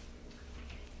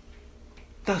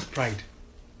 That's pride.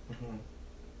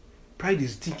 Pride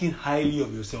is thinking highly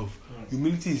of yourself.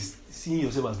 Humility is seeing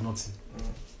yourself as nothing.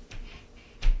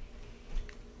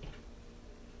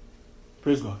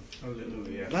 Praise God.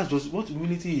 Hallelujah. That's just what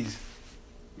humility is.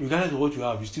 Regardless of what you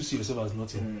have, you still see yourself as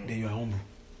nothing. Then you are humble.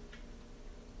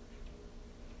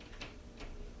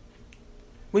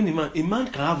 When a man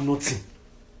can have nothing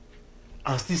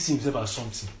and still see himself as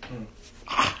something.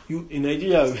 In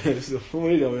Nigeria, there's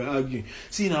somebody that were arguing.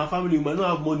 See, in our family, we might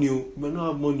not have money. We might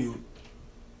not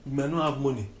have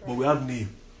money, but we have name.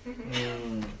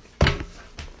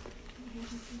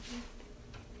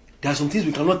 There are some things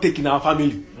we cannot take in our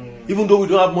family. Even though we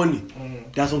don't have money,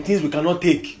 there are some things we cannot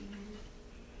take.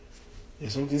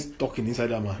 There's something talking inside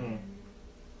that man.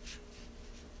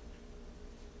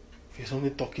 There's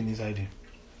something talking inside him.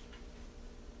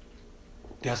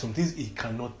 There are some things he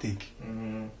cannot take.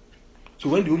 So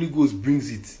when the Holy Ghost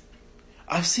brings it,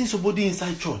 I've seen somebody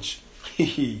inside church,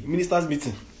 ministers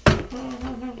meeting.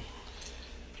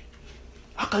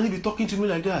 How can he be talking to me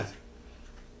like that?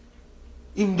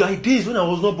 In my days when I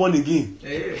was not born again.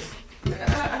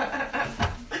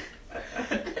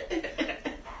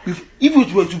 If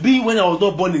it were to be when I was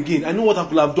not born again, I know what I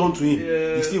could have done to him.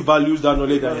 He still values that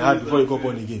knowledge that he had before he got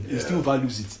born again. He still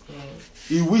values it.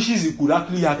 He wishes he could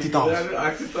actually act it out.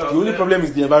 The only problem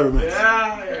is the environment.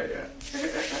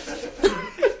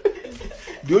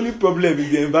 The only problem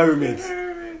is the environment.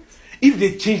 If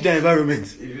they change the environment.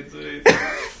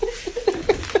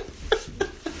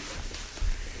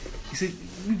 He said,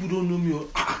 people don't know me.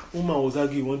 Woman was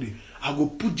arguing one day. I go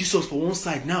put Jesus for one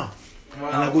side now. Wow.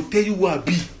 And I go tell you who I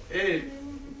be. Hey.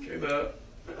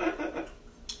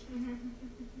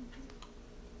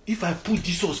 If I put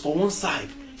Jesus for one side,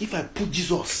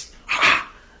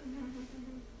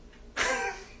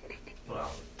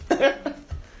 Wow.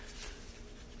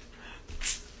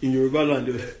 In Yoruba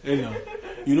land, anyhow,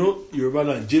 you know Yoruba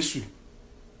land, Jesu,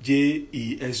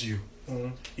 Jesu.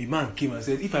 A man came and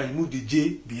said, if I remove the J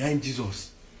behind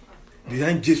Jesus,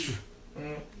 behind Jesu,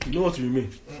 you know what will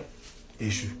remain?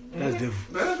 Eshu. That's devil.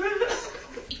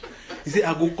 He said,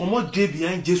 I go come out J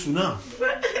behind Jesus now.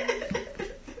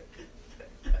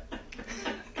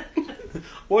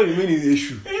 What you mean is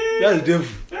Eshu? That's devil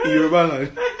in Yoruba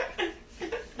land.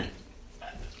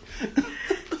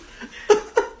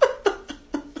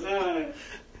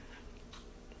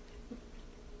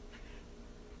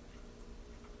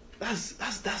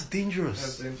 That's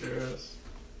dangerous.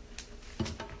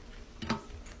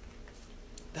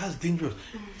 That's dangerous.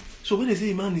 So when they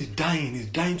say a man is dying, he's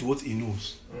dying to what he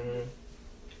knows.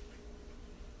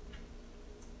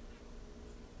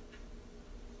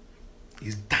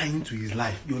 He's dying to his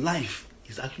life. Your life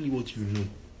is actually what you know.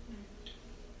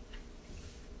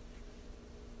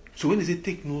 So when they say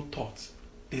take no thoughts,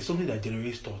 there's something that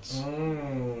generates thoughts.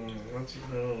 What you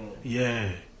know?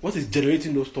 Yeah. What is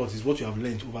generating those thoughts is what you have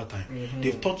learned over time.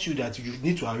 They've taught you that you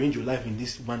need to arrange your life in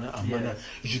this manner and manner.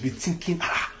 You should be thinking,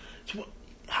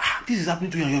 this is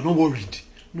happening to you and you're not worried.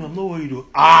 No, I'm not worried though.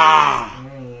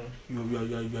 You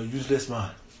are a useless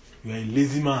man. You are a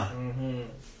lazy man.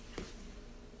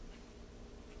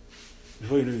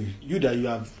 Before you know it, you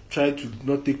have tried to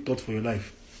not take thought for your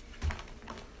life.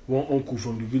 One uncle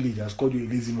from the village has called you a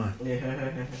lazy man.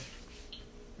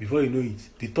 Before you know it,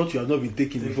 the thought you have not been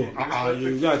taking before.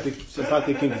 You gotta start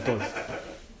taking the thoughts.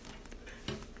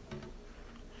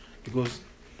 Because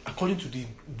according to the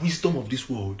wisdom of this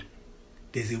world,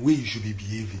 there's a way you should be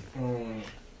behaving.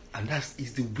 And that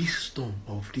is the wisdom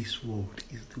of this world.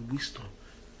 Is the wisdom.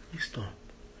 Wisdom.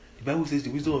 The Bible says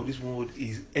the wisdom of this world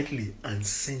is earthly and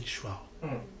sensual.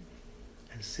 And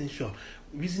sensual.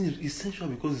 Reason is sensual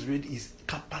because it's its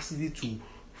capacity to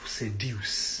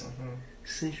seduce.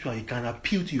 Sensual. It can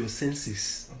appeal to your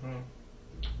senses.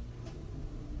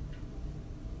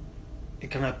 It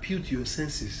can appeal to your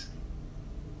senses.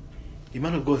 The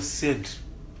man of God said,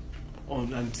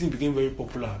 and it became very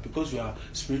popular, because you are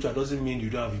spiritual doesn't mean you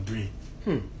don't have a brain.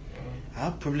 I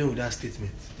have a problem with that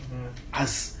statement.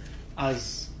 As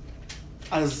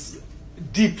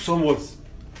deep somewhat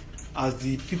as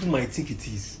the people might think it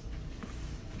is,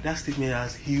 that statement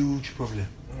has huge problem.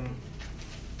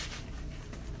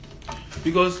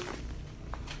 Because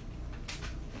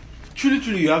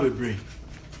truly you have a brain.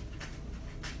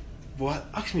 But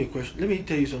ask me a question. Let me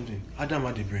tell you something. Adam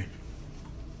had a brain.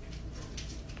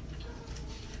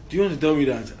 Do you want to tell me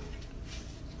that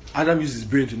Adam used his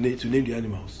brain to name the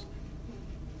animals?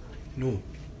 No.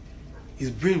 His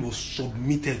brain was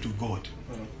submitted to God.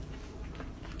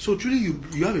 So truly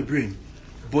you have a brain,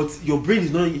 but your brain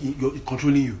is not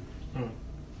controlling you.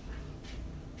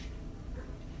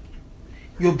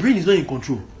 Your brain is not in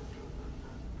control.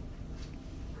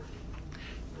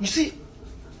 You see,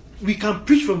 we can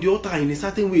preach from the altar in a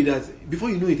certain way that before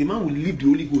you know it, a man will leave the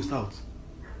Holy Ghost out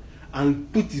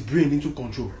and put his brain into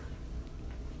control.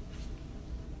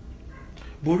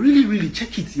 But really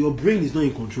check it, your brain is not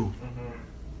in control.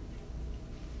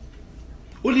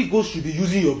 Holy Ghost should be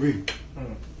using your brain.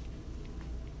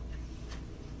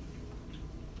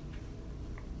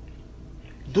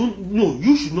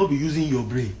 You should not be using your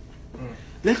brain.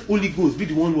 Let Holy Ghost be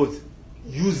the one what?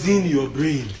 Using your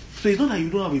brain. So it's not that you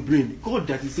don't have a brain. God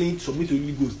that is saying submit to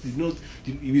Holy Ghost is not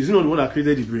the one that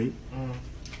created the brain.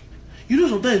 You know,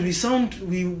 sometimes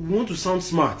we want to sound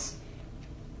smart,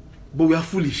 but we are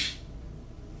foolish.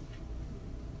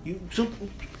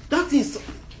 That thing,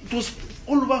 it was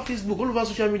all over Facebook, all over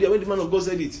social media when the man of God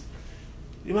said it.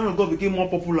 The man of God became more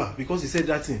popular because he said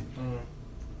that thing.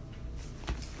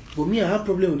 But me, I have a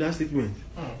problem with that statement.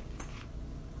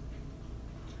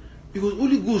 Because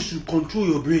Holy Ghost should control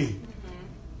your brain.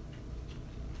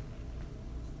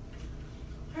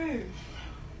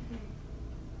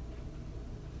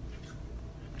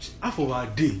 Half of our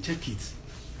day, check it.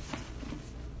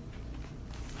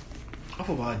 Half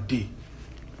of our day.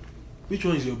 Which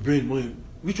one is your brain more?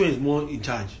 Which one is more in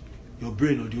charge? Your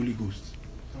brain or the Holy Ghost?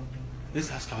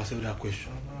 Let's ask ourselves that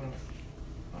question.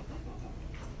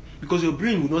 Because your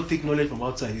brain will not take knowledge from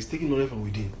outside, it's taking knowledge from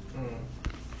within.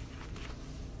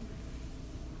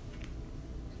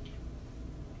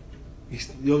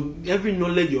 Every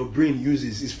knowledge your brain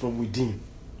uses is from within.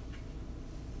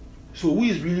 So who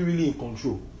is really, really in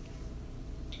control?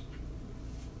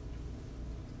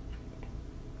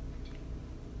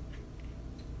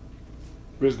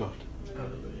 Praise God.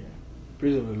 Hallelujah.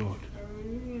 Praise the Lord.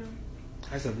 Hallelujah.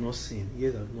 Eyes have not seen,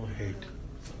 ears have not heard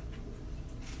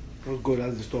what God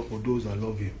has in store for those that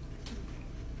love Him.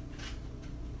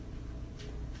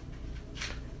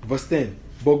 Verse 10.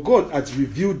 But God hath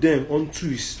revealed them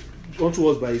unto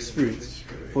us by His Spirit.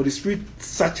 For the Spirit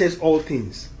searches all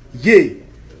things, yea,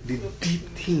 the deep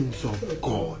things of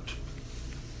God.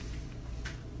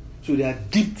 So there are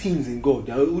deep things in God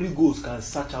that the Holy Ghost can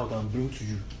search out and bring to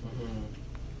you.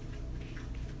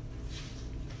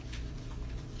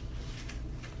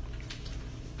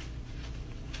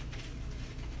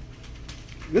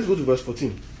 Let's go to verse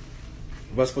 14.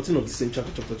 Verse 14 of the same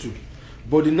chapter, chapter 2.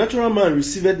 But the natural man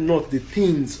receiveth not the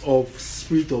things of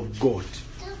Spirit of God,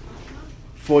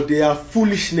 for they are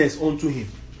foolishness unto him.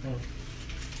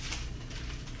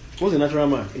 What's a natural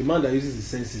man? A man that uses his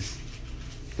senses.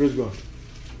 Praise God.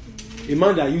 A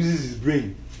man that uses his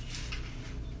brain.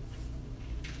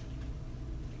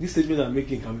 This statement I'm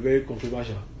making can be very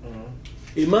controversial.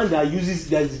 A man that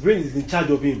his brain is in charge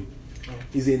of him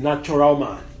is a natural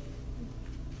man.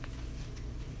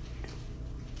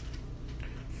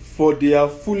 For they are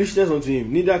foolishness unto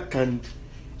him, neither can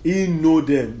he know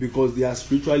them, because they are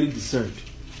spiritually discerned.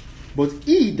 But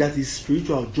he that is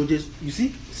spiritual judges. You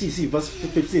see, verse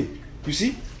 15. You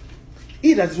see,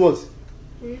 he that is what?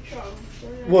 Spiritual.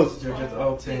 What? Judges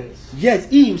all things.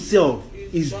 Yet he himself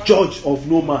is judge of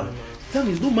no man. That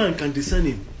means no man can discern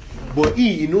him, but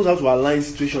he knows how to align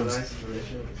situations.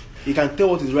 He can tell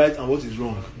what is right and what is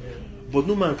wrong, but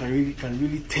no man can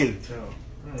really tell.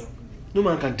 No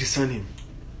man can discern him.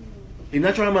 A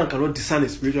natural man cannot discern a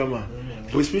spiritual man,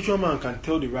 but a spiritual man can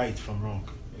tell the right from wrong,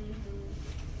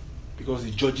 because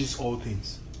he judges all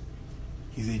things.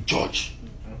 He's a judge.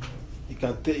 He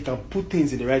can put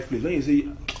things in the right place. When you say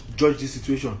judge this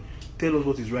situation, tell us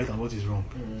what is right and what is wrong.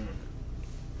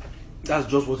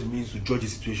 That's just what it means to judge a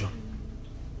situation.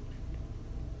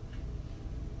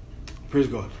 Praise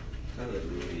God.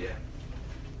 Hallelujah.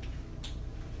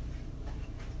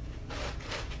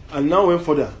 And now went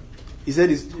further. He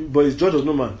said, but is judge of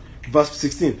no man. Verse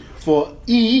 16. For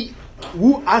he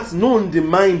who hath known the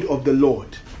mind of the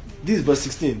Lord. This is verse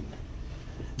 16.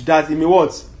 That he may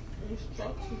what?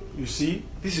 You see,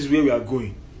 this is where we are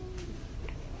going.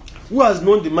 Who has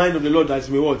known the mind of the Lord that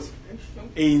he may what?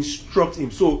 Instruct him.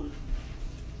 So,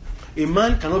 a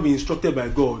man cannot be instructed by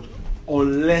God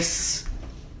unless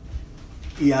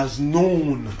he has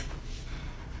known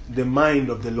the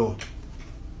mind of the Lord.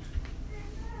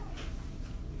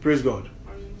 Praise God.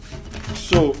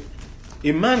 So,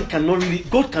 a man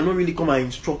God cannot really come and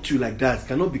instruct you like that.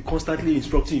 Cannot be constantly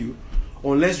instructing you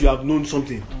unless you have known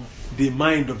something. The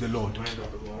mind of the Lord.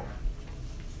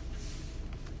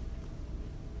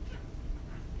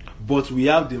 But we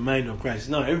have the mind of Christ.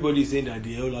 Now, everybody is saying that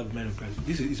they all have the mind of Christ.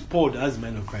 This is Paul that has the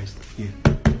mind of Christ here.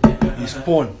 It's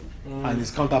Paul and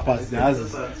his counterparts that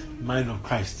has the mind of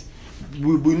Christ.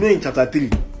 We know in chapter 3.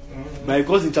 But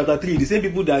because in chapter 3, the same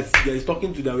people that is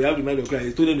talking to that we have the mind of Christ,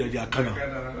 he told them that they are carnal.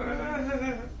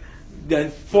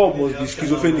 Then Paul must be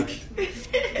schizophrenic.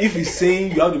 If he's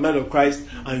saying you have the mind of Christ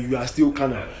and you are still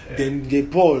carnal, then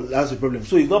Paul has a problem.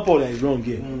 So it's not Paul that is wrong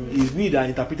here. It's me that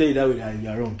interpreted it that way that you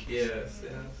are wrong. Yes.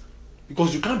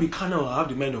 Because you can't be carnal and have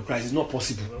the mind of Christ. It's not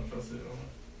possible.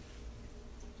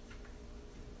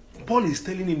 Paul is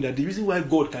telling him that the reason why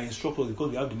God can instruct us is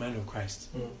because we have the mind of Christ.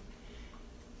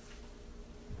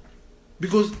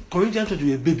 Because Corinthians church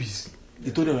were babies.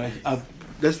 He told them,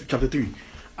 that's chapter 3.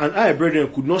 And I,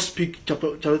 brethren, could not speak,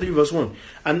 chapter 3, verse 1.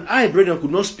 And I, brethren, could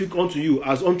not speak unto you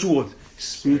as unto what?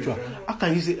 Spiritual. How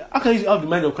can you have the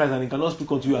mind of Christ and he cannot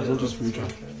speak unto you as unto spiritual?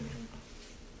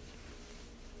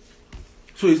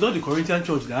 So it's not the Corinthian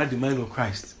church that had the mind of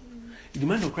Christ. The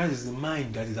mind of Christ is the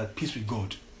mind that is at peace with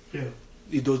God. Yeah.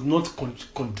 It does not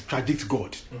contradict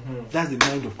God. That's the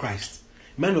mind of Christ.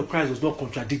 The mind of Christ does not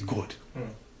contradict God.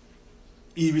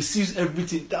 He receives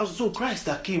everything. That was so Christ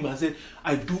that came and said,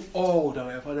 I do all that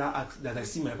my Father asks, that I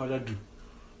see my Father do.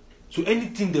 So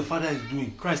anything the Father is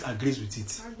doing, Christ agrees with it.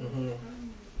 Mm-hmm.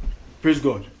 Praise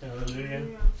God.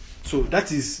 Hallelujah. So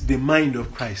that is the mind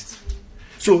of Christ.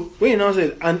 So when he now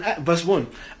said, verse 1,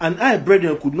 and I,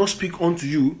 brethren, could not speak unto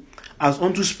you as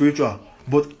unto spiritual,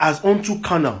 but as unto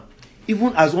carnal,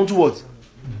 even as unto what?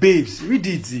 Babes. Read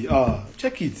it.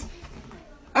 Check it.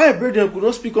 I, brethren, could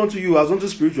not speak unto you as unto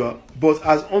spiritual, but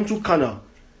as unto carnal,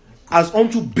 as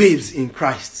unto babes in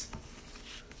Christ.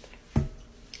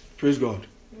 Praise God.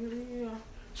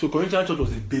 So Corinthian church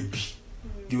was a baby.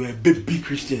 They were baby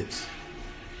Christians.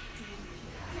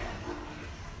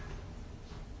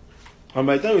 And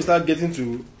by the time we start getting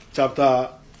to chapter,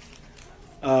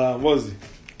 what is it?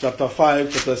 Chapter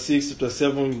 5, chapter 6, chapter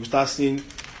 7, we start seeing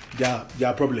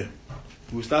their problem.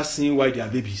 We start seeing why they are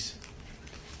babies.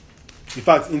 In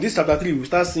fact, in this chapter 3, we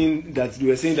start seeing that they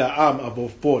were saying that I'm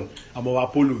above Paul, I'm above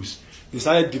Apollos. They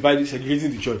started dividing,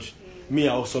 segregating the church. Me,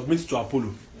 I will submit to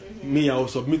Apollo. Me, I will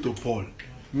submit to Paul.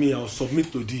 Me, I will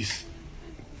submit to this.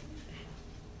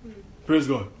 Praise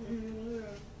God.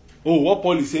 Oh, what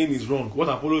Paul is saying is wrong. What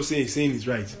Apollo is saying is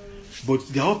right. But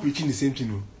they are all preaching the same thing.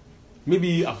 No?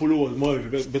 Maybe Apollo was more of a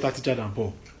better teacher than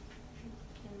Paul.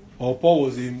 Or Paul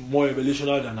was a more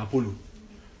revelational than Apollo.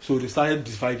 So they started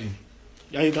dividing.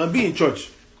 And you can be in church.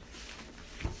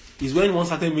 It's when one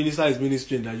certain minister is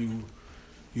ministering that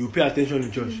you pay attention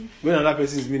in church. When another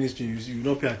person is ministering, you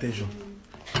don't pay attention.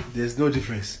 There's no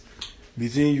difference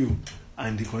between you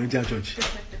and the Corinthian church.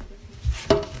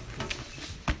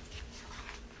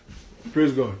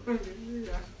 Praise God.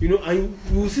 You know, and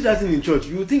you will see that thing in church.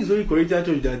 You will think it's only Corinthian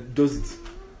church that does it.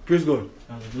 Praise God.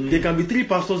 There can be 3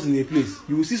 pastors in a place.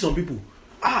 You will see some people.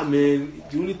 Man,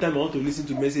 the only time I want to listen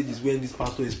to message is when this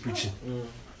pastor is preaching.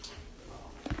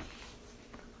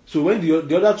 So when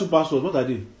the other 2 pastors, what are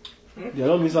they? They are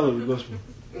not ministers of the gospel.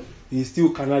 It's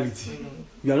still carnality.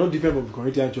 We are not different from the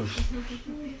Corinthian church.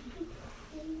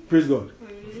 Praise God.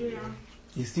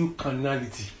 It's still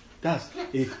carnality. That's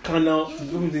a carnal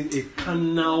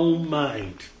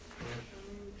mind.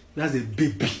 That's a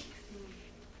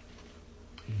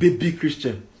baby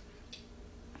Christian.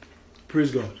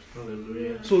 Praise God.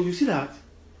 Hallelujah. So you see that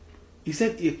he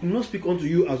said he could not speak unto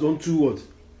you as unto what?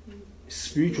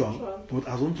 Spiritual, but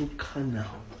as unto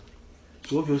carnal.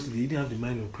 So obviously he didn't have the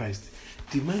mind of Christ.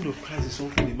 The mind of Christ is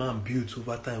something the man builds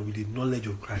over time with the knowledge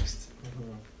of Christ.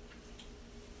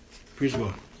 Praise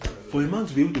God. For a man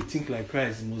to be able to think like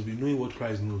Christ, he must be knowing what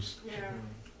Christ knows. Yeah.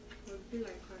 Must be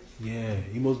like Christ. Yeah,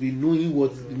 he must be knowing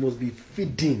what he must be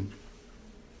feeding.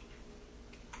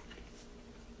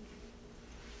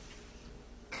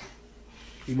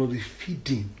 He must be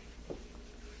feeding.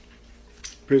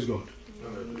 Praise God.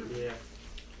 Hallelujah.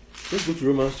 Let's go to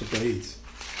Romans chapter 8.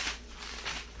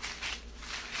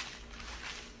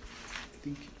 I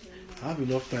think I have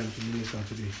enough time to minister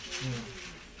today.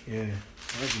 Yeah,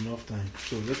 I have enough time.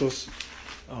 So let us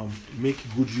make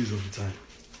good use of the time.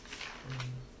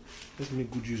 Let's make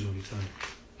good use of the time.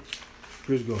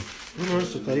 Praise God.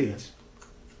 Romans chapter 8.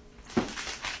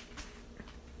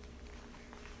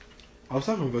 I'll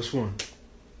start from verse 1.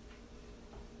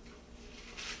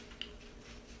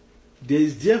 There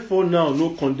is therefore now no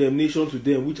condemnation to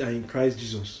them which are in Christ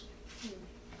Jesus.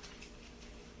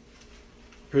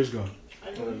 Praise God.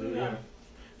 Hallelujah.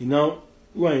 You know,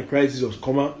 who are in Christ Jesus,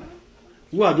 comma,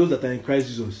 who are those that are in Christ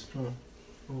Jesus?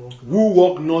 Who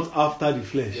walk not after the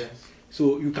flesh. Yes.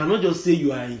 So you cannot just say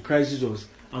you are in Christ Jesus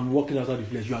and walking after the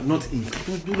flesh. You are not in.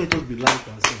 Don't let us be lying to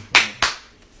ourselves.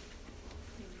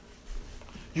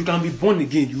 You can be born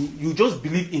again. You just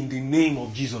believe in the name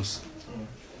of Jesus.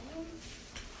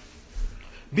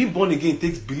 Being born again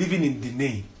takes believing in the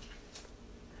name.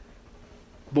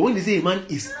 But when they say a man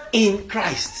is in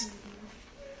Christ,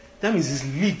 that means he's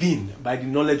living by the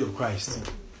knowledge of Christ.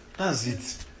 That's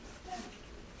it.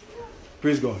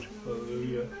 Praise God.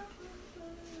 Hallelujah.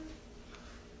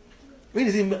 When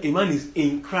they say a man is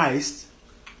in Christ,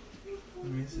 It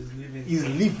means he's living. he's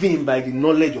living by the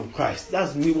knowledge of Christ.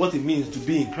 That's what it means to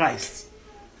be in Christ.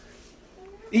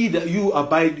 Either you will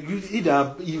abide in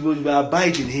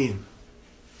him.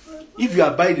 If you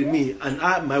abide in me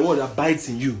and my word abides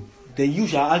in you, then you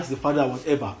shall ask the Father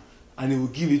whatever, and he will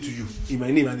give it to you in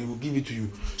my name, and he will give it to you.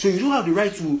 So you don't have the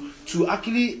right to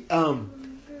actually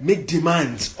make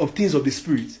demands of things of the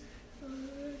Spirit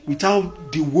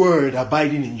without the word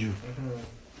abiding in you.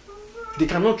 They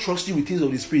cannot trust you with things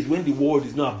of the Spirit when the word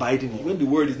is not abiding in you, when the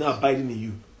word is not abiding in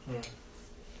you.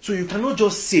 So you cannot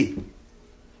just say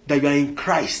that you are in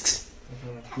Christ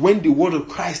when the word of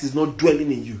Christ is not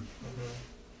dwelling in you.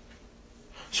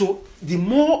 So the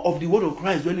more of the word of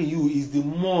Christ dwelling in you is the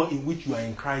more in which you are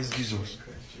in Christ Jesus,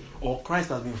 or Christ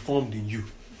has been formed in you.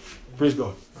 Praise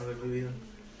God. Hallelujah.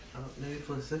 Maybe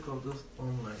for the sake of those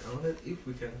online, I wondered if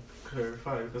we can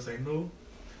clarify, because I know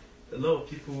a lot of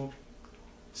people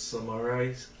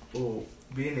summarize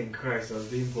being in Christ as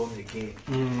being born again.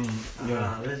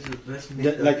 Let's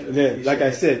make that like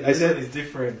I said, it's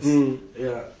different.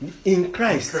 Yeah. In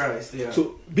Christ. Yeah.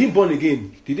 So being born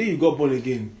again, the day you got born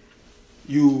again,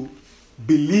 you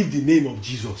believe the name of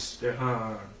Jesus.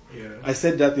 Yeah. I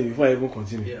said that thing before I even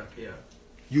continue. Yeah.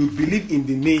 You believe in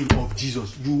the name of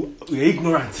Jesus. You are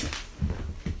ignorant.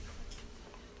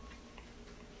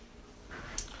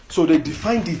 So they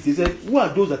defined it. They said, who are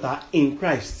those that are in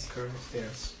Christ? Christ,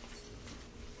 yes.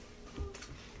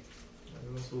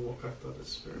 And those who walk after the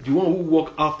Spirit. The one who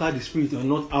walk after the Spirit and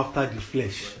not after the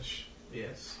flesh.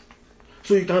 Yes.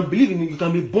 So you can believe in it, you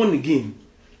can be born again,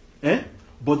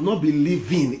 but not be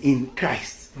living in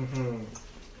Christ. Mm-hmm.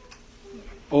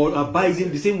 Or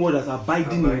abiding, the same word as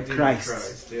abiding in Christ.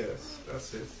 Yes,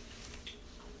 that's it.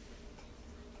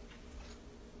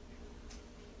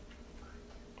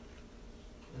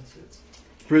 That's it.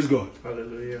 Praise God.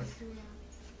 Hallelujah.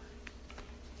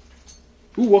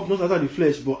 Who walk not after the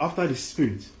flesh, but after the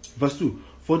Spirit. Verse 2.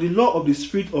 For the law of the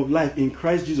Spirit of life in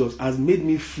Christ Jesus has made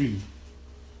me free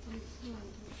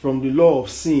from the law of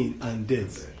sin and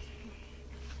death.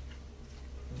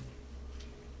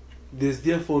 There's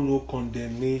therefore no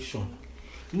condemnation.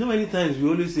 You know, many times we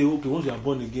always say, okay, once you are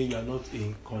born again, you are not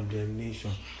in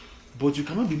condemnation. But you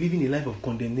cannot be living a life of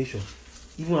condemnation,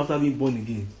 even after being born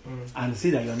again, and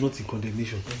say that you are not in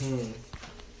condemnation. Mm-hmm.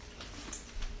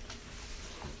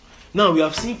 Now, we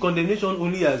have seen condemnation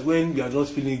only as when you are not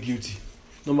feeling guilty.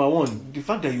 Number one, the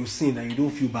fact that you sin and you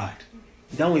don't feel bad,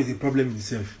 that one is a problem in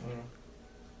itself.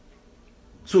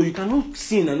 So you cannot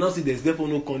sin and not say there's therefore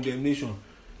no condemnation.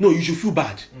 No, you should feel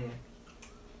bad.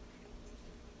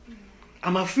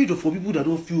 I'm afraid for people that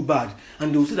don't feel bad,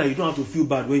 and they will say that you don't have to feel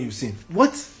bad when you sin.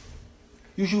 What?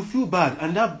 You should feel bad,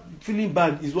 and that feeling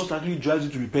bad is what actually drives you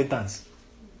to repentance.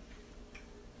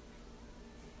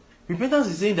 Repentance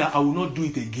is saying that I will not do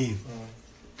it again.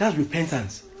 That's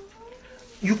repentance.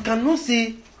 You cannot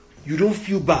say you don't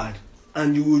feel bad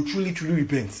and you will truly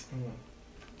repent.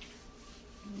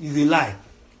 It's a lie.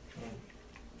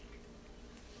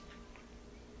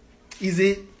 It's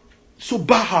a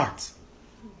sober heart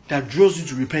that draws you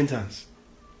to repentance.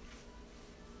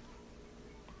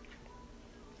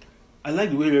 I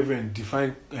like the way Reverend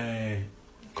defined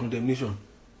condemnation.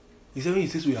 He said when he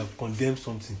says we have condemned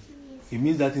something, it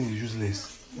means that thing is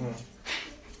useless.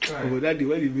 But that day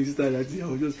when he ministered that thing, I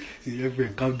was just saying,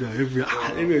 Reverend, calm down,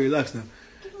 Reverend, relax now.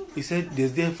 He said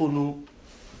there's therefore no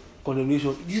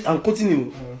condemnation. I'm quoting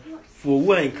him. For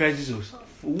who are in Christ Jesus,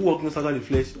 for who walk not after the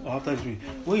flesh or after the spirit.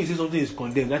 When you say something is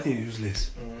condemned, that thing is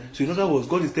useless. So in other words,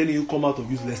 God is telling you come out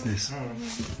of uselessness.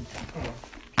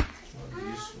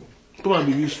 Come and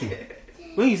be useful.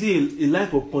 When you say a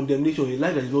life of condemnation, a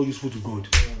life that is not useful to God,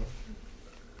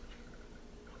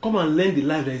 come and learn the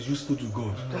life that is useful to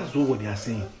God. That's what they are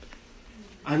saying.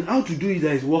 And how to do it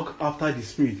is walk after the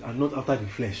spirit and not after the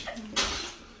flesh.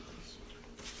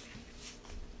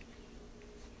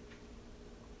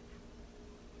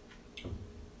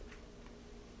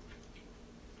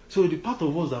 So the part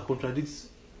of us that contradicts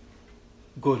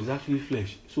God is actually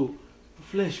flesh. So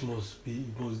flesh must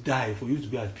die for you to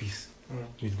be at peace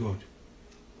with God.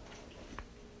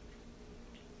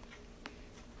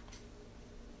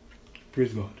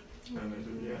 Praise God.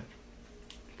 Hallelujah.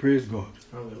 Praise God.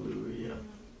 Hallelujah.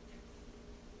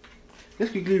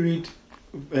 Let's quickly read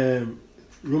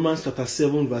Romans chapter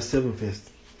 7 verse 7 first.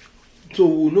 So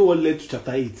we'll know what led to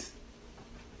chapter 8.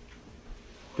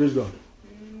 Praise God.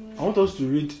 I want us to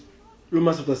read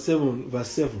Romans chapter 7 verse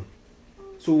 7.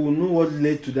 So we'll know what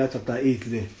led to that chapter 8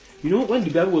 there. You know, when the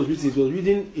Bible was written, it was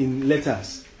written in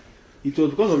letters. It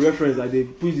was because of reference that they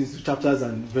put it into chapters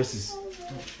and verses.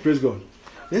 Praise God.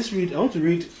 Let's read. I want to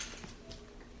read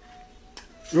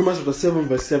Romans chapter 7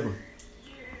 verse 7.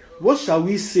 What shall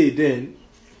we say then?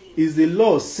 Is the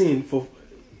law sin for...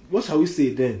 What shall we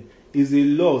say then? Is the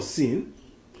law sin?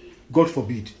 God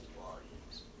forbid.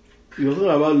 You were talking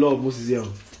about law of Moses here.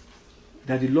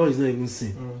 That the law is not even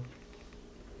sin.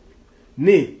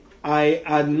 Nay, I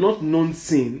had not known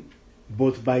sin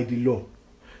but by the law.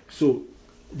 So,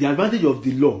 the advantage of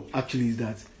the law actually is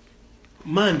that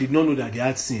man did not know that they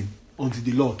had sin until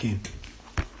the law came.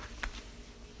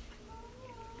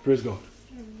 Praise God.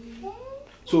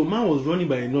 So, man was running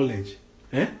by knowledge.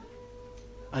 And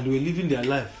they were living their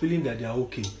life feeling that they are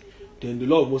okay. Then the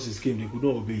law of Moses came, they could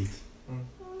not obey it.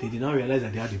 They did not realize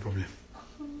that they had a problem.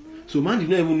 So man did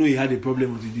not even know he had a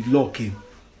problem until the law came.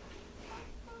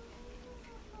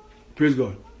 Praise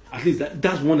God. At least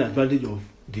that's one advantage of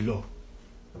the law.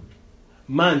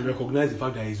 Man recognized the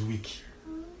fact that he's weak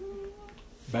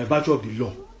by virtue of the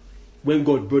law. When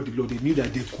God brought the law, they knew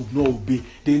that they could not obey.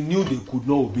 They knew they could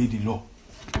not obey the law.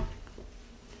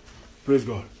 Praise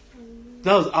God.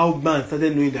 That was how man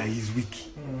started knowing that he's weak.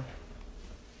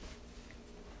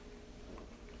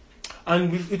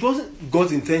 And it wasn't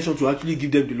God's intention to actually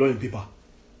give them the law in paper.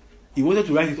 He wanted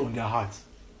to write it on their hearts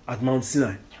at Mount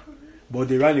Sinai. But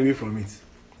they ran away from it.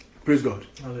 Praise God.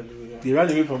 Hallelujah. They ran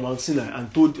away from Mount Sinai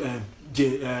and told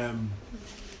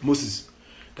Moses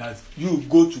that you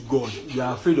go to God. You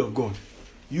are afraid of God.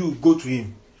 You go to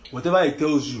him. Whatever he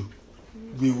tells you,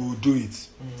 we will do it.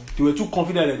 They were too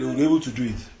confident that they would be able to do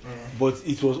it. But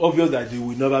it was obvious that they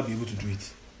would never be able to do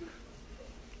it.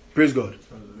 Praise God.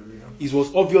 Hallelujah. It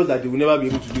was obvious that they would never be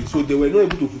able to do it. So they were not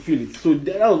able to fulfill it. So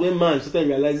that was when man started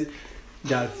realizing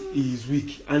that he is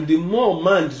weak. And the more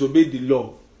man disobeyed the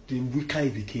law, the weaker he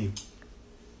became.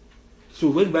 So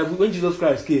when Jesus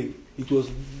Christ came, it was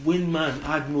when man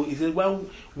had no. He said, well,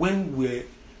 when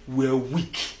we're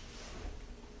weak,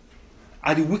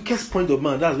 at the weakest point of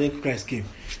man, that's when Christ came.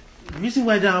 The reason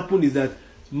why that happened is that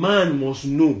man must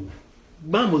know.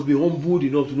 Man must be humbled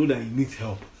enough to know that he needs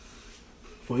help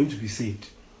for him to be saved.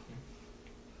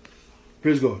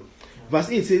 Praise God. Verse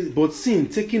 8 says, but sin,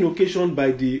 taking occasion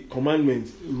by the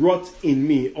commandment, wrought in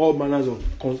me all manners of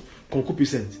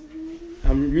concupiscence.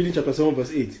 I'm reading chapter 7,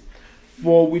 verse 8.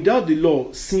 For without the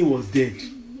law, sin was dead.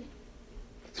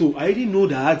 So I didn't know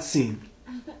that I had sin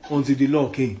until the law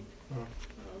came.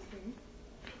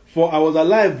 For I was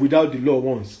alive without the law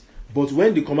once, but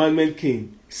when the commandment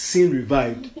came, sin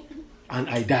revived, and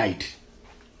I died.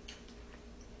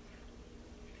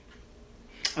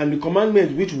 And the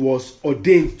commandment which was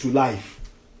ordained to life.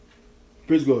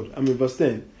 Praise God. I'm in verse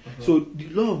 10. So the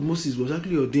law of Moses was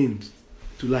actually ordained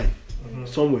to life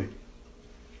somewhere.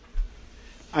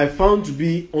 I found to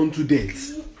be unto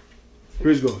death.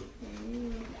 Praise God.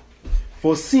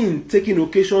 For sin, taking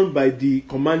occasion by the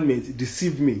commandment,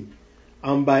 deceived me,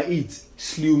 and by it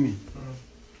slew me.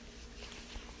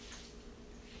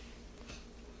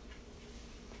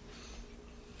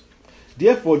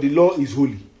 Therefore the law is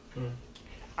holy,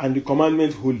 and the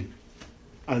commandment holy,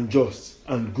 and just,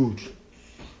 and good.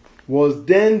 Was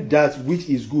then that which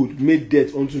is good made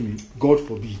death unto me? God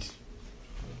forbid.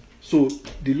 So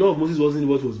the law of Moses wasn't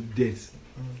what was death.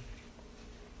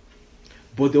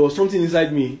 But there was something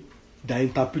inside me that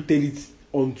interpreted it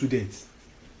unto death.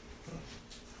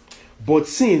 But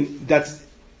sin, that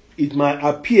it might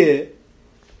appear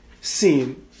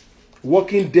sin,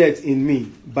 working death in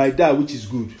me by that which is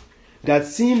good, that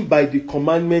sin by the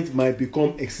commandment might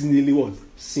become exceedingly what?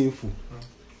 Sinful.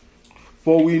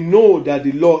 For we know that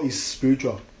the law is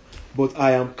spiritual, but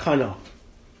I am carnal.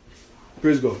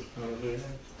 Praise God.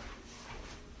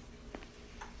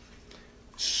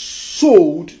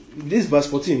 Sold, this verse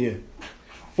 14 here.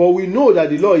 For we know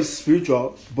that the law is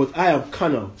spiritual, but I am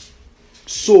carnal,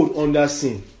 sold under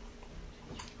sin.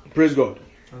 Praise God.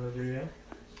 Hallelujah.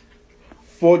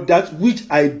 For that which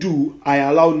I do, I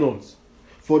allow not.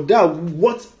 For that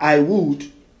what I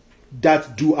would,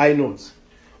 that do I not.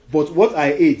 But what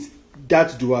I hate,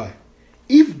 that do I.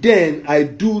 If then I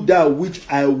do that which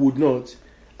I would not,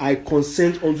 I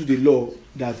consent unto the law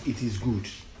that it is good.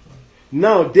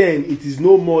 Now then, it is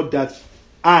no more that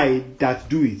I that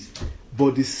do it,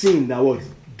 but the sin that what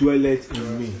dwelleth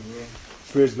in me.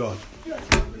 Praise God.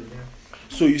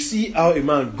 So you see how a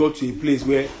man got to a place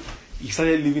where he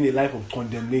started living a life of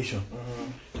condemnation.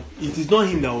 It is not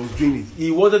him that was doing it.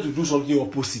 He wanted to do something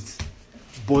opposite,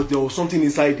 but there was something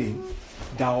inside him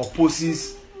that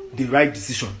opposes the right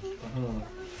decision.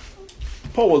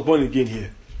 Paul was born again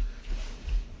here.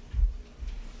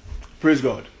 Praise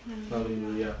God.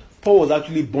 Hallelujah. Paul was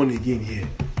actually born again here,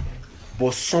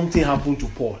 but something happened to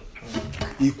Paul.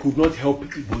 He could not help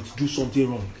it but do something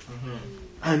wrong.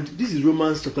 And this is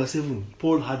Romans chapter 7.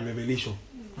 Paul had revelation.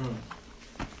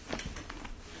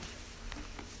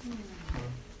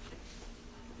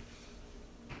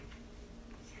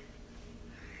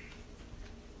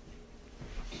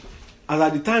 And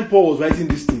at the time Paul was writing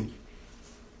this thing,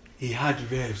 he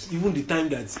had revs. Even the time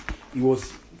that he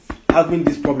was having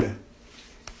this problem,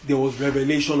 there was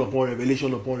revelation upon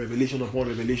revelation upon revelation upon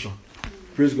revelation.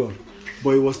 Praise God.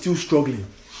 But he was still struggling.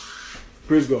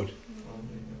 Praise God.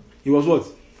 He was what?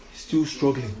 Still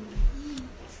struggling.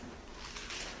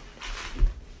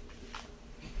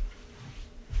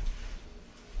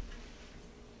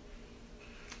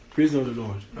 Praise the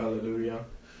Lord. Hallelujah.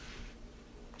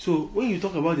 So when you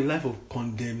talk about the life of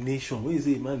condemnation, when you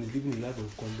say a man is living a life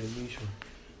of condemnation,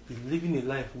 he's living a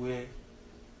life where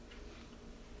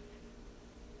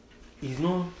he's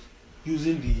not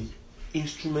using the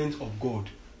instrument of God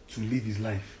to live his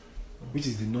life, which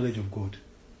is the knowledge of God.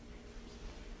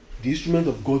 The instrument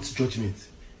of God's judgment,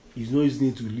 he's not using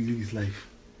it to live his life.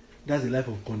 That's a life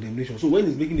of condemnation. So when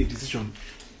he's making a decision,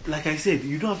 like I said,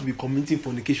 you don't have to be committing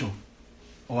fornication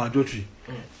or adultery.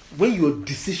 When your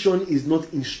decision is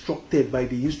not instructed by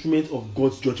the instrument of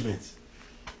God's judgment,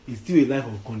 it's still a life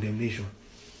of condemnation.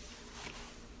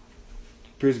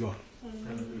 Praise God.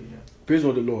 Hallelujah. Praise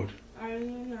God the Lord.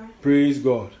 Hallelujah. Praise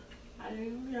God.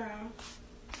 Hallelujah.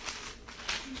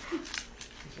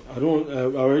 I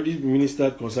already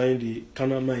ministered concerning the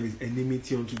carnal mind is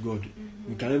enmity unto God.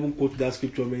 We can even quote that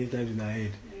scripture many times in our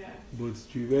head. Yeah. But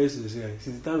to be very sincere,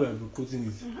 since the time we have been quoting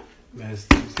it, we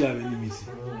still have enmity.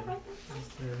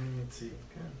 It's the enmity.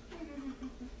 Okay.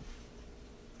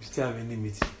 We still have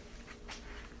enmity.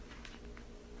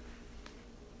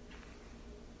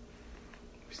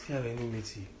 We still have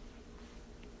enmity.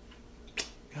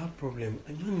 We have problem.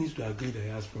 And no one needs to agree that he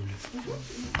has problem.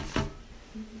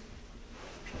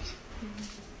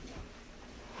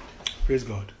 Praise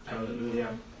God.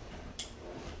 Hallelujah.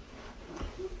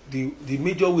 The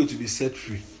major way to be set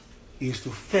free is to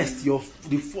first,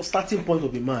 the first starting point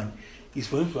of a man is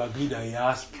for him to agree that he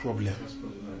has problem.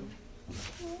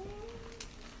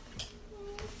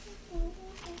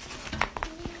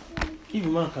 If a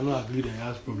man cannot agree that he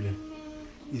has problem,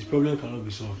 his problem cannot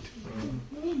be solved.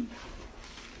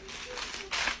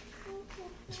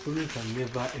 His problem can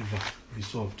never ever be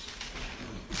solved.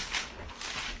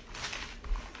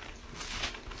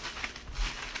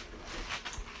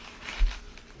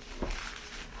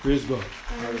 Praise God.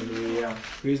 Hallelujah.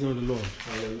 Praise the Lord.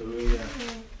 Hallelujah.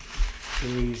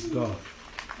 Praise God.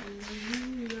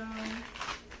 Hallelujah.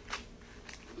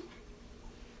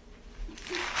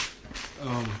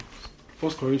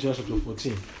 1 Corinthians chapter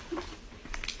 14.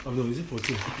 Oh no, is it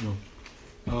 14?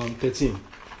 No. 13.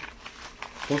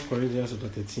 1 Corinthians chapter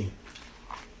 13.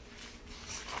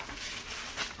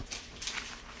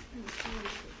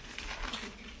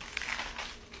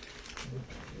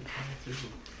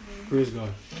 Praise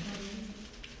God.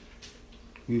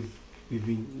 We've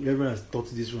been, everyone has taught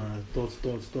this one, thought.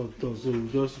 So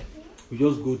we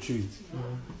just go through it.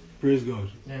 Praise God.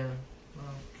 Yeah.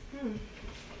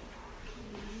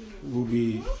 We'll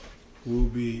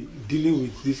be dealing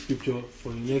with this scripture for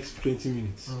the next 20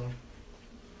 minutes.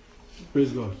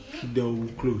 Praise God. Then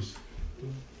we'll close.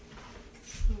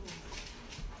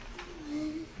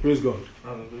 Praise God.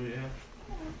 Hallelujah.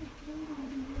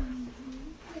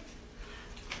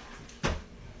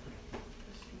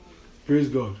 Praise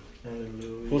God.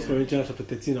 Hallelujah. 1 Corinthians chapter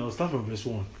 13. I'll start from verse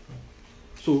 1.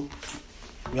 So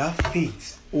we have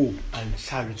faith, hope, and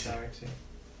charity.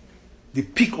 The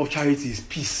peak of charity is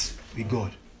peace with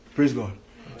God. Praise God.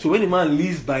 So when a man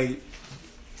lives by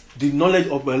the knowledge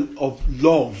of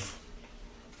love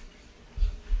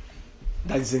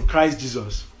that is in Christ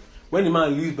Jesus, when a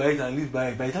man lives by it and lives by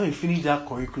it, by the time he finishes that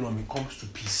curriculum, he comes to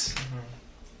peace.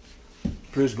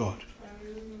 Praise God.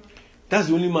 That's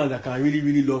the only man that can really,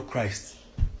 really love Christ,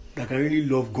 that can really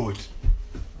love God.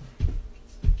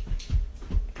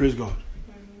 Praise God.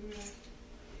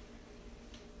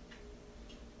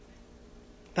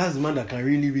 That's the man that can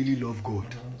really, really love God.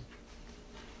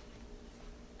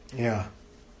 Yeah.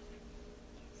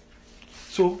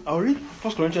 So I'll read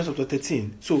 1 Corinthians chapter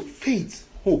 13. So faith,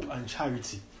 hope, and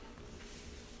charity.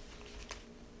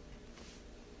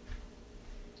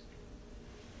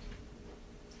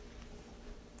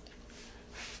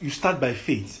 You start by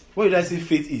faith. What did I say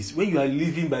faith is? When you are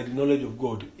living by the knowledge of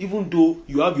God, even though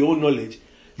you have your own knowledge,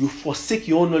 you forsake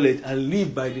your own knowledge and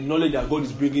live by the knowledge that God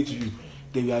is bringing to you,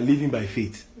 then you are living by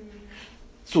faith.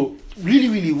 So,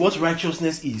 really, what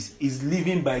righteousness is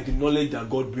living by the knowledge that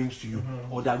God brings to you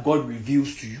or that God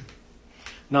reveals to you.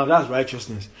 Now, that's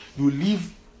righteousness. You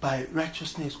live by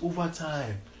righteousness over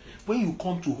time. When you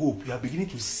come to hope, you are beginning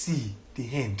to see the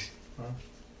end.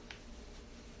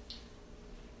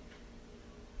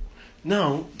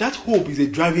 Now, that hope is a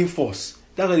driving force.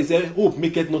 That's why they say, hope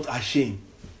maketh not ashamed.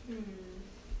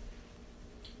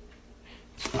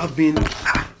 I've been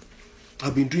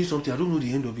doing something, I don't know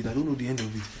the end of it.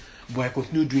 But I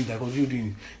continue doing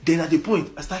it. Then at the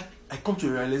point, I come to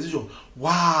a realization,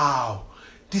 wow,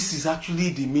 this is actually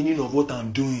the meaning of what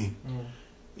I'm doing.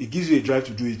 It gives you a drive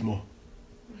to do it more.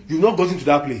 You've not gotten to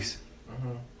that place.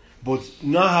 But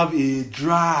now have a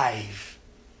drive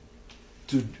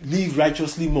to live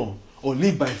righteously more or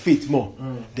live by faith more.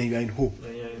 Then you are in hope.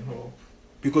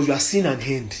 Because you are seeing an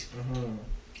end.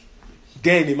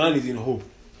 Then the man is in hope.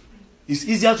 It's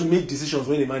easier to make decisions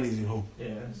when a man is in hope.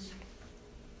 Yes.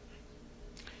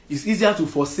 It's easier to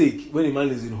forsake when a man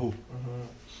is in hope.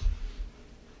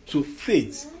 So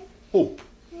faith, hope,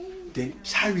 then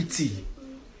charity.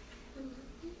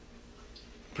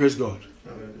 Praise God.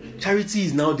 Charity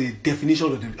is now the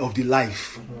definition of the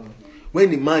life.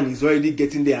 When a man is already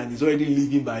getting there and is already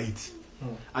living by it,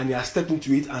 and he has stepped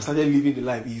into it and started living the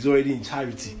life, he is already in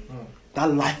charity.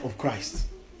 That life of Christ.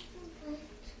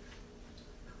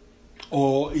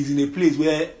 Or is in a place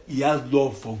where he has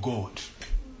love for God.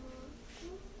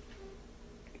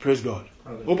 Praise God.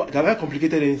 Oh, but have I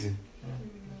complicated anything?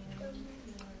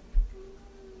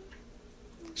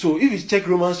 So if you check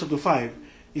Romans chapter 5,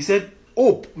 he said,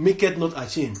 hope maketh not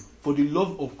ashamed, for the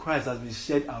love of Christ has been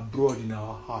shed abroad in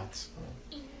our hearts.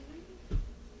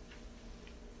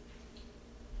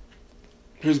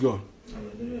 Praise God.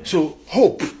 So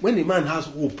hope, when a man has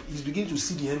hope, he's beginning to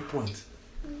see the end point.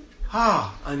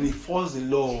 And he falls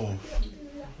in love.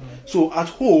 So at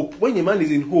hope, when a man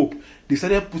is in hope, they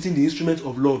started putting the instrument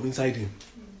of love inside him.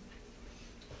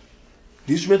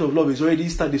 The instrument of love is already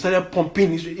started. They started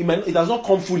pumping it. It has not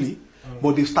come fully,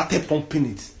 but they started pumping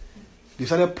it. They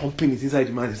started pumping it inside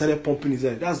the man. They started pumping it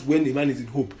inside. That's when the man is in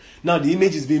hope. Now the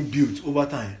image is being built over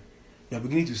time. You are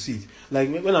beginning to see it.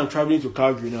 Like when I'm traveling to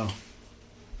Calgary now,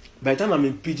 by the time I'm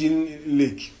in Pigeon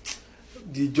Lake,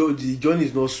 the journey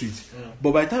is not sweet.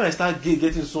 But by the time I start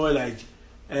getting somewhere like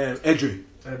Edre,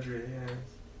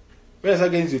 when I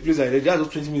start getting to a place like that,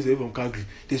 just 20 minutes away from Calgary,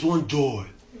 there's one joy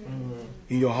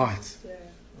in your heart.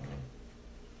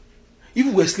 If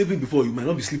you were sleeping before, you might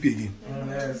not be sleeping again.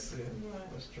 Yes,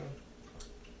 that's true.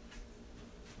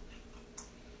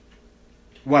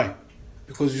 Why?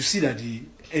 Because you see that the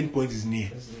end point is near.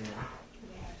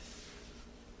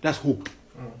 That's hope.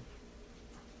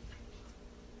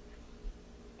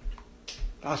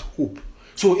 That's hope.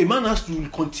 So a man has to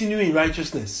continue in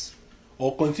righteousness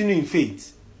or continue in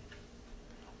faith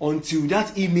until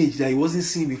that image that he wasn't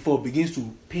seeing before begins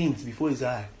to paint before his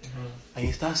eye. And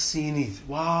he starts seeing it.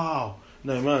 Wow.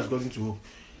 Now a man has gotten to hope.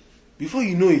 Before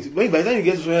you know it, by the time you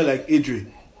get to somewhere like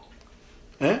Adrian,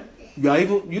 you are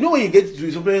even, when you get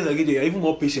to some place like Adrian, you are even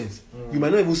more patient. You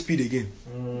might not even speed again.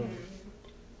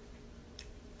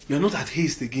 You are not at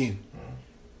haste again.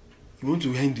 You want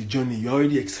to end the journey. You're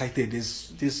already excited.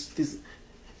 There's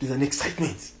an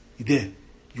excitement there.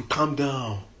 You calm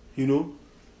down. You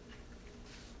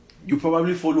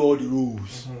probably follow all the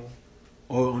rules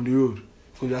or on the road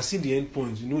because you are seeing the end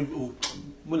point.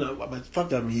 By the fact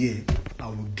that I'm here, I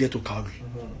will get to Calgary.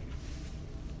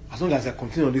 As long as I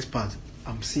continue on this path,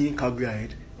 I'm seeing Calgary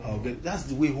ahead. I'll get. That's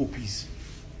the way hope is.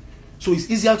 So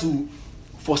it's easier to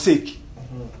forsake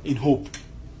in hope.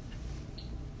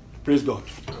 Praise God.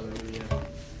 Hallelujah.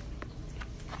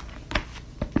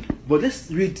 But let's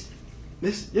read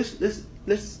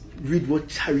what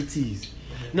charity is.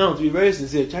 Now, to be very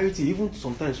sincere, charity, even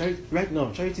sometimes, right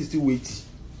now, charity is still weighty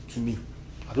to me.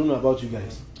 I don't know about you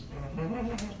guys.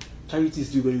 Charity is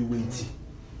still very weighty.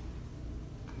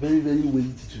 Very, very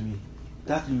weighty to me.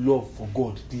 That love for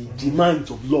God, the demand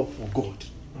of love for God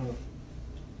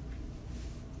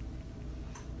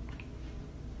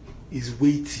is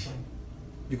weighty.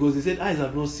 Because they said, eyes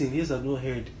have not seen, ears have not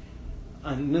heard,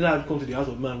 and neither have come to the heart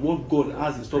of man what God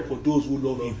has in store for those who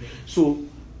love Him. So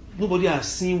nobody has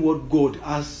seen what God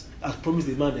has promised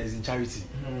the man that is in charity.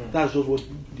 That's just what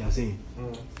they are saying.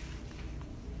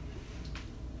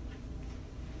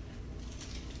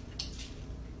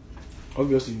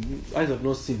 Obviously, eyes have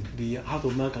not seen, the heart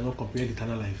of man cannot comprehend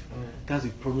eternal life. That's the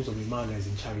promise of a man that is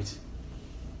in charity.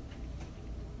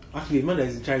 Actually, a man that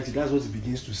is in charity, that's what he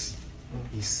begins to see.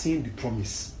 He's seeing the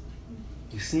promise.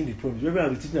 He's seeing the promise. Remember,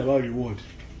 I've been teaching about reward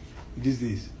these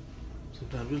days.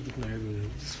 Sometimes I'm just looking at everybody.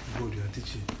 This God you are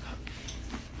teaching.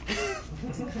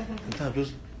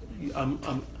 Sometimes I'm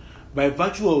by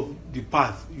virtue of the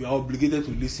path, you are obligated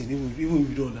to listen, even if you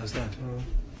don't understand.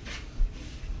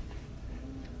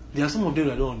 There are some of them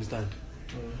that I don't understand,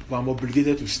 but I'm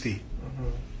obligated to stay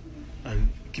and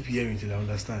keep hearing till I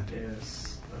understand.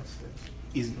 Yes, that's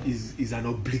it. Is an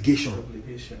obligation.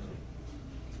 Obligation.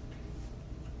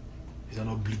 It's an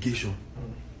obligation.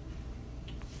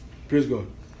 Praise God.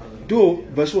 Though,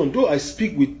 verse 1, though I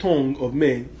speak with tongue of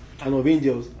men and of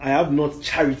angels, I have not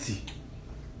charity.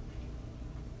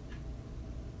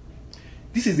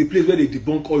 This is the place where they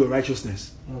debunk all your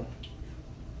righteousness.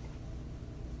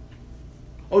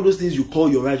 All those things you call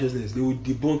your righteousness, they will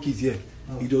debunk it here.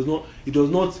 It does not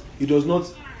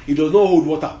hold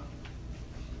water.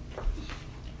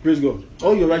 Praise God.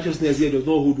 All your righteousness here does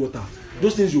not hold water.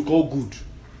 Those things you call good,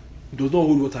 it does not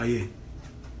hold water here.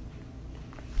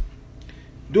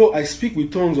 Though I speak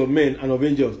with tongues of men and of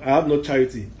angels, I have not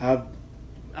charity. I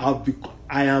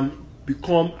am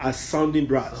become as sounding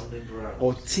brass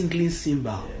or tinkling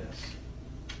cymbal. Yes.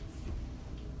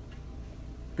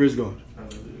 Praise God.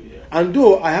 Hallelujah. And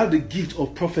though I have the gift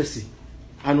of prophecy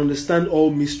and understand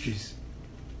all mysteries.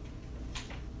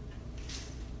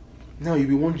 Now you'll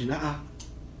be wondering, I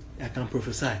can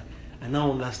prophesy and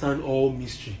now understand all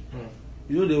mystery.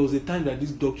 You know, there was a time that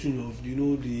this doctrine of,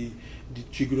 the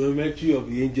trigonometry of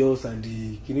the angels and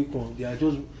the kinikon, they are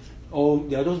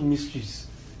just mysteries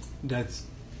that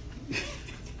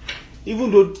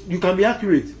even though you can be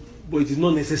accurate, but it is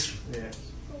not necessary.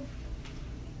 Yes.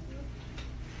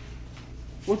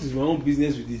 What is my own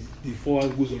business with the four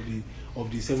angles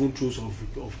of the seven throws of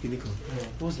kinikon?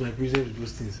 What's my business with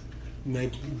those things?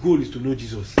 My goal is to know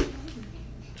Jesus,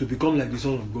 to become like the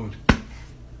Son of God.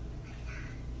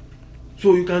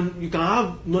 So you can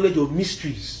have knowledge of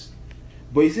mysteries,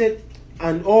 but he said,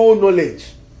 and all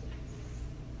knowledge.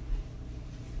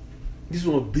 This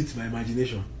one beats my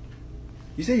imagination.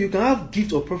 He said you can have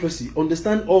gift of prophecy,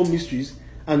 understand all mysteries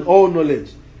and all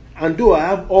knowledge, and though I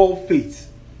have all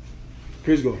faith,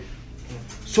 praise God,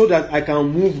 so that I can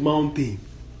move mountain,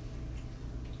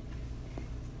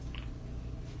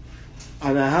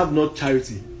 and I have not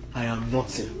charity, I am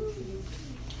nothing.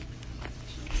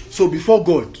 So before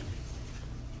God,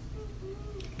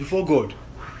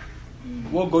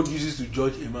 what God uses to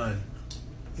judge a man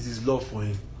is his love for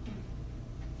him.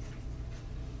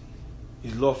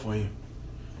 His love for him.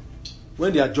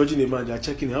 When they are judging a man, they are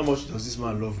checking how much does this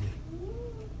man love me.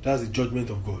 That's the judgment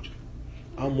of God.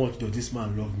 How much does this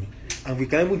man love me? And we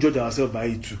can even judge ourselves by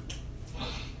it too.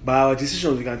 By our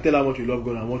decisions, we can tell how much we love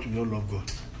God and how much we don't love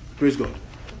God. Praise God.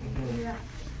 Yeah.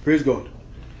 Praise God.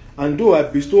 And though I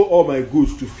bestow all my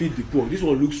goods to feed the poor, this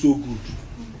one looks so good.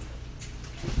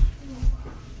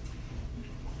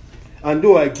 And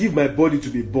though I give my body to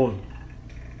be burned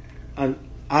and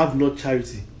have not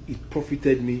charity, it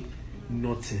profited me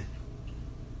nothing.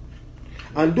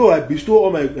 And though I bestow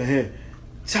all my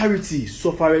charity,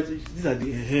 suffereth.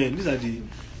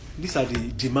 These are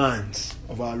the demands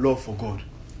of our love for God.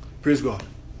 Praise God.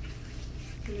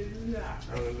 Hallelujah.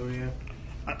 Hallelujah.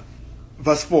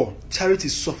 Verse 4. Charity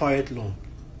suffereth long.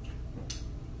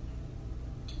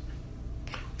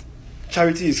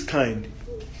 Charity is kind.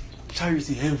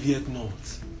 Charity envieth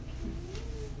not.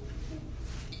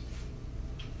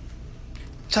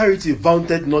 Charity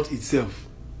vaunteth not itself.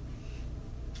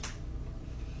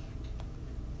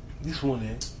 This one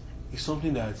is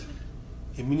something that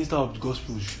a minister of the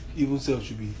gospel even self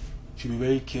should be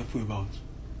very careful about.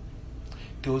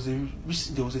 There was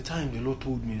a time the Lord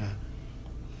told me that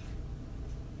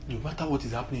no matter what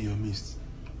is happening in your midst,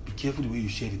 be careful the way you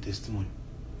share the testimony.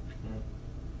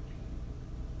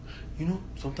 You know,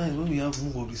 sometimes when we have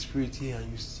move of the Spirit here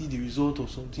and you see the result of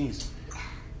some things,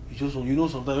 sometimes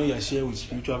when you are sharing with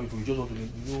spiritual people, you just want to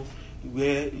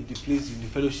where in the place, in the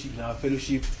fellowship, in our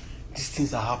fellowship, these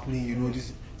things are happening,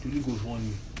 this really goes one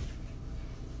way.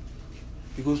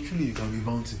 Because truly you can be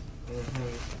vaunting.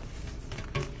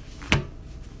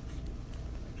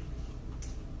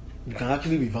 You can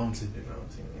actually be vaunting.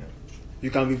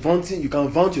 You can be vaunting, you can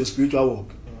vaunt your spiritual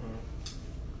work.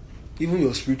 Even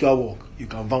your spiritual work, you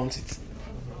can vaunt it.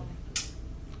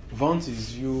 Vaunt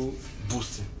is you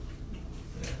boasting.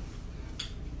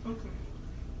 Okay.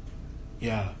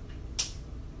 Yeah.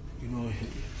 You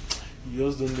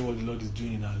just don't know what the Lord is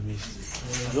doing in our midst.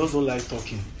 I just don't like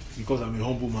talking because I'm a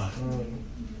humble man.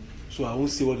 So I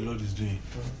won't say what the Lord is doing.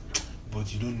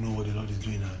 But you don't know what the Lord is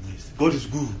doing in our midst. God is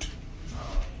good.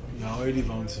 You are already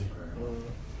vaunting.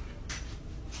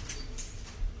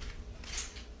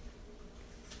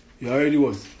 You are already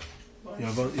what?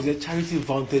 Is a charity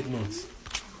vaunted not?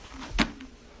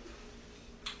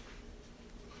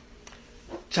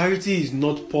 Charity is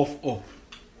not puffed up.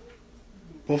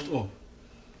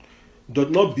 Doth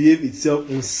not behave itself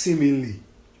unseemingly.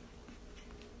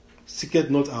 Seeketh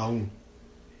not her own.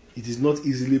 It is not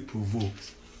easily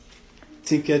provoked.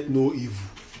 Thinketh no evil.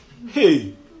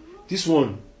 Hey, this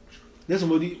one. This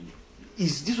one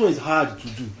is hard to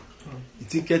do. It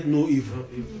thinketh no evil.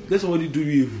 Let somebody do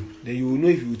you evil, then you will know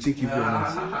if you will think evil or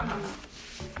not.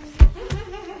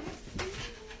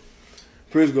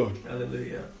 Praise God.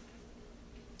 Hallelujah.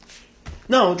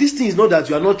 Now, this thing is not that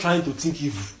you are not trying to think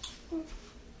evil.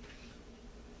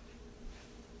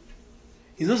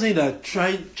 It's not saying that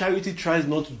charity tries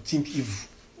not to think evil.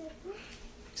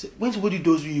 When somebody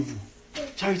does you evil,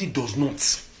 charity does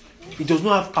not. It does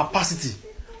not have capacity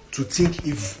to think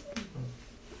evil.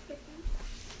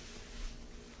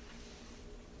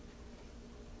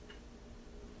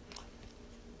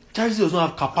 Charity does not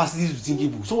have capacity to think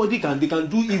evil. Somebody can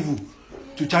do evil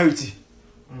to charity.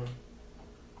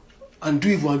 And do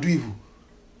evil.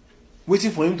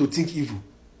 Waiting for him to think evil.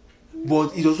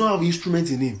 But he does not have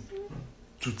instruments in him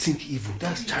to think evil.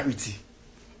 That's charity.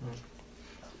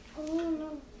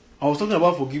 I was talking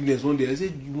about forgiveness one day. I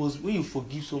said when you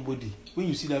forgive somebody, when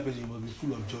you see that person, you must be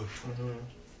full of joy.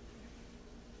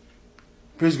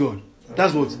 Praise God.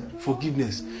 That's what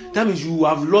forgiveness. That means you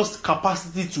have lost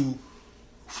capacity to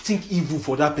think evil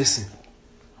for that person.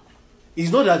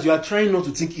 It's not that you are trying not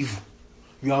to think evil.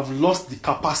 You have lost the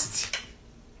capacity.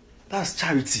 That's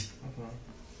charity.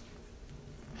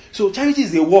 So charity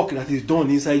is a work that is done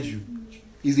inside you.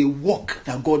 It's a work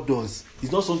that God does.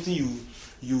 It's not something you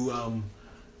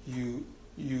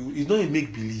it's not a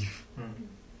make believe.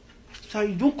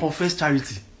 You don't confess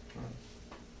charity.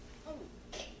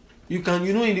 You can,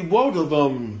 in the world of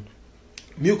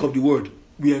milk of the word,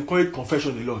 we encourage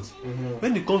confession a lot.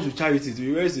 When it comes to charity,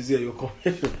 the rest is your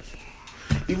confession.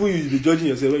 Even you be judging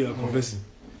yourself when you are confessing.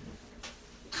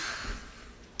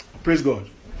 Praise God.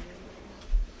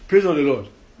 Praise on the Lord.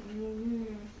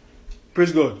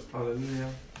 Praise God. Hallelujah.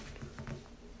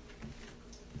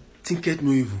 Thinketh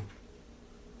no evil.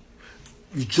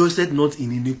 Rejoiceth not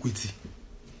in iniquity.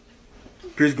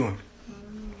 Praise God.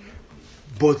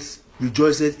 But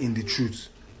rejoiceth in the truth.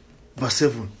 Verse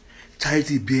 7.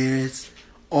 Charity beareth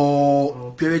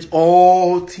all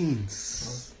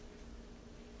things.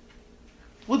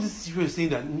 What is Spirit saying?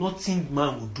 That nothing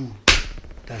man will do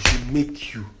that should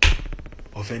make you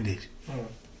offended.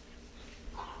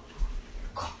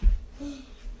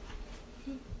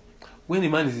 When a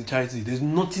man is in charity, there's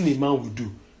nothing a man will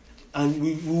do. And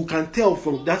we can tell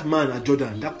from that man at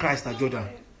Jordan, that Christ at Jordan.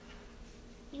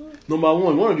 Number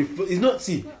one of the, it's not,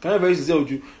 see, can I very sincere with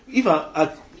you?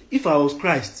 If I was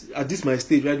Christ at this my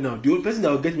stage right now, the only person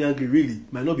that will get me angry really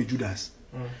might not be Judas.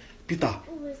 Peter.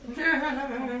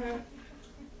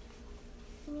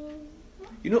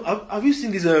 Have you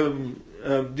seen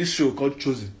this show called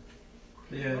Chosen?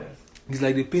 Yeah. It's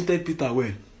like they painted Peter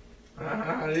well.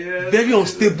 Yeah. Very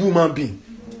unstable human being.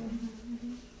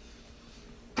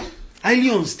 Highly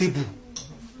unstable.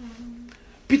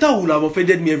 Peter would have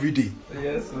offended me every day.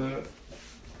 Yes, sir.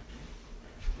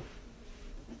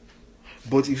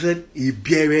 But he said, he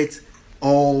beareth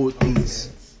all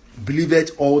things,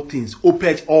 believeth all things,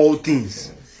 hopeth all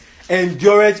things,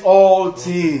 endureth all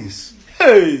things.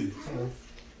 Hey!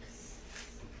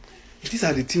 These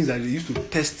are the things that they used to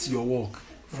test your work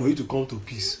for you to come to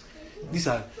peace. These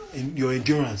are your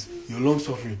endurance, your long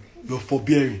suffering, your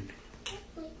forbearing.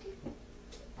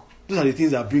 Those are the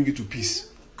things that bring you to peace.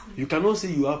 You cannot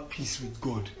say you have peace with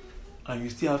God and you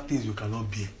still have things you cannot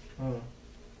bear.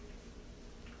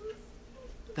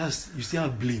 You still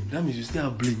have blame. That means you still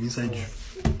have blame inside you.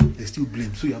 There's still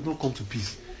blame. So you have not come to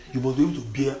peace. You must be able to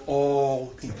bear all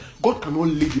things. God cannot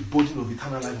lay the burden of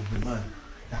eternal life of the man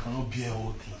that cannot bear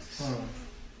all things.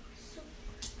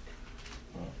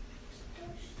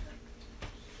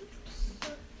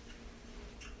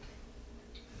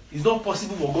 It's not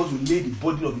possible for God to lay the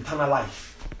burden of eternal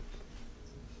life.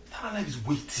 Eternal life is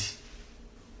weighty.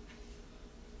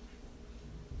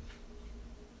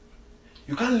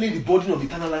 You can't lay the burden of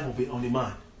eternal life on a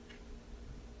man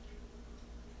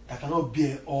that cannot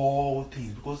bear all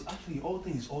things, because actually all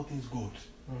things God.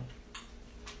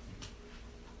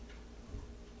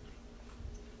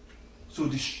 So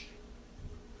this,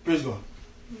 praise God.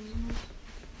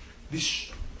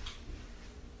 This.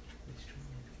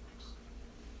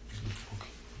 Okay.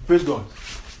 Praise God.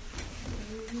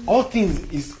 All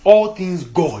things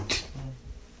God.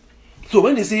 So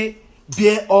when they say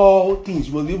bear all things,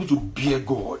 you must be able to bear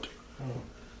God.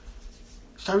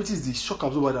 Charity is the shock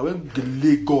absorber that when they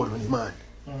lay God on a man,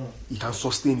 he can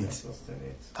sustain it.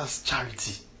 That's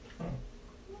charity.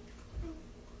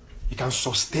 He can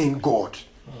sustain God.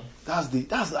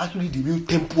 That's actually the real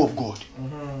temple of God.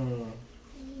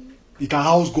 He can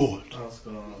house God.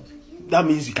 That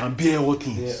means he can bear all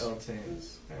things. Bear all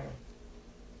things.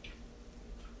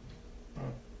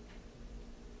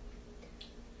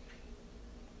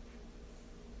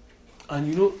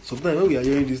 And sometimes when we are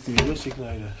hearing this thing, we're just shaking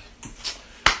like that.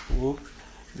 Oh,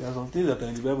 there are some things that are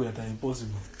in the Bible that are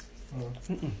impossible.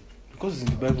 Because it's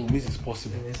in the Bible, it means it's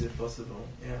possible. It means it's possible,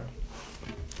 yeah.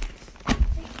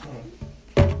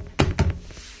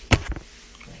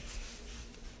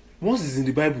 Once it's in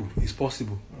the Bible, it's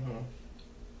possible.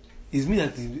 It means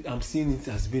that I'm seeing it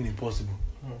as being impossible.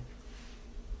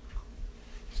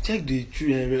 Check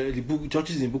the book,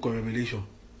 churches in the book of Revelation.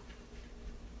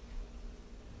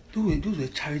 Those were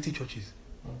charity churches.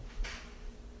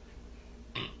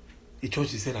 A church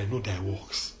said, I know thy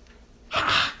works.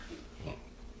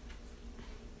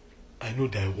 I know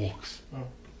thy works.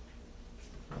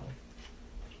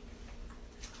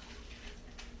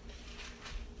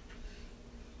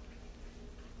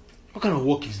 What kind of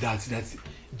work is that? That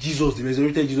Jesus, the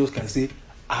resurrected Jesus, can say,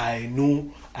 I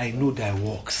know thy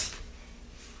works.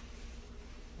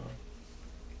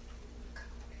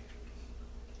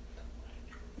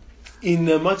 In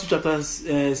Matthew chapter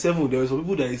 7, there were some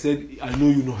people that he said, I know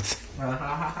you not.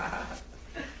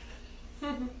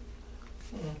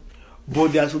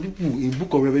 But there are some people in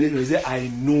book of Revelation who say, I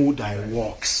know thy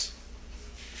works.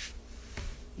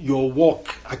 Your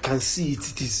work, I can see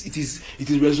it. It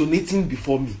is resonating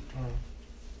before me.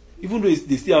 Even though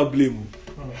they still have blame.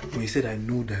 But he said, I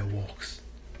know thy works.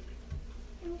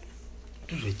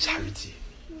 This was a charity.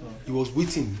 He was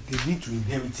waiting. They need to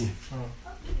inherit him.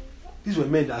 These were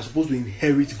men that are supposed to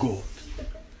inherit God.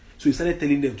 So he started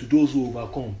telling them, to those who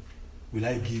overcome, will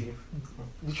I give?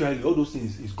 Literally, all those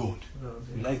things is God.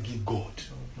 Will I give God?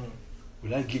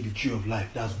 Will I give the tree of life?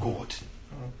 That's God.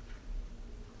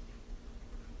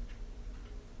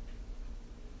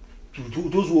 To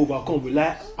those who overcome, will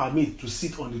I permit to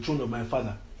sit on the throne of my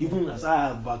Father? Even as I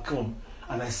have overcome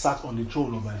and I sat on the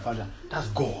throne of my Father. That's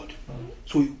God.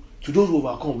 So to those who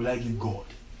overcome, will I give God?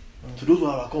 To those who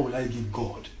overcome, will I give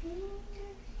God?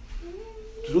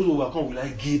 To those who overcome, will I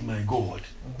give my God?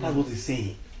 That's what he's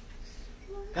saying.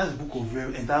 That's the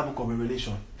entire book of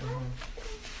Revelation.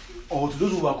 Or to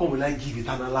those who overcome, will I give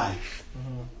eternal life?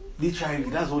 Literally,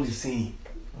 that's what he's saying.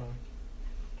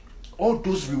 All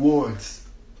those rewards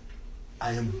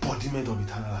are embodiment of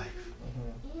eternal life.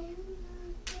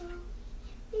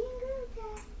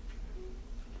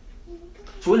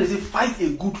 So when they say fight a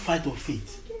good fight of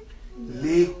faith,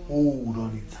 lay hold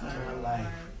on eternal life.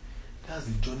 That's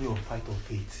the journey of fight of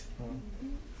faith.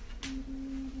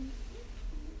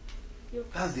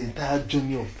 That's the entire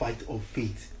journey of fight of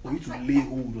faith. For you to lay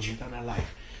hold on eternal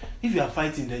life. If you are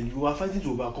fighting, then you are fighting to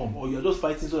overcome, or you are just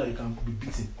fighting so that you can be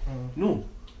beaten. No,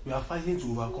 you are fighting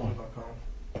to overcome.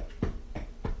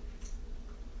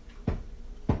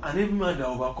 And every man that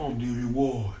overcomes, the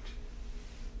reward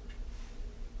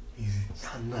is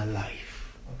eternal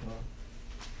life.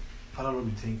 Father, Lord,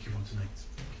 we thank you for tonight.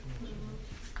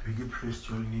 We give praise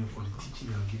to your name for the teaching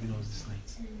you have given us this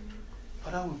night.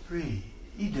 Father, we pray,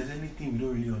 if there's anything we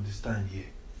don't really understand here,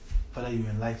 Father, you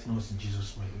enlighten us in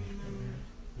Jesus' mighty name.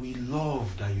 We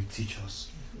love that you teach us.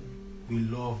 We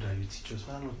love that you teach us.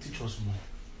 Father, Lord, teach us more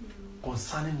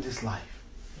concerning this life.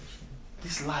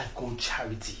 This life called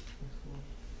charity.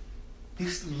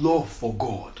 This love for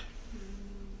God.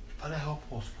 Father, help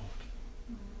us, Lord.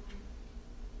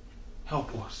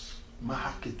 Help us.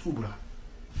 Mahaketubra.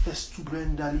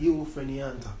 Festubrendalio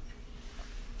fenianta.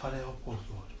 Father, help us,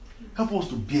 Lord. Help us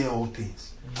to bear all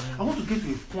things. I want to get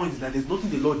to a point that there's nothing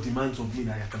the Lord demands of me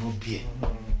that I cannot bear.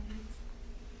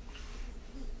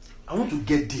 I want to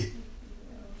get there.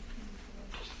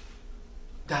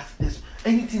 That there's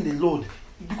anything the Lord,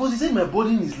 because he said my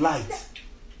burden is light,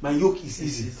 my yoke is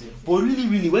easy. But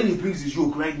really, when he brings his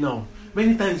yoke right now,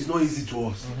 many times it's not easy to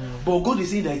us. But God is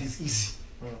saying that it is easy.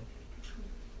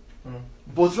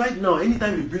 But right now,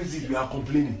 anytime he brings it, we are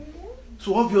complaining.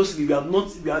 So obviously we have not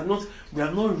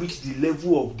reached the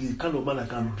level of the kind of man that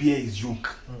can bear his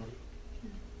yoke.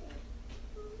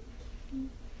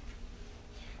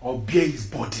 Or bear his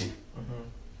burden.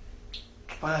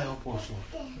 Father, help us,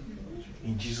 Lord.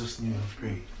 In Jesus' name I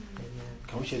pray.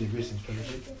 Can we share the grace and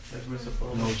fellowship?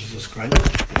 Lord Jesus Christ,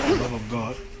 the love of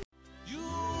God. You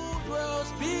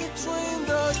dwells between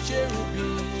the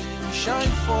cherubim,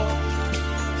 shine forth.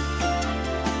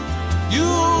 You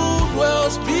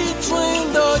dwells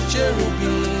between the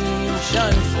cherubim,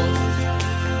 shine forth.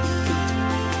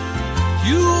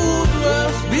 You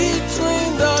dwells between